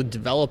been able to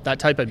develop that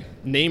type of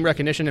name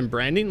recognition and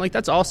branding. Like,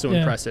 that's also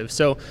impressive.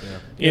 So,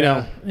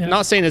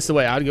 not saying it's the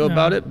way I'd go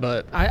about it,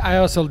 but I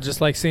also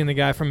just like seeing the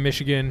guy from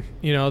Michigan,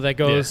 that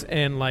goes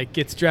and, like,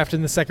 gets drafted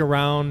in the second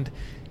round.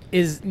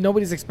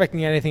 Nobody's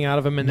expecting anything out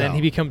of him, and then he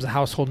becomes a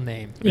household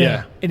name.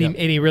 Yeah. And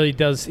he really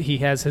does. He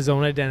has his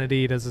own identity.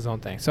 He does his own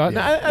thing. So I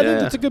think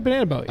that's a good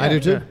banana boat. I do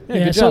too.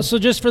 Yeah, good job. So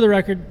just for the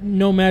record,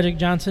 no Magic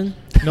Johnson.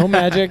 No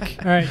Magic.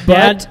 All right,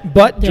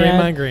 but Dad,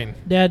 Draymond Green.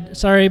 Dad,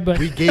 sorry, but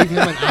We gave him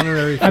an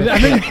honorary.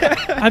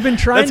 I've been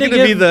trying that's to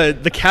going to give.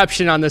 be the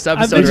caption on this I've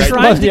episode, been right?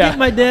 trying to get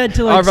my dad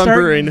to, like, Arvon start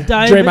Brewing.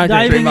 diving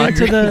Draymond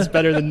into Green is the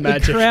better than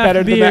Magic. craft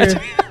Better than beer. Magic.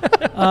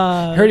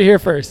 Heard it here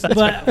first.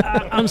 But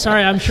I'm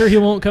sorry, I'm sure he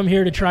won't come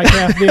here to try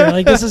craft beer.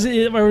 Like, this is,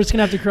 we're just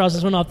gonna have to cross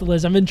this one off the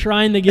list. I've been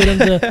trying to get him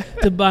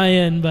to buy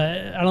in,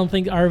 but I don't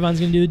think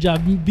Arvon's gonna do the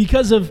job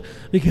because of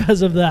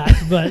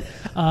that. But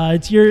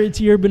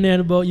it's your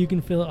banana boat. You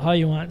can fill it how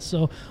you want.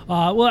 So,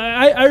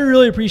 I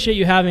really appreciate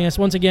you having us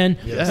once again,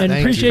 Yes, and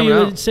thank appreciate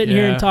you. you sitting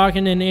here and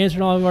talking and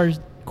answering all of our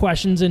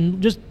questions and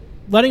just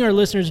letting our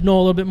listeners know a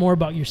little bit more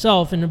about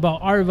yourself and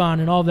about Arvon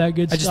and all that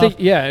good stuff. I just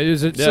think, it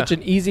was such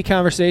an easy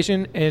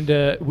conversation,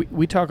 and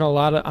we talk a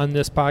lot on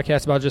this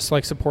podcast about just,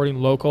 like, supporting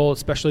local,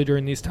 especially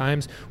during these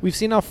times. We've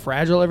seen how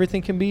fragile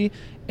everything can be,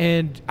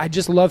 and I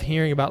just love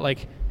hearing about,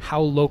 like, how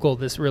local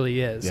this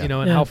really is, and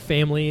how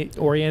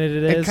family-oriented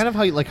it is. And kind of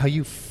how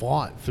you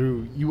fought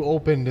through. You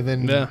opened and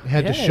then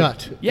had to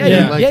shut. You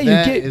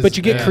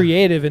get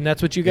creative, and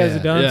that's what you guys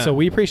have done. Yeah. So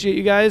we appreciate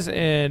you guys,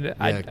 and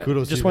I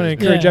kudos just to want to you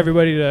guys. encourage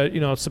everybody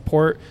to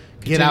support,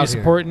 Get continue out here.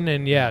 supporting,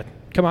 and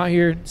come out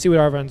here, see what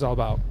Arvon's all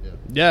about.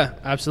 Yeah,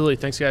 absolutely.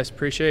 Thanks, guys.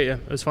 Appreciate you.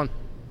 It was fun.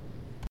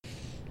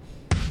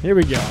 Here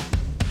we go.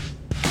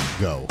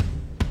 Go.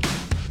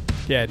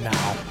 Yeah,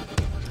 now.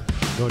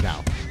 Go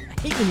now.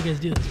 I hate when you guys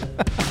do this.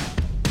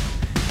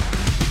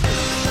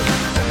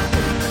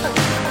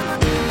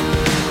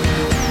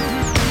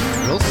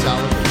 Real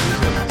solid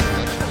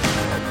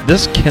music.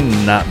 This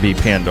cannot be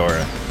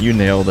Pandora. You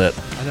nailed it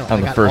I know. on I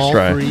the got first all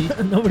try. 3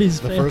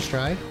 Nobody's the fan. first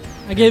try.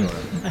 I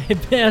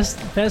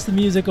passed the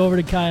music over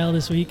to Kyle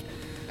this week.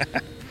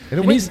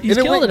 And he's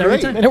killed it every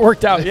great. time. And it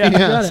worked out, got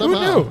it.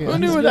 somehow. Who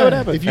knew that would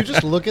happen? If you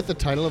just look at the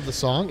title of the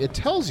song, it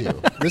tells you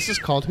this is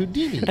called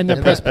Houdini. And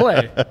then press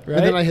play, right?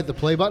 And then I hit the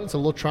play button. It's a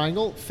little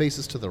triangle,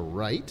 faces to the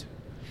right.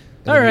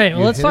 All right,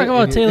 well, let's talk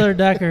about Taylor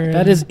Decker.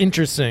 That is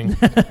interesting.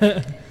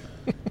 The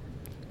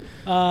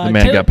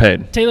man got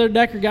paid. Taylor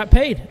Decker got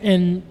paid,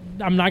 and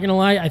I'm not going to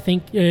lie, I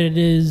think it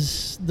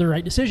is the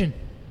right decision.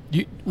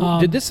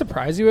 Did this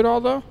surprise you at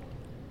all, though?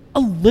 A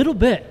little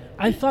bit.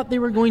 I thought this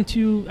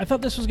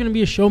was going to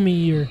be a show me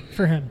year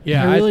for him.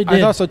 Yeah, I really did.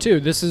 I thought so too.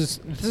 This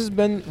has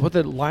been what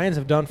the Lions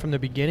have done from the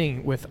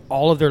beginning with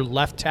all of their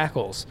left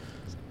tackles.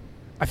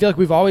 I feel like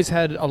we've always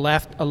had a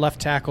left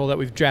tackle that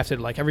we've drafted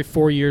like every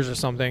 4 years or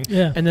something.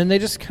 Yeah. And then they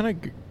just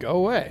kind of go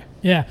away.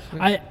 Yeah.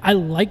 I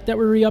like that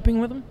we're re-upping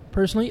with him,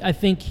 personally. I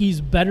think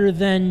he's better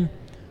than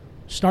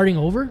starting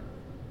over,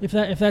 if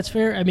that's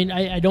fair. I mean,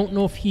 I don't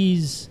know if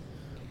he's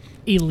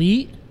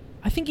elite.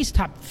 I think he's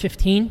top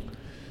 15.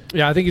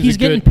 Yeah, I think He's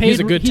getting paid.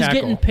 He's a good tackle.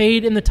 He's getting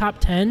paid in the top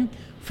 10,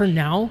 for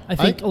now. I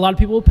think a lot of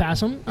people will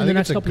pass him in the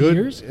next couple of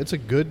years. It's a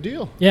good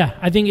deal. Yeah,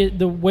 I think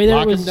the way that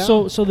Lock it him was.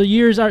 down. So the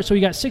years are. So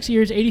you got 6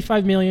 years,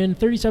 $85 million,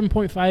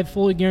 37.5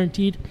 fully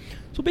guaranteed.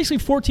 So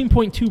basically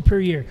 14.2 per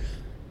year.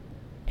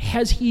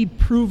 Has he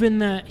proven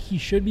that he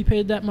should be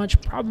paid that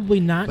much? Probably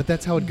not. But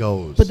that's how it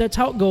goes. But that's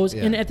how it goes.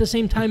 Yeah. And at the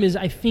same time,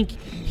 I think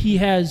he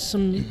has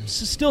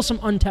still some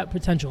untapped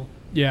potential.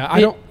 Yeah,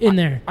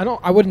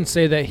 I wouldn't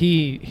say that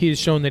he has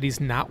shown that he's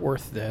not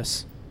worth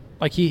this.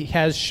 Like, he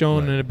has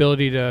shown an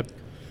ability to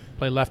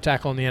play left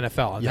tackle in the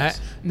NFL,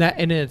 and that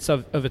in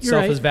itself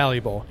right. is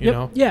valuable. You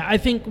know. Yeah, I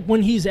think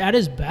when he's at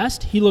his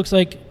best, he looks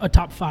like a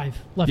top 5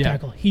 left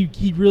tackle.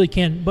 He really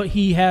can, but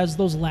he has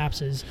those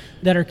lapses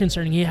that are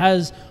concerning. He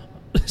has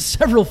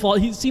several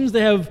he seems to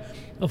have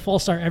a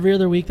false start every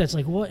other week. That's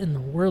like, what in the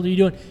world are you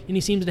doing? And he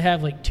seems to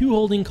have like 2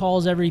 holding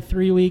calls every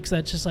 3 weeks.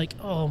 That's just like,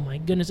 oh my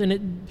goodness.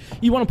 And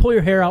you want to pull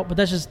your hair out, but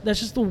that's just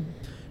the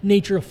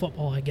nature of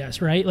football, I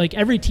guess, right? Like,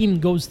 every team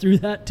goes through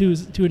that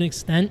to an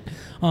extent,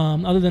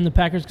 other than the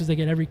Packers, because they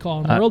get every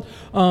call in the world.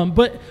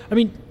 But I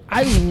mean,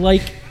 I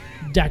like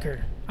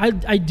Decker.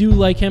 I do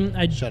like him.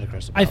 I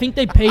think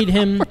they paid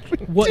him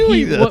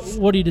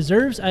what he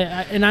deserves.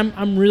 And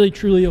I'm really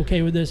truly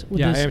okay with this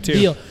I am too.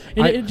 deal.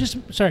 And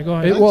go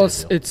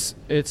ahead.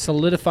 It's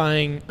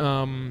solidifying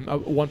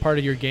one part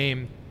of your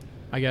game,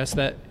 I guess,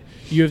 that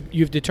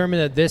you've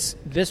determined that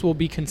this will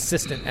be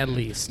consistent at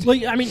least.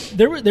 Like, I mean,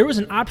 there was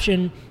an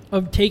option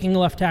of taking a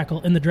left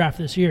tackle in the draft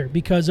this year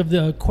because of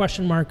the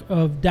question mark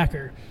of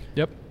Decker.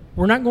 Yep.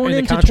 We're not going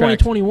And into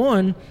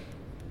 2021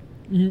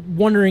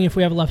 wondering if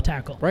we have a left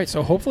tackle. Right,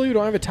 so hopefully we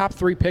don't have a top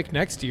 3 pick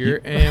next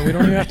year, and we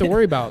don't even have to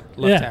worry about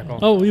left tackle.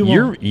 Oh, we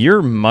won't.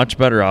 You're much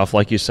better off,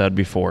 like you said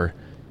before,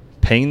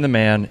 paying the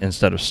man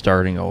instead of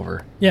starting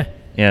over. Yeah.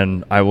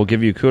 And I will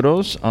give you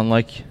kudos,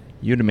 unlike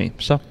you to me.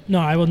 So no,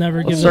 I will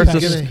never give start the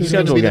this Packers He's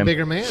going to schedule be the game.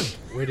 bigger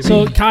man.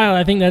 So, Kyle,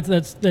 I think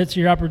that's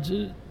your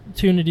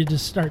opportunity to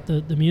start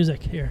the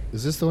music here.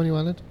 Is this the one you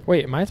wanted?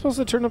 Wait, am I supposed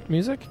to turn up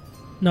music?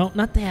 No,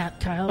 not that,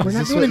 Kyle. We're Is not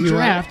this doing what a you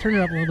draft. Turn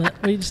it up a little bit.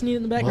 We just need it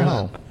in the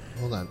background.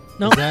 Hold on.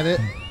 No. Is that it,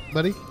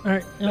 buddy? All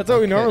right. That's what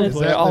we normally Is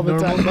play that all the the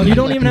normal time. You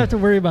don't even have to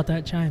worry about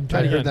that chime. I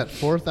again. heard that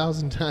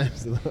 4,000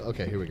 times.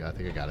 Okay, here we go. I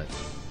think I got it.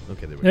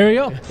 Okay, There we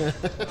go.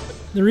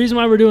 The reason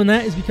why we're doing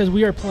that is because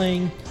we are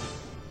playing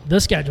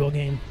the schedule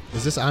game.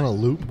 Is this on a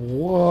loop?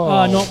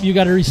 Whoa. Nope, you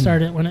got to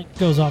restart it when it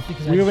goes off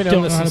because We've been don't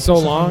doing know this how in to so put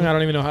stuff long, in. I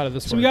don't even know how this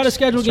works. So we got a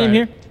schedule game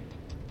here.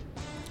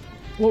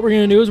 What we're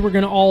going to do is we're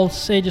going to all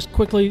say, just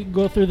quickly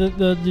go through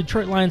the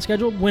Detroit Lions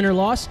schedule, win or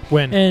loss.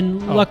 Win.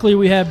 And luckily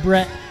we have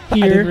Brett I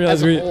here. didn't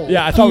realize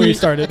I thought we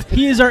started.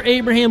 He is our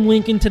Abraham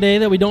Lincoln today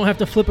that we don't have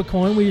to flip a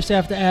coin. We just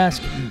have to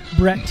ask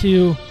Brett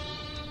to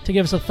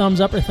give us a thumbs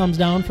up or thumbs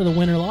down for the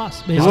win or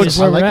loss.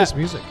 Basically, I like this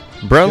music.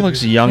 Brett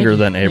looks younger Thank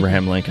you. than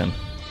Abraham Lincoln.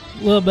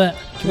 A little bit.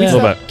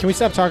 Yeah. Can we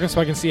stop talking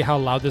so I can see how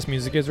loud this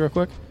music is real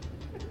quick?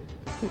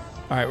 All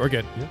right, we're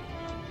good.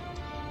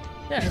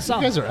 Yeah, it's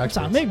solid. guys are It's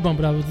solid. experts. Maybe bump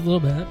it up a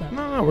little bit. But.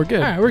 No, we're good.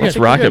 All right, we're Let's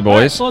good. rock it, All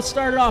right, boys. so let's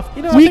start it off.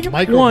 Week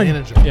one.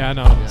 Micromanager. Yeah, I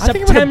know. I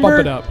think we're going to bump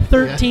it up.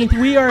 13th.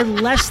 We are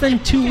less than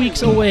 2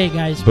 weeks away,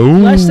 guys.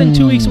 Boom. Less than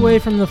 2 weeks away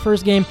from the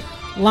first game.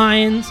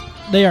 Lions,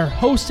 they are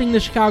hosting the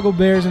Chicago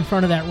Bears in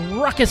front of that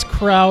ruckus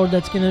crowd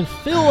that's going to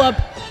fill up.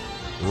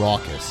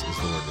 Raucous is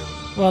the word.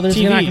 Well, there's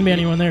TV. not going to be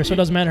anyone there, so it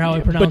doesn't matter how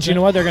I pronounce it. But you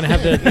know what? They're going to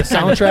have the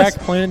soundtrack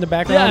playing in the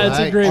background. Yeah, it's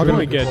a great All going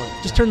to point. be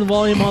good. Just turn the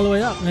volume all the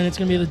way up, and it's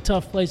going to be the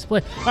tough place to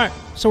play. All right,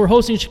 so we're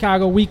hosting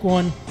Chicago week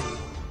 1.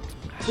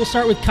 We'll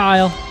start with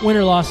Kyle. Win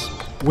or loss?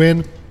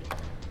 Win.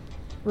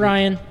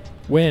 Ryan.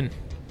 Win.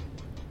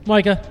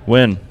 Micah.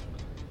 Win.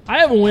 I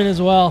have a win as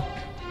well.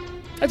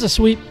 That's a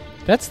sweep.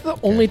 That's the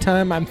only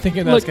time I'm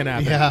thinking that's Look, going to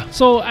happen. Yeah.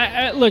 So,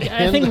 I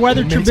think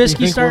whether It makes me Trubisky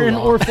think starting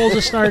we're or wrong. Foles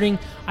is starting,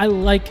 I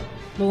like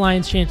the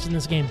Lions' chances in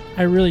this game.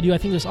 I really do. I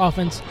think this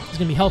offense is going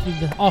to be healthy.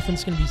 The offense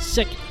is going to be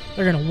sick.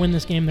 They're going to win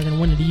this game. They're going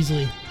to win it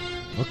easily.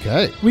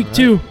 Okay. Week All right.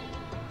 2,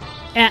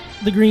 at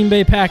the Green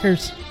Bay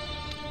Packers.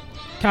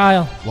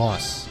 Kyle.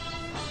 Loss.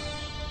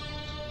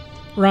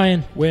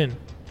 Ryan. Win.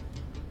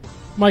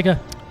 Micah.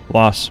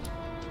 Loss.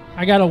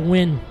 I got to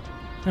win.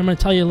 I'm going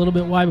to tell you a little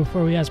bit why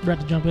before we ask Brett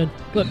to jump in.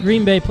 Look,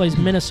 Green Bay plays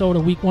Minnesota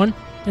week 1,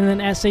 and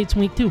then at Saints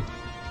week 2,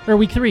 or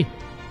week 3.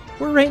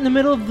 We're right in the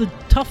middle of the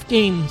tough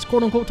games,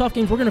 quote unquote tough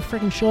games. We're going to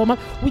freaking show them up.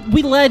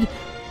 We led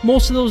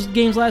most of those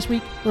games last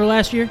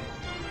year.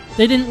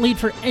 They didn't lead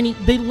for any.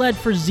 They led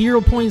for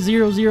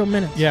 0.00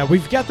 minutes. Yeah,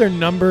 we've got their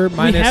number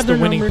minus have the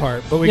their winning number.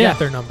 part, but we Yeah, got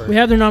their number. We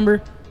have their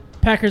number.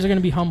 Packers are going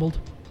to be humbled.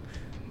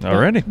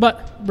 Alrighty.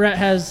 But Brett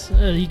has.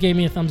 He gave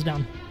me a thumbs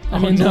down.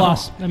 That means a no.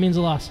 loss. That means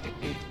a loss.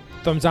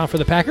 Thumbs down for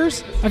the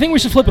Packers. I think we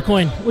should flip a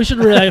coin. We should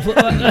really.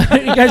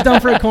 You guys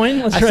down for a coin?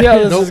 Let's I try see how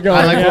it. this is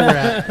going. I like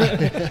Yeah. where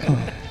we're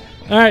at.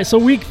 All right, so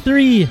week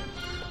 3,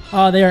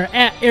 they are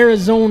at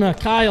Arizona.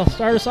 Kyle,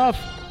 start us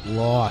off.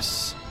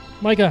 Loss.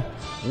 Micah.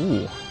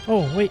 Ooh.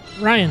 Oh, wait,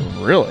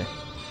 Ryan. Really?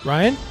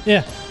 Ryan,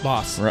 Yeah,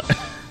 loss. Right.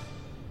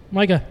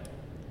 Micah.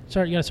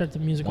 Sorry, you got to start the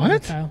music. What? On,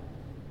 Kyle.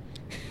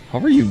 How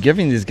are you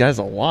giving these guys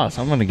a loss?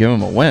 I'm going to give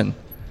them a win.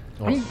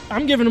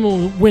 I'm giving them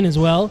a win as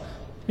well.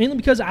 mainly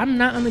because I'm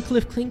not on the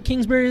Cliff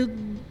Kingsbury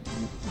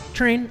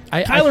train.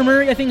 I- Kyler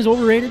Murray, I think, is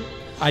overrated.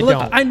 I Look,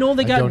 don't. I know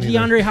they I got don't either.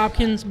 DeAndre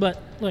Hopkins, but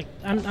look,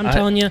 I'm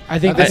telling you, I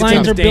think the this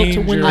Lions team's are built to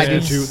win. I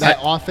dangerous. do Games. too. That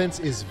offense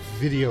is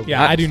video.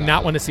 Yeah, I do style.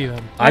 not want to see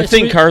them. I Alright,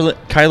 think sweet.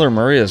 Kyler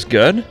Murray is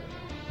good,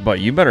 but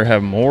you better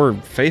have more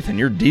faith in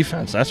your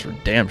defense. That's for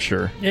damn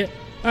sure. Yeah.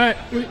 All right,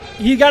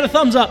 he got a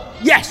thumbs up.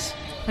 Yes,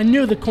 I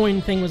knew the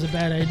coin thing was a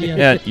bad idea.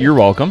 Yeah, you're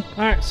welcome.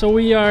 All right, so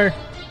we are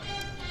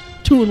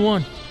 2-1.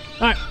 All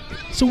right,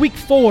 so week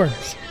 4,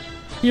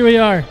 here we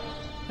are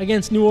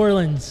against New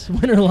Orleans.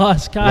 Win or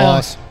loss, Kyle.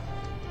 Loss.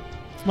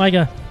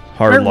 Micah.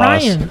 Hard Or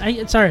loss. Ryan.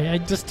 I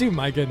Just do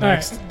Micah right,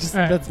 next. Just,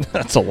 all right. That's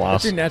That's a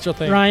loss. your natural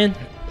thing. Ryan.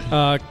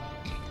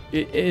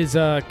 Is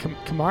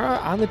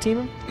Kamara on the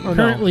team? Or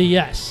Currently,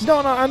 yes. No,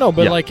 I know,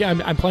 but Yeah. like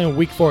I'm playing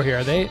week 4 here.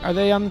 Are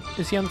they on?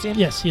 Is he on the team?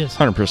 Yes, he is.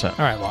 100%.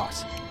 All right,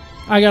 loss.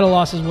 I got a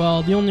loss as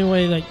well. The only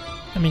way,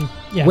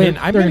 yeah, Win.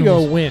 they're I'm gonna gonna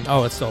go lose. win.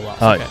 Oh, it's still a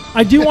loss. Uh, Okay.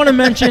 I do want to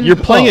mention. You're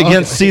playing Oh, okay.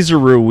 against Cesar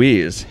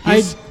Ruiz.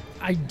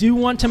 I do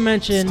want to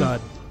mention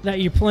Stud. that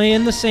you're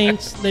playing the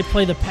Saints. They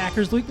play the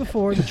Packers the week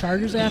before, the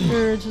Chargers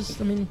after. It's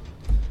just,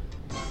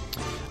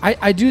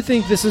 I do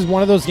think this is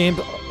one of those games.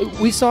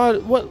 We saw,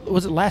 what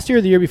was it, last year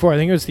or the year before? I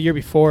think it was the year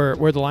before,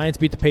 where the Lions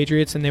beat the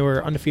Patriots and they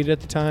were undefeated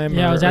at the time.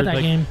 yeah, I was or at that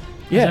like- game.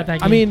 Yeah,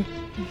 I mean,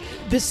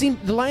 the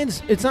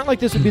Lions. It's not like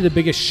this would be the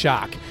biggest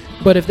shock,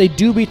 but if they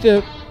do beat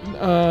the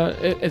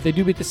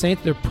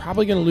Saints, they're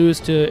probably going to lose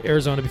to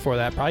Arizona before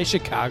that. Probably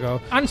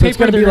Chicago. On So it's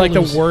paper, going to they're be like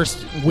gonna the lose.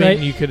 worst win Right.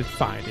 you could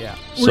find. Yeah.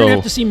 We're going to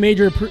have to see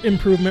major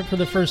improvement for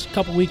the first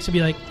couple weeks to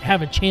be like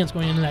have a chance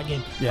going into that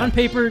game. Yeah. On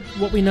paper,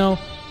 what we know,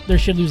 they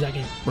should lose that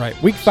game.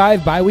 Right. Week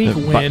 5 bye week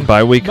win.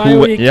 By week. Bye Who?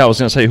 week. Yeah, I was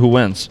gonna say who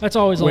wins. That's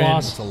always a Win.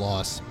 loss. It's a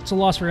loss. It's a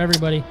loss for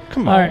everybody.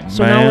 Come All on, right,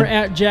 so now man. we're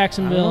at I don't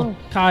Jacksonville. know.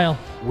 Kyle,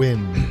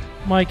 Win.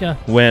 Micah,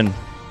 Win.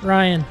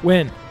 Ryan.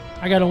 Win.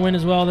 I got a win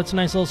as well. That's a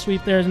nice little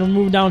sweep there. And we'll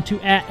move down to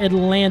at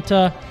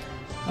Atlanta.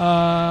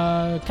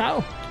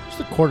 Kyle, Who's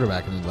the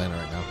quarterback in Atlanta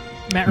right now?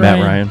 Matt Matt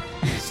Ryan.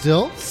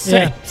 Still?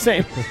 Same. Yeah.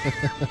 Same.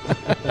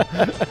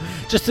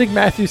 Just think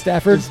Matthew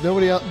Stafford, There's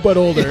nobody else. but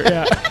older.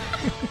 Yeah.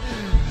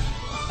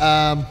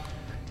 I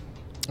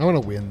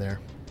want to win there,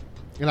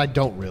 and I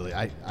don't really.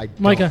 I don't.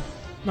 Micah.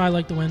 No, I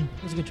like the win.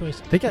 It was a good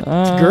choice. They got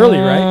Gurley,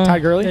 right? Todd They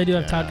Gurley. do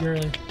have Todd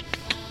Gurley.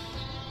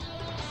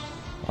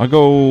 I'll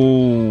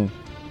go.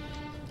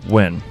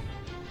 Win.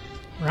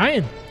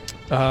 Ryan.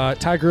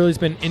 Todd Gurley's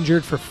been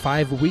injured for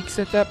 5 weeks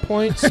at that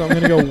point, so I'm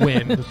going to go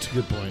win. That's a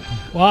good point.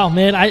 Wow,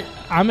 man.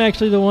 I'm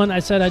actually the one I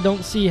said I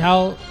don't see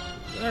how.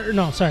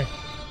 No, sorry.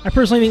 I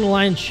personally think the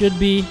Lions should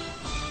be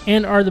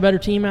and are the better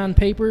team on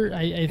paper.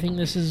 I think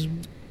this is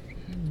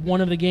one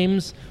of the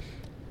games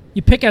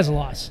you pick as a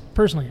loss.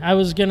 Personally, I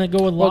was gonna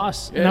go with Well,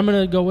 loss, and I'm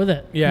gonna go with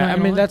it. Yeah, I'm not I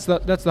gonna mean lie.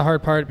 that's the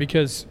hard part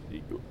because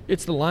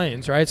it's the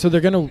Lions, right? So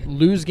they're going to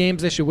lose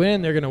games they should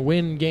win. They're going to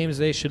win games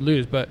they should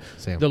lose. But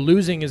Same. the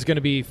losing is going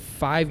to be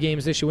 5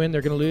 games they should win.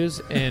 They're going to lose,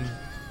 and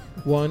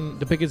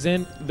the pick is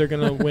in. They're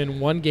going to win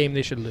 1 game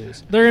they should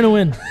lose. They're gonna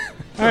win.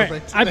 All right,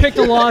 Perfect. I picked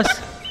a loss,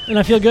 and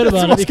I feel good That's about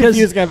the it most because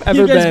confusing I've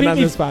you ever guys been beat on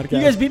me- this podcast.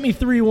 You guys beat me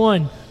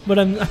 3-1, but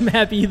I'm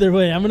happy either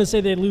way. I'm gonna say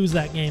they lose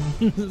that game.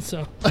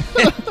 So,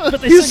 but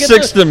they He's still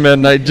 6 to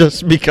midnight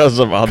just because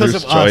of others'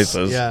 Because of choices.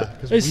 us. Yeah.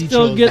 'cause They we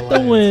still chose get the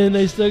Lions. win.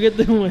 They still get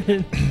the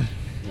win.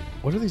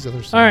 What are these other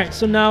songs? All right,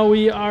 so now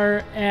we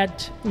are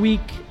at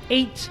week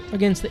 8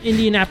 against the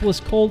Indianapolis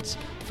Colts.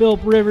 Philip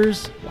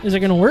Rivers, is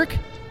it going to work?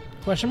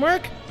 Question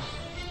mark.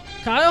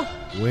 Kyle,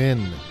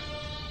 Win.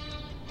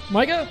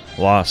 Micah,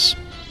 Loss.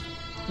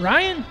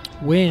 Ryan.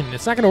 Win.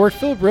 It's not going to work.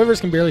 Philip Rivers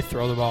can barely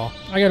throw the ball.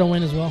 I got to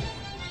win as well.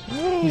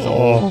 He's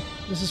Oh,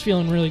 This is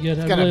feeling really good.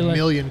 He's I got really a like.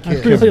 million I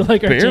kids. really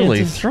like our barely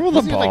chances. throw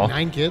the Doesn't he have ball. like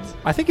 9 kids?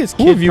 I think his Who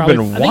kid have you probably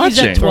been I think he's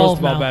at watching? 12 Throws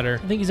the ball now. better.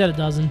 I think he's at a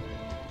dozen.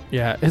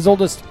 Yeah, his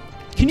oldest.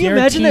 Can you guarantee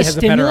imagine the has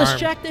a better stimulus arm.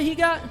 check that he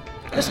got?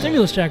 That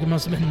stimulus check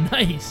must have been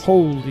nice.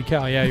 Holy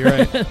cow! Yeah, you're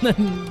right. And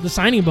then the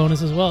signing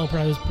bonus as well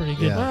probably was pretty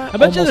good. Yeah. I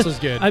bet you Almost the, as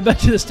good. I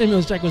bet you the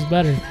stimulus check was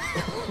better.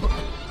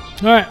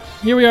 All right,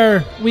 here we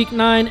are, week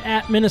 9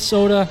 at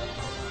Minnesota.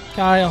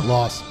 Kyle,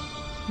 Loss.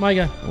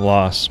 Micah,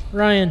 Loss.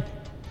 Ryan.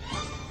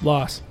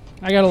 Loss.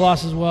 I got a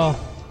loss as well.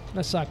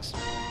 That sucks. All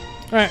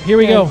right, here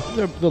we go.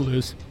 They'll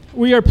lose.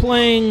 We are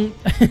playing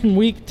in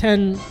week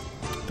 10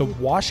 The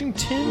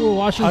Washington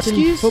Washington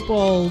Huskies?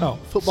 football. Oh,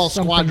 Football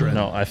something. squadron.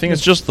 No, I think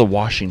it's just the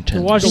Washington.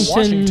 The the Washington-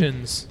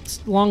 Washingtons.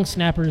 Long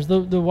snappers, the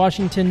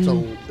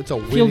Washington It's a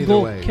win field either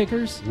goal way.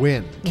 kickers.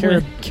 Win.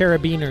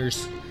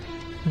 Carabiners.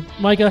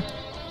 Micah,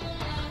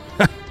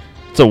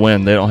 It's a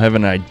win. They don't have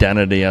an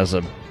identity as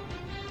a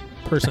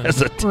Person.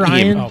 as a team.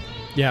 Ryan. Oh,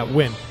 yeah,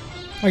 win.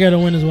 I got to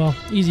win as well.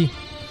 Easy.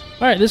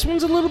 All right, this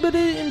one's a little bit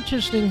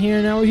interesting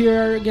here. Now we're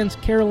here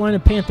against Carolina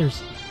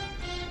Panthers.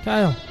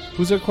 Kyle,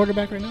 Who's their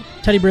quarterback right now?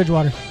 Teddy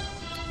Bridgewater.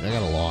 I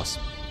got a loss.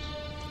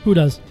 Who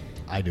does?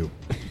 I do.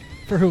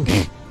 For who?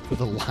 For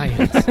the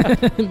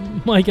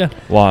Lions. Micah.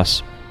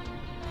 Loss.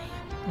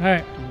 All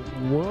right,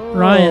 Whoa,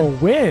 Ryan.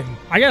 win.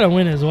 I got to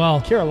win as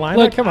well. Carolina,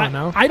 Look, come on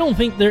now. I don't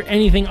think they're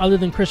anything other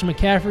than Christian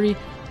McCaffrey.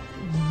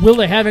 Will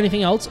they have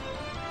anything else?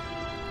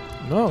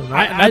 No,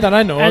 not that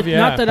I know of. Yeah,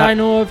 Not that I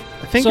know of.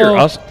 I think So,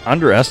 you're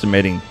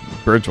underestimating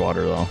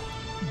Bridgewater, though.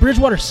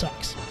 Bridgewater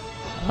sucks.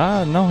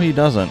 No, he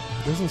doesn't.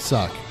 Doesn't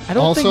suck. I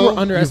don't think Also,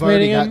 we're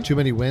underestimating you've already him. got too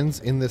many wins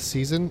in this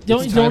season.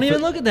 Don't It's time even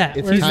for- look at that.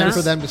 It's Where he's time not-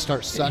 for them to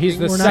start sucking. He's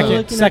the We're not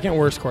looking second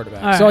worst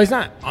quarterback. All right. So he's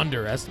not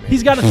underestimated.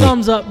 He's got a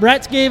thumbs up.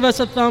 Brett's gave us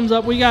a thumbs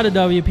up. We got a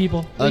W,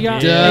 people. We A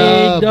got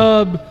dub. a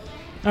dub.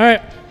 All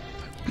right.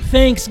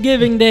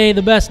 Thanksgiving Day,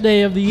 the best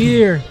day of the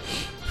year.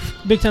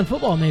 Big Ten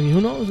football, maybe.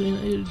 Who knows?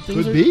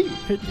 Things Could be.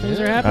 Things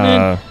are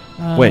happening.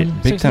 Wait,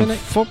 Big 6 Ten minute-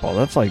 football?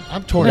 That's like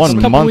I'm torn. That's a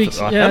 1 couple month weeks.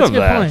 ahead Yeah, that's a of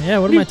good that. point. Yeah,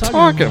 what am I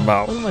talking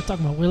about? What am I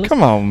talking about, Willis?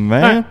 Come on,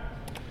 man.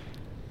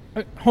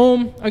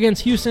 Home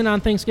against Houston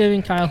on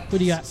Thanksgiving. Kyle, who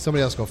do you got?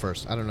 Somebody else go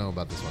first. I don't know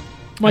about this one.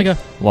 Micah,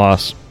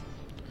 Loss.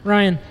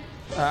 Ryan.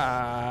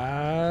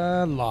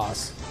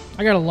 Loss.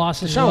 I got a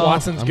loss as Deshaun well.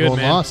 Watson's I'm good, going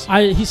man. loss.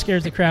 He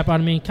scares the crap out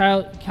of me.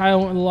 Kyle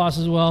went with a loss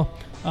as well.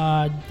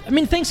 I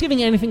mean,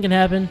 Thanksgiving, anything can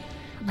happen.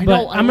 I But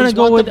know, I I'm gonna always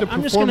go want with. them to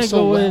I'm just perform gonna so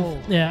go with. well.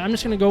 Yeah, I'm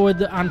just gonna go with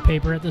the on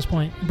paper at this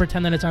point and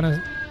pretend that it's on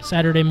a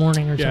Saturday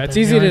morning or something. Yeah, it's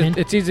easy you know to what I mean?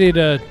 it's easy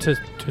to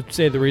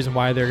say the reason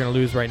why they're going to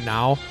lose right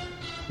now.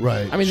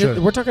 Right. I mean, sure.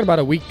 we're talking about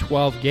a Week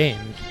 12 game.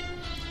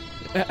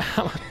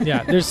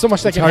 Yeah, there's so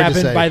much that It's can hard to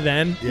happen say. by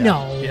then. Yeah.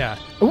 No. Yeah,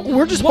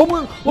 we're just What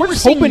we're we're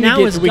just seeing hoping to now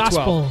get is to Week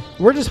gospel. 12.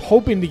 We're just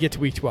hoping to get to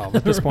Week 12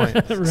 at this point.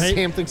 right?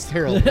 Sam thinks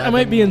terrible. I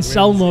might be in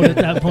sell mode at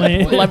that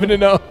point.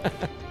 11-0.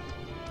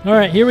 All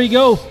right, here we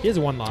go. He has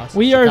one loss.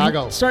 We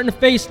Chicago. are starting to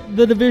face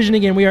the division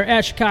again. We are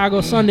at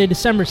Chicago Sunday,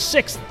 December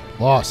 6th.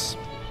 Loss.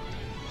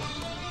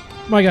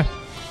 Micah,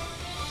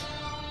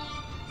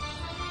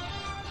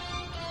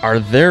 Are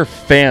there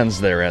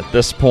fans there at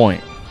this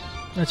point?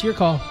 that's your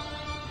call.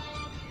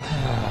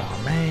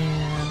 Oh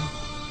man,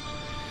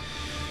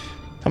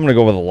 I'm going to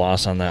go with a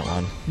loss on that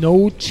one.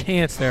 no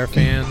chance there,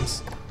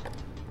 fans.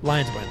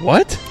 Lions win.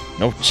 What?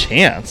 No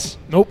chance.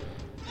 Nope.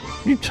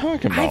 What are you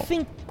talking I about?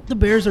 think the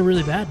Bears are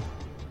really bad.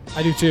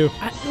 I do too.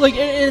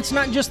 It's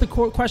not just the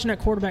question at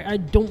quarterback. I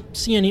don't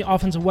see any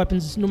offensive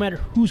weapons, no matter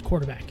who's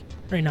quarterback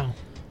right now.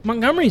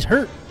 Montgomery's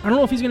hurt. I don't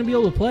know if he's going to be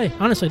able to play.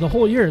 Honestly, the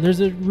whole year, there's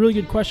a really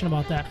good question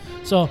about that.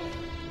 So,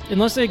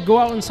 unless they go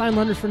out and sign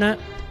Leonard Fournette,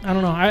 I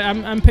don't know.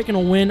 I'm picking a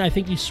win. I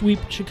think you sweep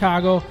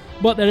Chicago,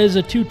 but that is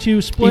a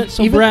 2-2 split.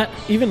 So Brett,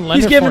 even he's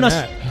Leonard giving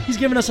Fournette. he's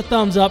giving us a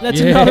thumbs up. That's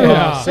Yeah. another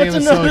Yeah. Sam that's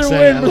is so another excited.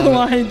 win I for the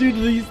love Lions,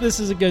 dude. This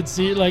is a good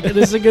season. This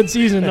is a good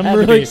season. I'm Had to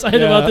really be.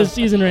 excited Yeah. about this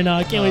season right now.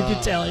 I can't wait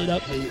to tally it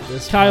up. Hate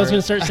this Kyle's part.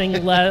 gonna start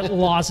saying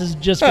losses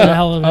just for the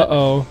hell of it.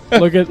 Uh-oh.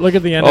 Look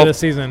at the end of the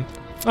season.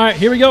 All right,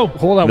 here we go.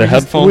 Hold on. The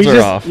headphones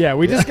are off. Yeah,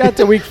 we just got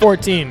to Week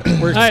 14.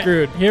 We're All right,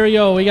 screwed. here we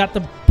go. We got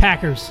the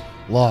Packers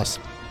Loss.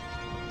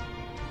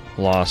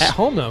 Loss. At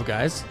home though,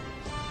 guys.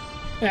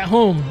 at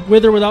home,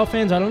 with or without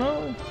fans. I don't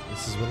know.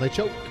 This is when they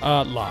choke.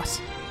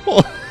 Loss.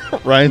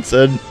 Ryan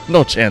said,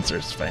 no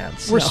chancers,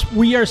 fans.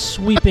 We are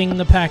sweeping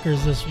the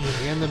Packers this year.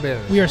 And the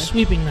Bears. We are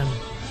sweeping them.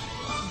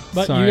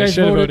 But Sorry, you guys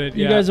should've voted. voted,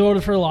 You yeah. guys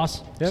voted for a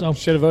loss. Yep, so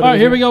should've voted All right,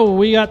 with here you. we go.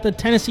 We got the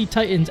Tennessee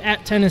Titans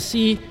at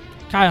Tennessee.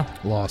 Kyle,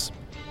 Loss.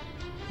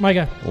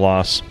 Micah,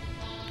 Loss.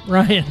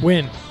 Ryan.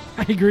 Win.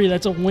 I agree.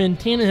 That's a win.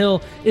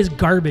 Tannehill is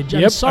garbage.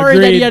 I'm Yep, sorry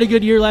that he agreed. had a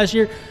good year last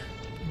year.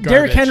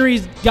 Derrick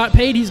Henry's got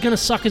paid. He's going to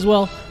suck as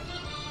well.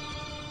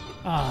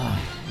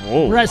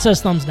 Whoa. Brett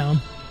says thumbs down.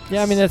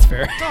 Yeah, I mean that's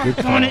fair.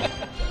 On it.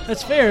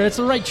 That's fair. That's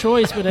the right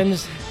choice, but I'm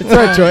just. It's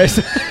our choice.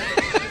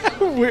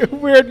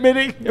 we're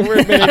admitting to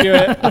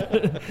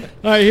it.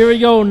 All right, here we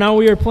go. Now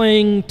we are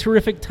playing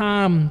Terrific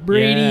Tom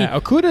Brady. Yeah,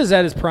 Okuda's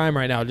at his prime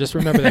right now. Just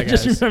remember that,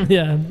 guys. Just remember,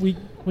 yeah,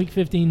 week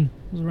 15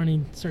 was when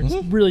he starts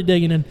really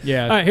digging in.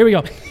 Yeah. All right, here we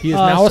go. He is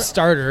now a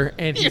starter,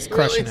 and he's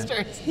crushing it.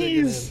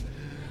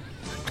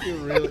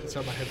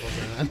 Sorry, my headphones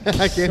are on.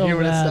 I can't So hear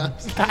when bad.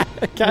 it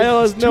stops. Kyle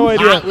has no Hot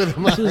idea. with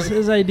them This was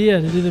his idea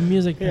to do the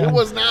music. It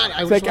was not.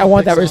 It's like I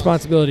want that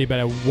responsibility,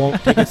 but I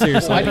won't take it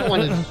seriously. I didn't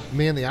want to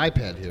man the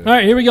iPad here. All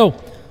right, here we go.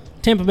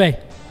 Tampa Bay.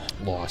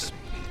 Loss.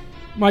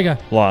 Micah.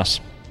 Loss.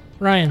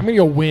 Ryan. I'm gonna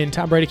go win.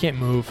 Tom Brady can't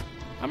move.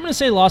 I'm going to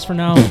say loss for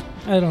now.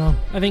 I don't know.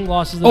 I think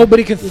loss is the Oh, but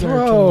he can is our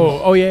choice.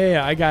 throw. Oh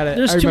yeah, I got it.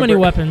 There's I too many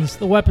remember. weapons.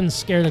 The weapons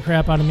scare the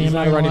crap out of me. He's I'm not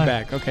not a gonna running lie.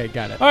 back. Okay,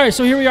 got it. All right,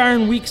 so here we are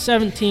in week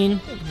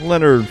 17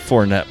 Leonard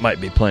Fournette might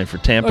be playing for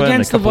Tampa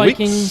against in a the couple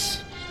Vikings.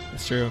 weeks.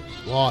 That's true.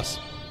 Loss.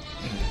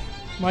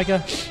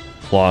 Micah,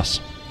 Loss.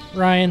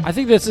 Ryan. I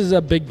think this is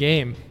a big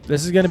game.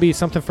 This is going to be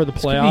something for the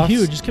This could playoffs. be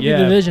huge. This could Yeah.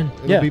 be division.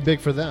 It'll Yeah. be big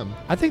for them.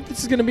 I think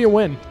this is going to be a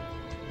win.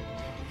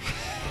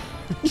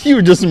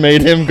 You just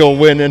made him go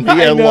win, and he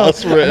had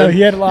loss written. No, he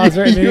had loss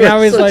written. You Now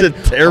are he's such like,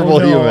 a terrible oh,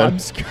 no, human. I'm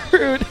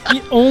screwed.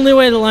 The only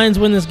way the Lions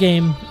win this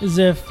game is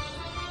if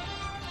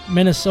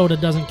Minnesota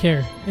doesn't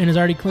care and has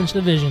already clinched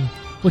the division,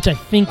 which I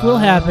think will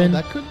happen.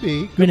 That could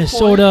be. Good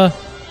Minnesota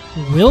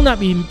will not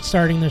be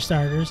starting their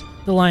starters.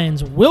 The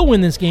Lions will win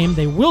this game.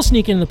 They will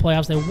sneak into the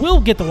playoffs. They will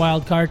get the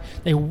wild card.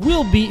 They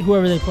will beat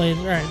whoever they play.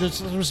 All right,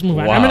 let's move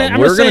on. Wow, I'm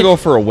we're gonna going to go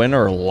for a win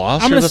or a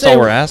loss I'm here? gonna That's say all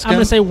we're asking? I'm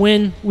going to say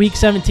win week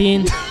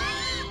 17.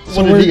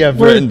 what did he have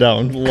written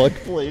down? Look,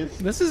 please.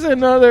 This is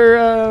another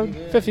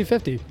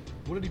 50-50.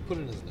 What did he put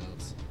in his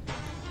notes?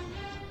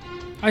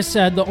 I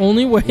said the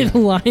only way the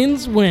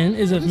Lions win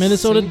is if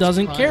Minnesota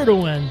doesn't care to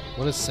win.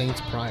 What is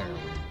Saints prior?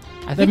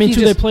 That means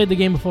who they played the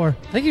game before.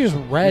 I think you just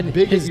read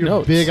his You're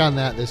notes. big on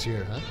that this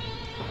year, huh?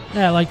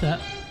 Yeah, I like that.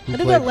 Who I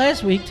did played? that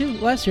last week, too,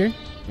 last year.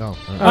 No. All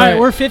right, right.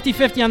 we're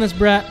 50-50 on this,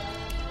 Brett.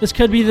 This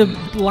could be the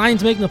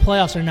Lions making the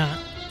playoffs or not.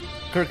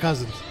 Kirk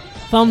Cousins.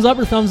 Thumbs up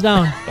or thumbs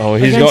down? Oh,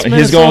 he's Against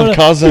he's going Minnesota.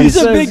 Cousins. He's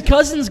a big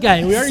Cousins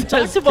guy. We already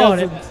talked about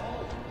it.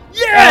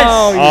 Yes!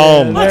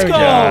 Oh, Let's my go.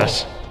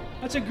 gosh.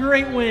 That's a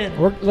great win.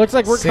 Looks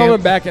like we're Sam-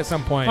 coming back at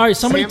some point. All right,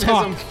 somebody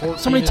Sam has talk. them 14-2.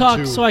 Somebody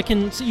talk so I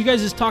can. So you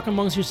guys just talk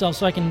amongst yourselves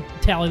so I can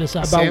tally this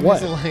up. About Sam what?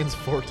 has the Lions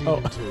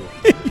 14-2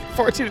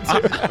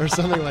 14-2. or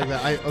something like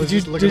that. I was Did you,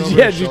 just looking did over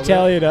you, his did you shoulder.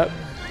 tally it up?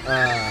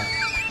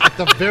 At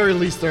the very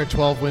least, they're a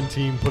 12-win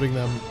team, putting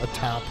them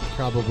atop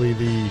probably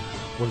the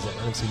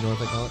NFC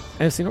North. I call it.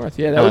 NFC North.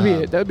 Yeah, that would be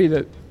Uh-huh. it. That would be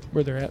the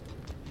where they're at.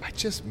 I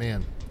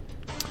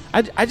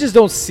just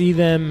don't see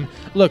them.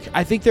 Look,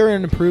 I think they're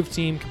an improved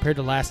team compared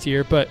to last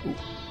year, but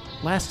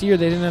last year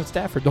they didn't have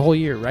Stafford the whole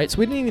year, right? So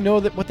we didn't even know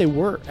what they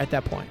were at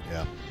that point.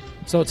 Yeah.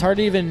 So it's hard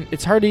to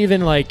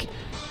even like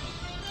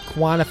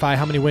quantify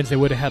how many wins they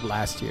would have had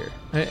last year.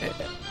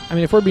 I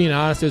mean, if we're being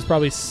honest, it was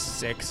probably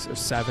 6 or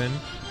 7,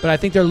 but I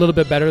think they're a little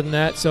bit better than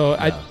that. So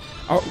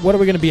what are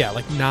we going to be at?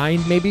 Like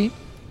 9, maybe?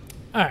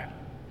 All right.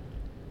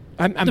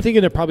 I'm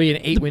thinking they're probably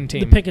an 8-win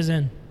team. The pick is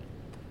in.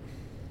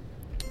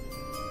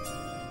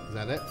 Is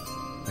that it?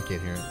 I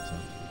can't hear it. So.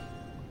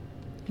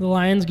 The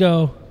Lions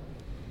go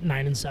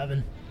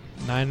 9-7.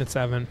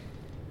 9-7.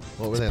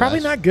 What were they? Probably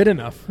last? not good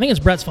enough. I think it's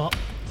Brett's fault.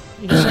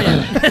 You just say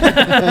it.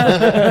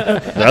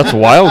 That's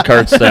wild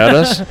card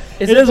status.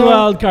 It is a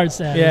wild card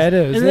status. Yeah, it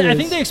is. And It I is.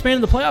 think they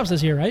expanded the playoffs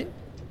this year, right?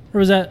 Or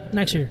was that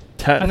next year?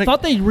 I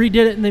thought they redid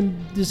it and they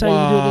decided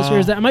to do it this year.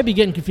 Is that I might be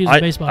getting confused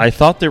with baseball. I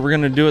thought they were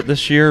going to do it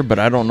this year, but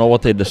I don't know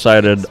what they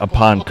decided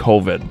upon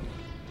COVID.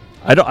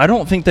 I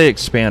don't think they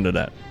expanded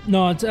it.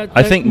 No, it's.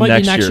 I think might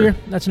next be next year.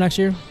 That's next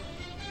year.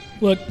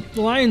 Look,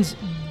 the Lions,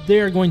 they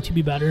are going to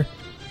be better.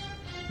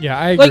 Yeah,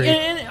 I agree. Like,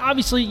 and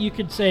obviously, you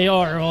could say,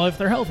 "Oh, well, if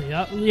they're healthy,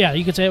 yeah,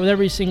 you could say it with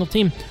every single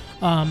team."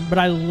 But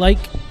I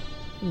like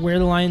where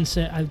the Lions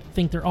sit. I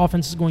think their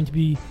offense is going to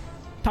be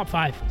top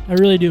 5. I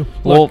really do.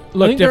 Well,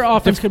 I think their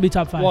offense could be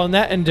top 5. Well,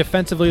 and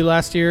defensively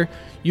last year,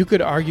 you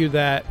could argue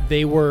that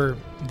they were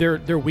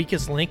their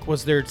weakest link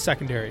was their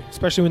secondary,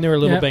 especially when they were a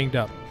little Yep. banged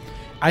up.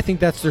 I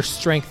think that's their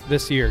strength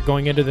this year.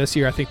 Going into this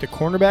year, I think the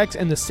cornerbacks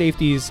and the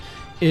safeties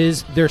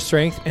is their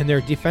strength, and their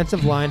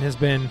defensive line has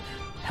been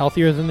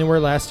healthier than they were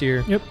last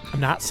year. Yep. I'm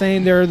not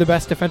saying they're the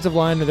best defensive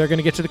line and they're going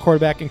to get to the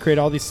quarterback and create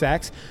all these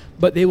sacks,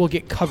 but they will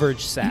get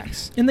coverage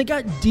sacks. And they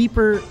got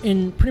deeper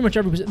in pretty much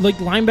every position. Like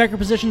linebacker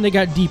position, they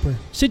got deeper,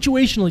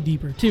 situationally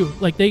deeper too.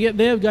 Like they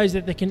have guys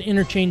that they can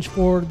interchange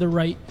for the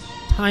right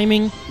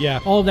timing. Yeah.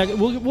 All of that.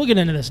 We'll get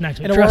into this next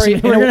week. And Trust me.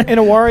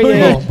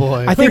 Awari, Oh,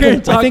 boy. I think We're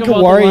gonna talk about the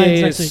Awari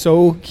Lions next is week.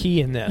 so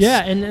key in this.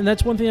 Yeah, and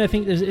that's one thing I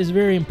think is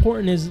very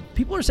important is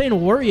people are saying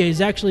Warrior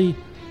is actually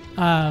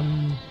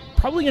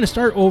probably going to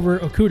start over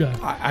Okuda.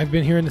 I've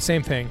been hearing the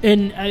same thing.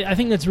 And I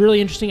think that's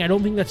really interesting. I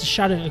don't think that's a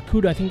shot at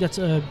Okuda. I think that's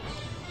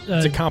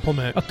It's a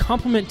compliment. a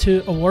compliment to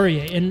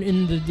Awarie and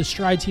in the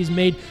strides he's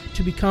made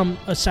to become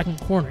a second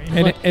corner.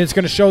 And look, it's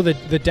going to show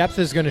that the depth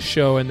is going to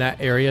show in that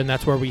area, and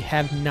that's where we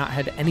have not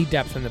had any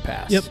depth in the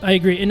past. Yep, I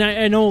agree. And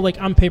I know, like,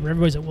 on paper,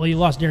 everybody's like, well, you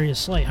lost Darius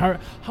Slay. How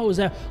is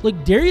that?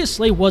 Like, Darius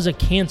Slay was a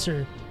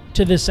cancer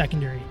to this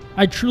secondary.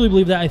 I truly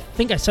believe that. I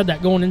think I said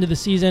that going into the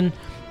season.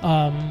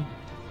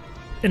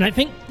 And I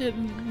think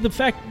the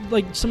fact,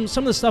 like, some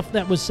of the stuff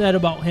that was said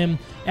about him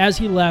as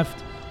he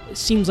left, it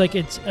seems like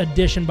it's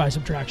addition by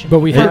subtraction. But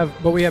we have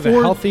a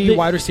for healthy the-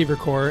 wide receiver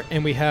core,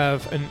 and we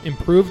have an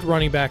improved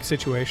running back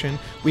situation.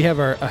 We have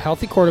a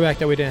healthy quarterback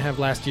that we didn't have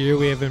last year.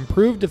 We have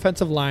improved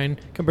defensive line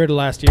compared to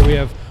last year. We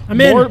have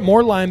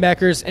more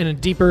linebackers and a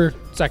deeper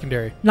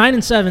secondary. 9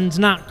 and 7 is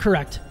not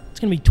correct. It's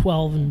going to be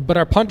 12 and But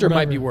our punter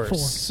might be whatever,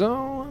 worse.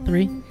 4. So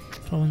 3,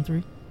 12 and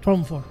 3, 12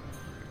 and 4.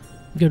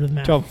 Good with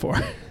math.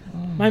 12-4.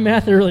 My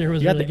math earlier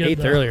was You got really the good. eighth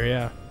though. earlier,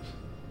 yeah.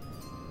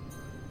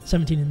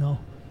 17 and 0.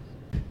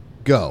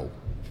 Go.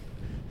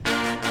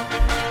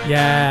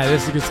 Yeah,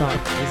 this is a good song.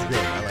 This is good.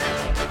 I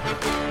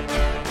like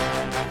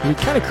this.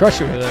 We kind of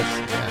crush it with this.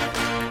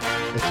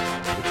 Yeah. It's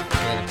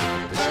panic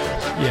at this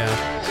stuff.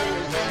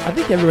 Yeah. I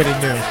think everybody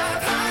knew.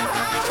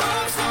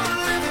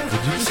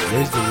 Did you just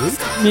raise the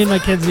roof? Me and my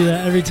kids do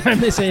that every time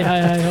they say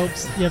high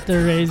hopes. You have to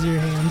raise your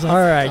hands up. All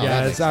right, Oh, that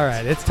guys. makes All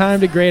right. It's time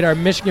to grade our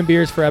Michigan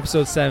beers for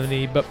episode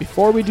 70. But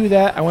before we do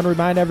that, I want to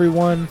remind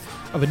everyone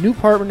of a new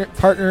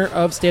partner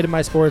of State of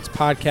My Sports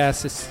podcast,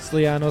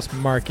 Siciliano's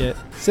Market.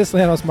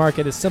 Siciliano's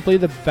Market is simply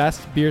the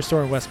best beer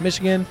store in West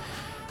Michigan.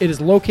 It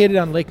is located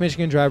on Lake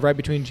Michigan Drive, right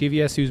between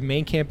GVSU's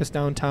main campus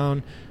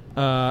downtown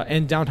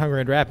and downtown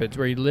Grand Rapids.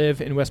 Where you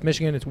live in West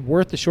Michigan, it's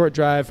worth the short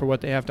drive for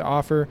what they have to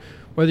offer.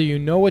 Whether you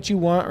know what you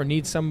want or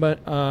need some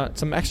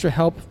extra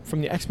help from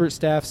the expert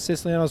staff,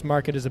 Siciliano's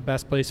Market is the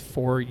best place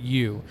for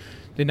you.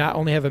 They not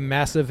only have a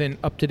massive and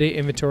up-to-date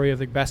inventory of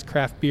the best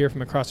craft beer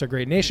from across our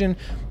great nation,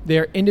 they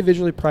are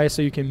individually priced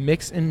so you can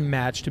mix and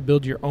match to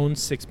build your own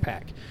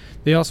six-pack.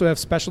 They also have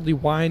specialty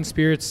wine,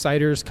 spirits,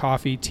 ciders,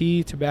 coffee,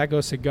 tea,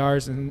 tobacco,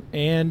 cigars,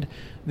 and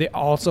they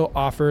also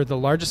offer the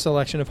largest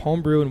selection of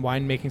home brew and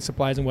winemaking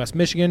supplies in West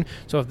Michigan.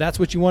 So if that's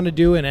what you want to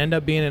do and end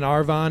up being in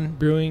Arvon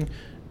Brewing,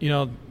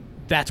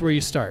 that's where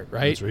you start,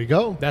 right? That's where you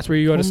go. That's where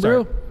you go to Home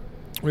start. brew.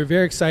 We're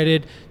very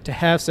excited to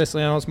have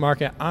Siciliano's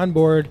Market on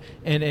board,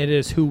 and it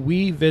is who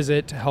we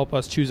visit to help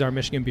us choose our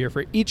Michigan beer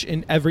for each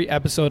and every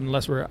episode,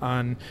 unless we're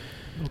on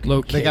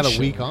location. They got a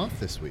week off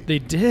this week. They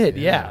did,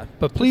 yeah.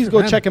 But please for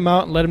go them. check them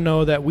out and let them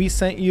know that we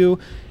sent you,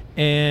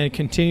 and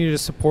continue to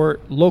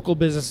support local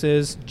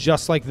businesses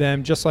just like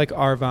them, just like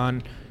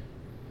Arvon.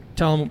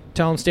 Tell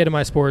them State of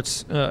My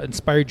Sports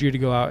inspired you to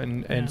go out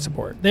and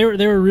support. They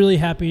were really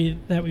happy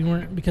that we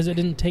weren't, because it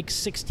didn't take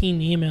 16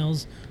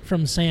 emails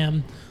from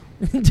Sam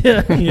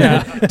to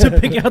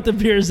pick out the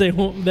beers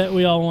that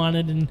we all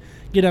wanted and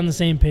get on the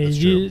same page.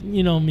 That's true.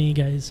 You know me,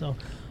 guys. So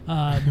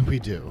We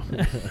do.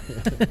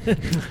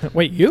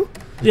 Wait, you?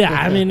 yeah,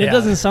 I mean, it Yeah.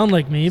 doesn't sound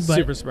like me, but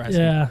Super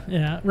surprising.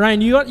 Yeah.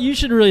 Ryan, you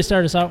should really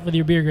start us out with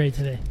your beer grade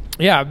today.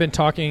 Yeah, I've been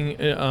talking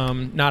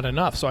not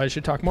enough, so I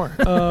should talk more.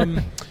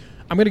 I'm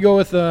going to go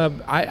with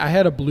I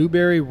had a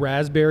blueberry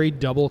raspberry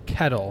double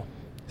kettle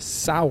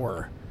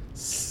sour.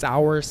 That's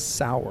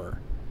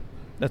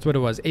what it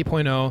was,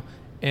 8.0.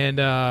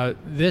 And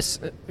this,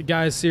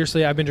 guys,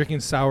 seriously, I've been drinking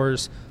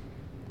sours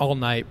all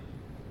night.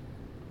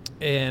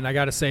 And I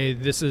got to say,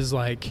 this is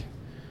like,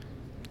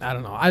 I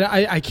don't know.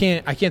 I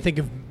can't think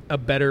of a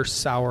better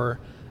sour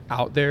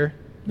out there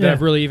that Yeah.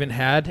 I've really even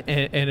had.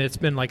 And it's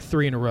been like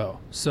 3 in a row.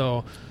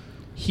 So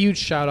huge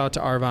shout out to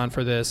Arvon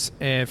for this.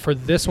 And for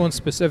this one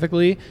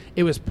specifically,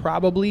 it was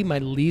probably my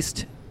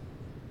least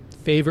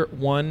favorite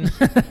one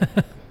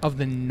of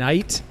the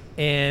night.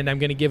 And I'm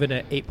going to give it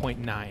an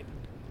 8.9.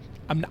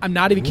 I'm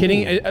not even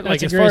kidding.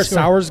 Like, a as great far as score.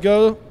 sours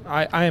go,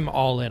 I am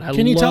all in.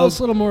 Can you tell us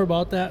a little more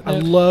about that? I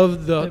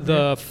love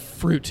the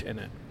fruit in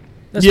it.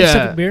 that Yeah.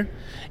 specific beer?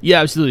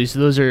 Yeah, absolutely. So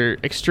those are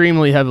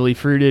extremely heavily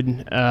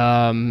fruited.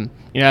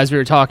 As we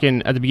were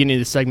talking at the beginning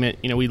of the segment,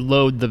 we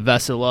load the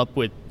vessel up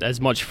with as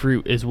much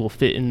fruit as will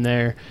fit in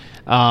there.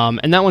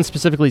 And that one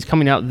specifically is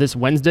coming out this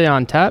Wednesday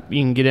on tap.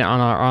 You can get it on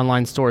our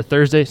online store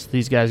Thursday. So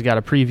these guys got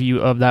a preview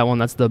of that one.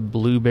 That's the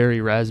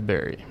blueberry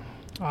raspberry.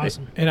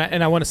 Awesome.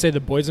 And I want to say the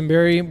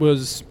boysenberry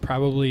was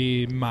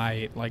probably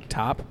my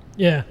top,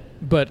 Yeah.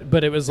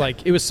 but it was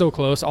it was so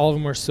close. All of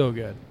them were so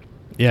good.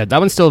 Yeah, that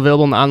one's still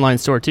available in the online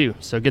store too.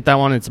 So get that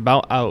one. It's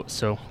about out.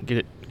 So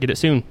get it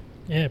soon.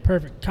 Yeah,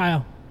 perfect.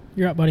 Kyle,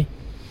 you're up, buddy.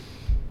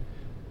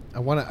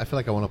 I feel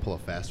like I want to pull a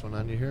fast one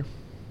on you here.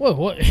 Whoa,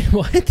 what?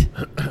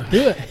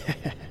 Do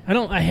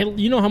it.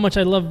 You know how much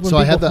I love when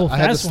So people pull I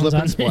had the fast ones slip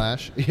on and me.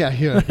 splash. Yeah,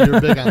 you're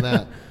big on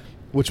that,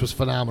 which was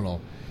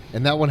phenomenal.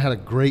 And that one had a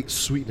great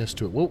sweetness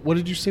to it. What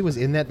did you say was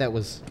in that? That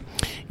was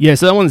Yeah,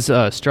 so that one's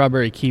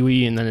strawberry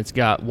kiwi, and then it's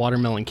got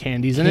watermelon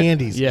candies in it.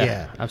 Candies,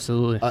 yeah.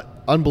 Absolutely.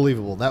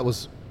 unbelievable. That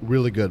was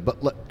really good.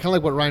 But kind of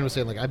like what Ryan was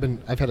saying,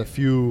 I've had a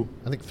few,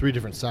 I think 3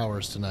 different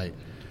sours tonight.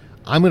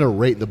 I'm going to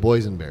rate the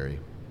boysenberry,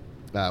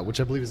 which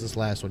I believe is this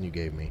last one you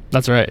gave me.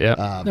 That's right,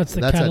 yeah. That's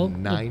the that's kettle? a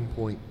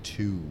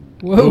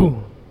 9.2.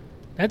 Whoa.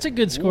 That's a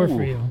good score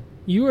for Ooh. you.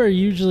 You are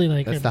usually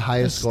That's the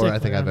highest score I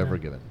think I've ever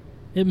given.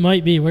 It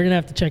might be. We're going to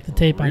have to check the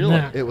tape on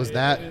that. It was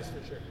that.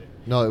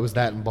 No, it was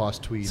that in Boss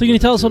Tweed. So can you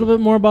tell us a little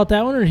bit more about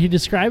that one, or did he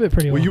describe it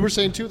pretty well? Well, you were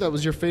saying too that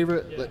was your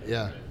favorite.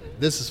 Yeah.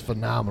 This is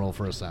phenomenal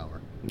for a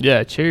sour.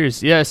 Yeah,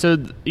 cheers. Yeah, so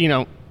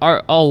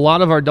all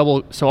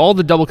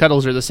the double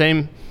kettles are the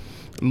same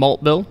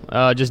malt bill,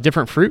 just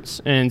different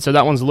fruits, and so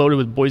that one's loaded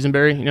with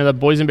boysenberry. That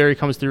boysenberry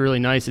comes through really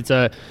nice. It's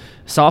a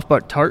soft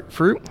but tart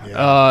fruit,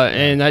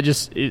 and that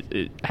just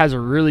it has a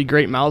really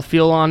great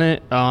mouthfeel on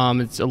it.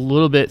 It's a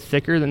little bit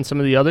thicker than some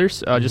of the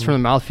others, just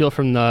from the mouthfeel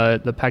from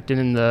the pectin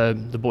and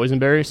the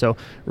boysenberry. So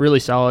really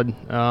solid.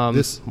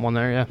 This one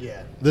there, yeah.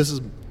 Yeah. This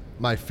is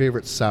my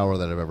favorite sour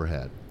that I've ever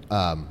had.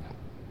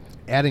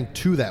 Adding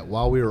to that,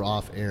 while we were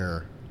off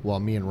air, while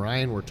me and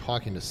Ryan were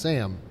talking to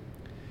Sam,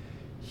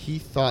 he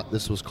thought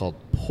this was called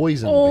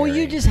poisonberry. Oh,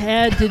 you just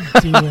had to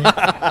do it.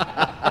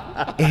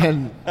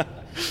 And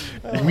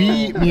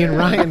me and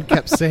Ryan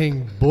kept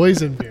saying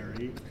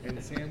boysenberry,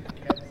 and Sam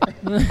kept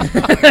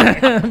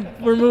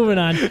We're moving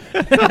on.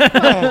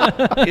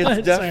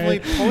 It's definitely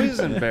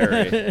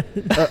boysenberry.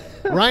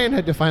 Ryan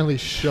had to finally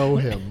show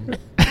him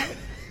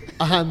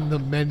on the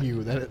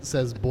menu that it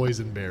says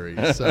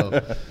boysenberry.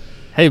 So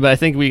Hey, but I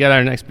think we got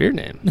our next beer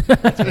name.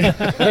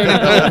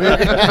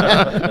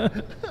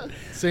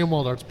 Sam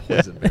Waldart's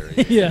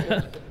poisonberry.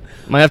 Yeah.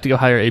 Might have to go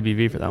higher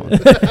ABV for that one.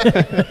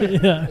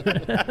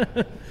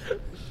 Yeah.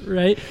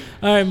 Right.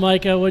 All right,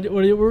 Micah, what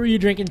were you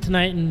drinking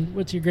tonight, and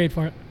what's your grade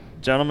for it?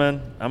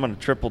 Gentlemen, I'm going to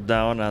triple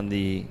down on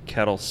the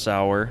kettle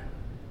sour.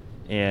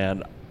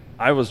 And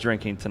I was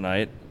drinking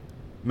tonight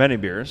many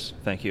beers,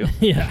 thank you.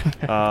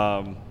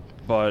 Yeah.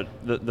 But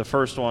the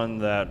first one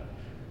that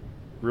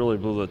really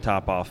blew the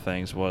top off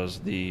things was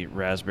the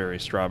raspberry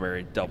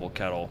strawberry double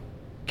kettle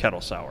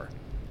sour.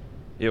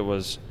 It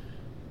was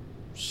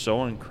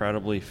so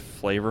incredibly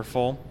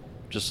flavorful,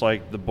 just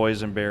like the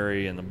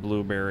boysenberry and the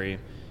blueberry.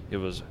 It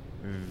was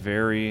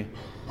very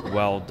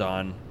well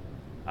done.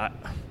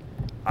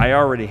 I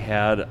already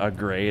had a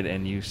grade,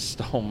 and you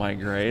stole my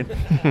grade,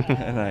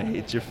 and I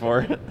hate you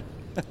for it.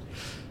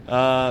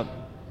 I'm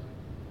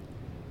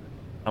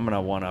going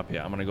to one-up you.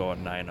 I'm going to go with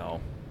 9-0.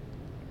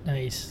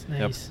 Nice.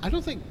 Yep. I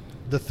don't think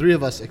the three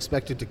of us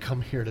expected to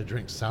come here to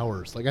drink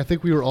sours. Like, I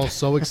think we were all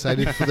so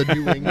excited for the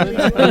New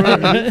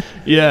England.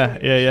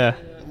 Yeah.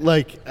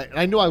 Like,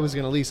 I knew I was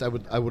going to at least, I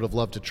would have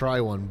loved to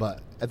try one,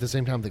 but at the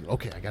think,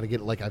 okay, I got to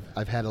get it. Like,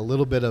 I've had a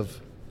little bit of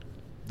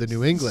the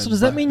New England. So does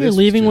that mean you're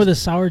leaving with a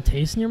sour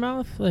taste in your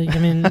mouth? Like, I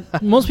mean,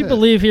 most people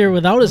leave here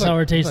without a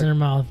sour taste in their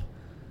mouth.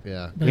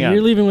 Yeah. But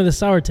you're leaving with a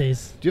sour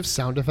taste. Do you have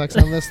sound effects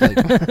on this? Like,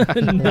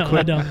 no,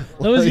 I don't.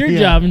 That was your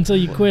job until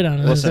you quit on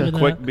it. Listen,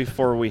 quick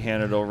before we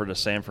hand it over to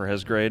Sam for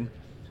his grade,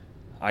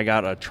 I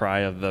got a try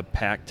of the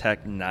Pac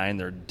Tech 9,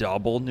 their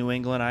double New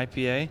England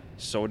IPA.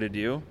 So did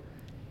you.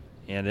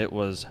 And it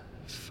was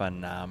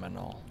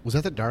phenomenal. Was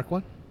that the dark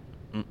one?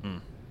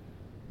 Mm-mm.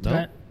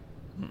 No?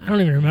 I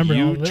don't even remember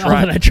all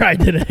that I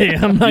tried today.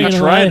 I'm not you gonna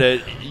tried lie.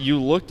 it. You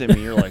looked at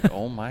me. You're like,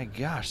 oh, my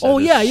gosh. That Oh,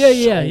 is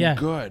yeah.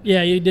 good.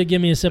 Yeah, you did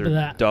give me a sip They're of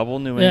that. Double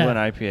New England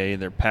IPA.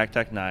 They're Pac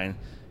Tech 9.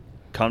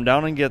 Come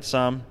down and get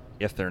some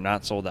if they're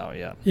not sold out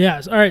yet.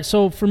 Yes. All right.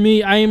 So for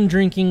me, I am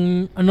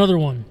drinking another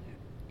one.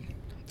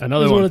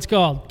 Another Is one. what it's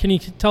called. Can you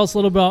tell us a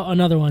little about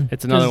another one?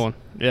 It's another one.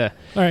 Yeah.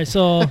 All right.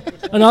 So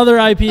another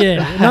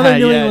IPA, another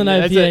New England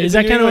IPA. Is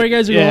that kind of where you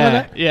guys are going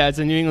with it? Yeah, it's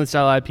a New England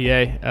style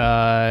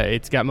IPA.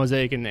 It's got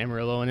Mosaic and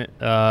Amarillo in it.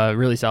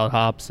 Really solid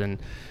hops and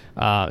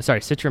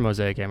Citra,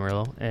 Mosaic,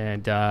 Amarillo,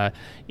 and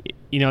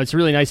it's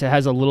really nice. It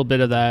has a little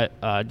bit of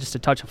that, just a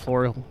touch of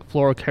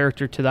floral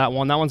character to that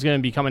one. That one's going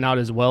to be coming out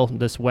as well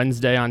this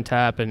Wednesday on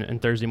tap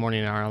and Thursday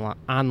morning in our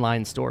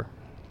online store.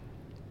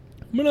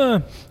 I'm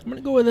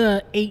gonna go with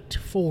a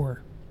 8-4.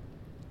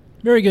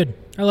 Very good.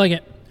 I like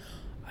it.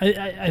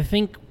 I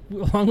think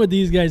along with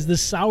these guys, the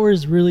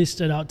sours really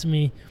stood out to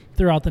me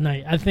throughout the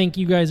night. I think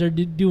you guys are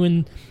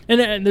doing,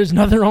 and there's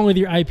nothing wrong with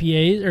your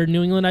IPAs or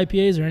New England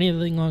IPAs or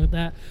anything wrong with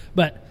that,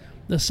 but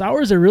the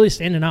sours are really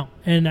standing out,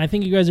 and I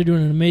think you guys are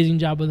doing an amazing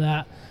job with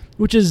that,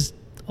 which is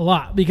a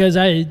lot because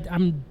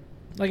I'm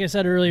like I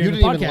said earlier in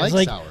the podcast, even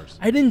like sours.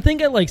 I didn't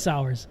think I liked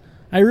sours.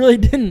 I really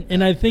didn't,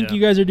 and I think you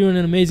guys are doing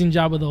an amazing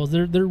job with those.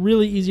 They're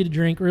really easy to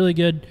drink, really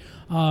good.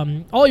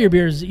 All your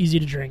beer is easy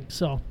to drink.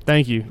 So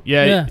thank you.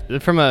 Yeah.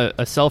 From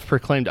a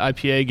self-proclaimed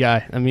IPA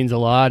guy, that means a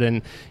lot.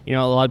 And a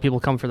lot of people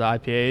come for the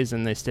IPAs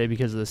and they stay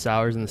because of the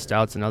sours and the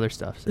stouts and other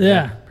stuff. So,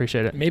 yeah,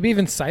 appreciate it. Maybe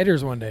even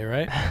ciders one day,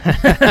 right?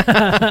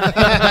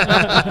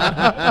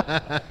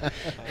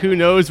 Who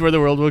knows where the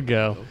world will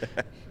go?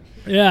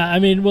 Yeah, I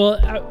mean,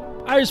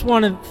 well, I just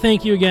want to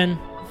thank you again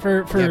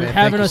for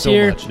having us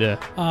here. Much. Yeah.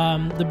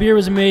 The beer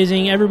was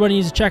amazing. Everybody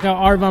needs to check out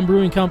Arvon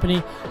Brewing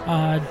Company.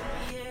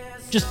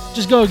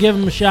 Just go give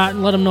them a shot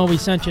and let them know we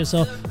sent you.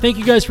 So thank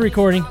you guys for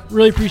recording.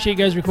 Really appreciate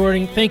you guys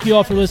recording. Thank you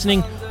all for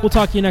listening. We'll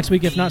talk to you next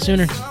week, if not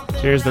sooner.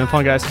 Cheers. Been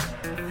fun, guys.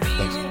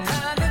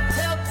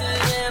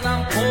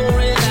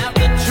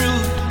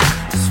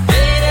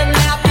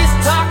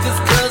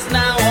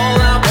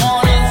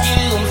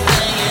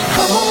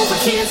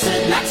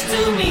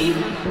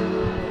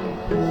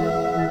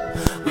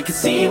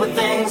 See where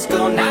things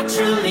go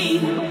naturally.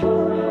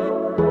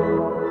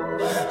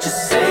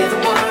 Just say